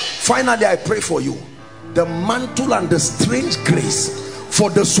 Finally, I pray for you, the mantle and the strange grace for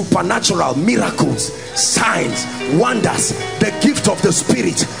the supernatural, miracles, signs, wonders, the gift of the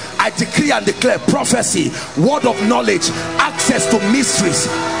Spirit. I decree and declare prophecy, word of knowledge, access to mysteries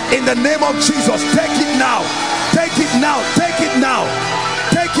in the name of Jesus. Take it now. Take it now. Take it now.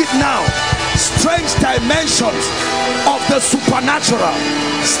 Take it now. Strange dimensions of the supernatural,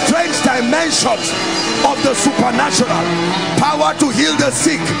 strange dimensions of the supernatural, power to heal the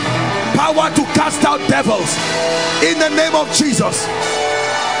sick, power to cast out devils in the name of Jesus.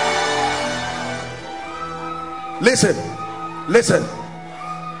 Listen, listen,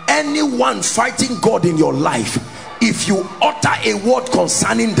 anyone fighting God in your life, if you utter a word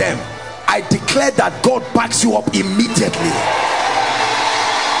concerning them, I declare that God backs you up immediately.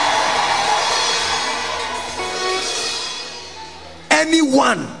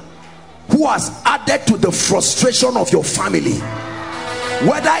 Anyone who has added to the frustration of your family,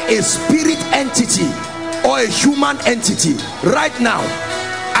 whether a spirit entity or a human entity, right now,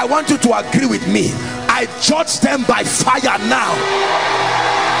 I want you to agree with me. I judge them by fire now.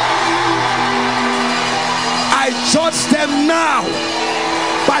 I judge them now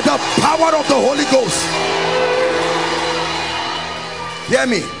by the power of the Holy Ghost. Hear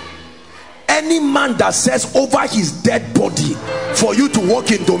me. Any man that says over his dead body for you to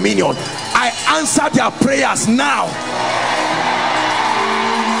walk in dominion, I answer their prayers now.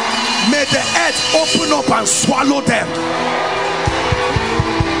 May the earth open up and swallow them.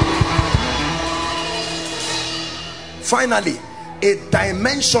 Finally, a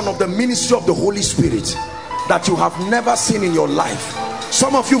dimension of the ministry of the Holy Spirit that you have never seen in your life.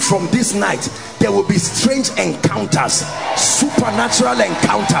 Some of you, from this night, there will be strange encounters, supernatural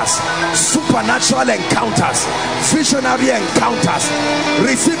encounters, visionary encounters.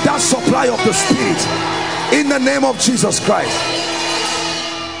 Receive that supply of the Spirit in the name of Jesus Christ.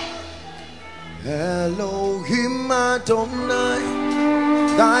 Elohim Adonai,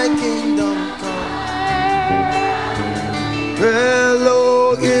 thy kingdom come.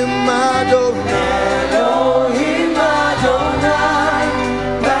 Elohim Adonai, Elohim Adonai,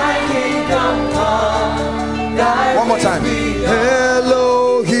 thy kingdom come, thy one more time.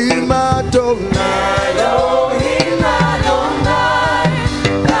 Elohim Adonai, Elohim Adonai,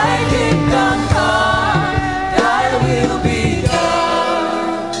 thy kingdom come, thy will be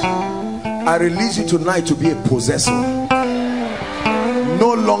done. I release you tonight to be a possessor,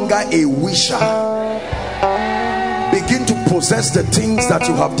 no longer a wisher. Begin to possess the things that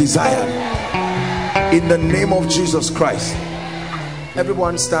you have desired in the name of Jesus Christ.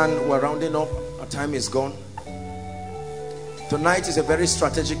 Everyone stand. We're rounding up. Our time is gone. Tonight is a very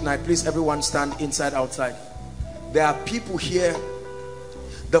strategic night. Please, everyone stand inside, outside. There are people here.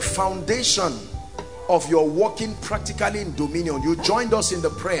 The foundation of your walking practically in dominion, you joined us in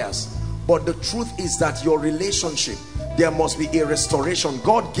the prayers, but the truth is that your relationship, there must be a restoration.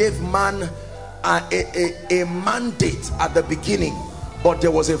 God gave man a mandate at the beginning, but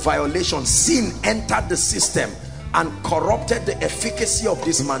there was a violation. Sin entered the system and corrupted the efficacy of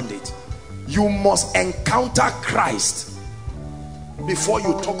this mandate. You must encounter Christ before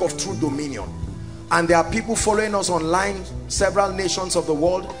you talk of true dominion. And there are people following us online, several nations of the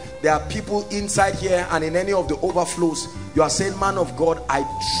world. There are people inside here and in any of the overflows. You are saying, man of God, I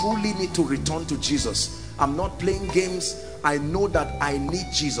truly need to return to Jesus. I'm not playing games. I know that I need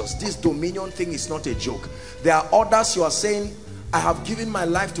Jesus. This dominion thing is not a joke. There are others, you are saying, I have given my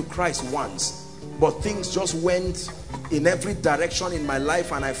life to Christ once, but things just went in every direction in my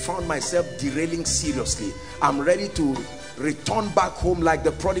life and I found myself derailing seriously. I'm ready to return back home like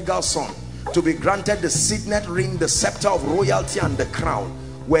the prodigal son, to be granted the signet ring, the scepter of royalty and the crown.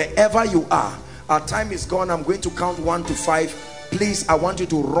 Wherever you are, our time is gone. I'm going to count 1 to 5. Please, I want you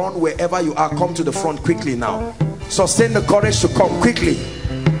to run wherever you are. Come to the front quickly now. Sustain the courage to come quickly.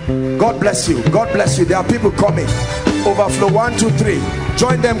 God bless you. God bless you. There are people coming. Overflow. 1, 2, 3.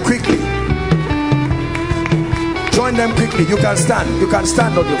 Join them quickly. Join them quickly. You can stand. You can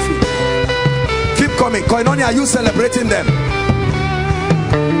stand on your feet. Keep coming. Koinonia, are you celebrating them?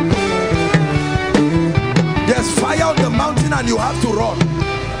 There's fire on the mountain and you have to run.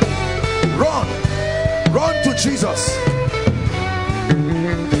 Run. Run to Jesus.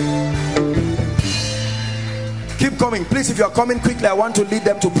 Keep coming. Please, if you're coming quickly, I want to lead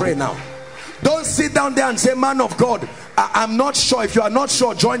them to pray now. Don't sit down there and say, man of God, I'm not sure. If you are not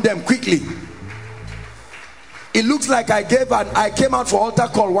sure, join them quickly. It looks like I came out for altar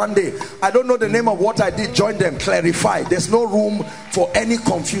call one day. I don't know the name of what I did. Join them. Clarify. There's no room for any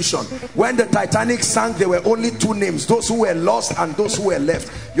confusion. When the Titanic sank, there were only 2 names. Those who were lost and those who were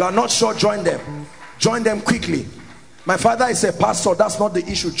left. You are not sure, join them. Join them quickly. My father is a pastor. That's not the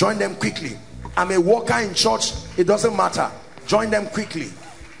issue. Join them quickly. I'm a worker in church. It doesn't matter. Join them quickly.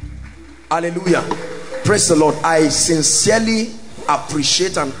 Hallelujah. Praise the Lord. I sincerely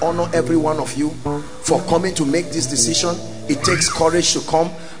appreciate and honor every one of you for coming to make this decision. It takes courage to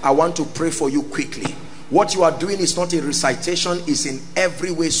come. I want to pray for you quickly. What you are doing is not a recitation, it's in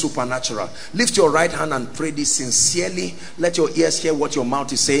every way supernatural. Lift your right hand and pray this sincerely. Let your ears hear what your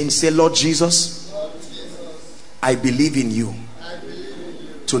mouth is saying. Say, Lord Jesus, I believe in you.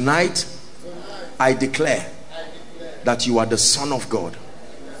 Tonight I declare that you are the Son of God,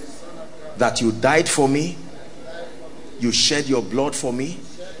 that you died for me, you shed your blood for me,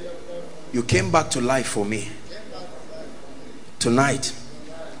 you came back to life for me. Tonight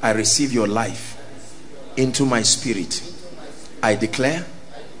I receive your life into my spirit. I declare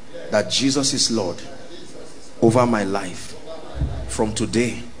that Jesus is Lord over my life. From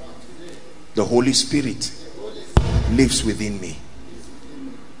today, the Holy Spirit lives within me.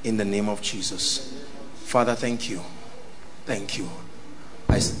 In the name of Jesus. Father, thank you. Thank you.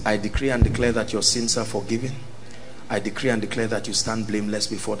 I decree and declare that your sins are forgiven. I decree and declare that you stand blameless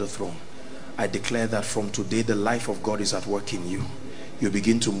before the throne. I declare that from today the life of God is at work in you. You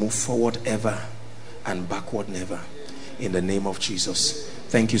begin to move forward ever and backward never. In the name of Jesus.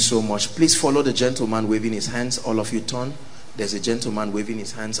 Thank you so much. Please follow the gentleman waving his hands. All of you turn. There's a gentleman waving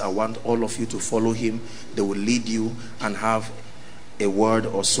his hands. I want all of you to follow him. They will lead you and have a word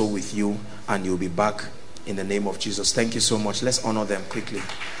or so with you, and you'll be back in the name of Jesus. Thank you so much. Let's honor them quickly.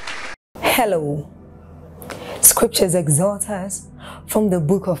 Hello. Scriptures exhort us from the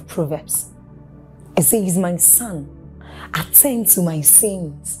book of Proverbs. It says, my son, attend to my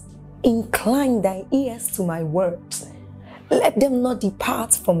sayings, incline thy ears to my words, let them not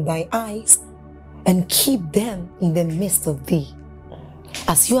depart from thy eyes, and keep them in the midst of thee.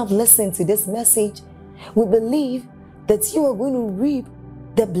 As you have listened to this message, we believe that you are going to reap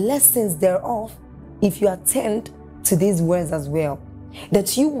the blessings thereof if you attend to these words as well.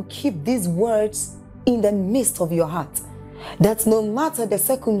 That you will keep these words in the midst of your heart. That no matter the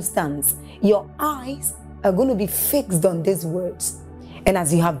circumstance, your eyes are going to be fixed on these words. And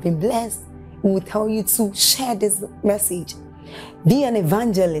as you have been blessed, we will tell you to share this message. Be an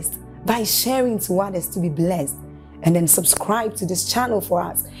evangelist by sharing to others to be blessed. And then subscribe to this channel for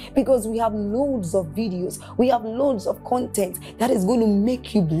us, because we have loads of videos, we have loads of content that is going to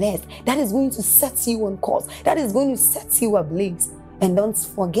make you blessed, that is going to set you on course, that is going to set you ablaze. And don't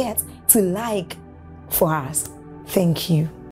forget to like for us. Thank you.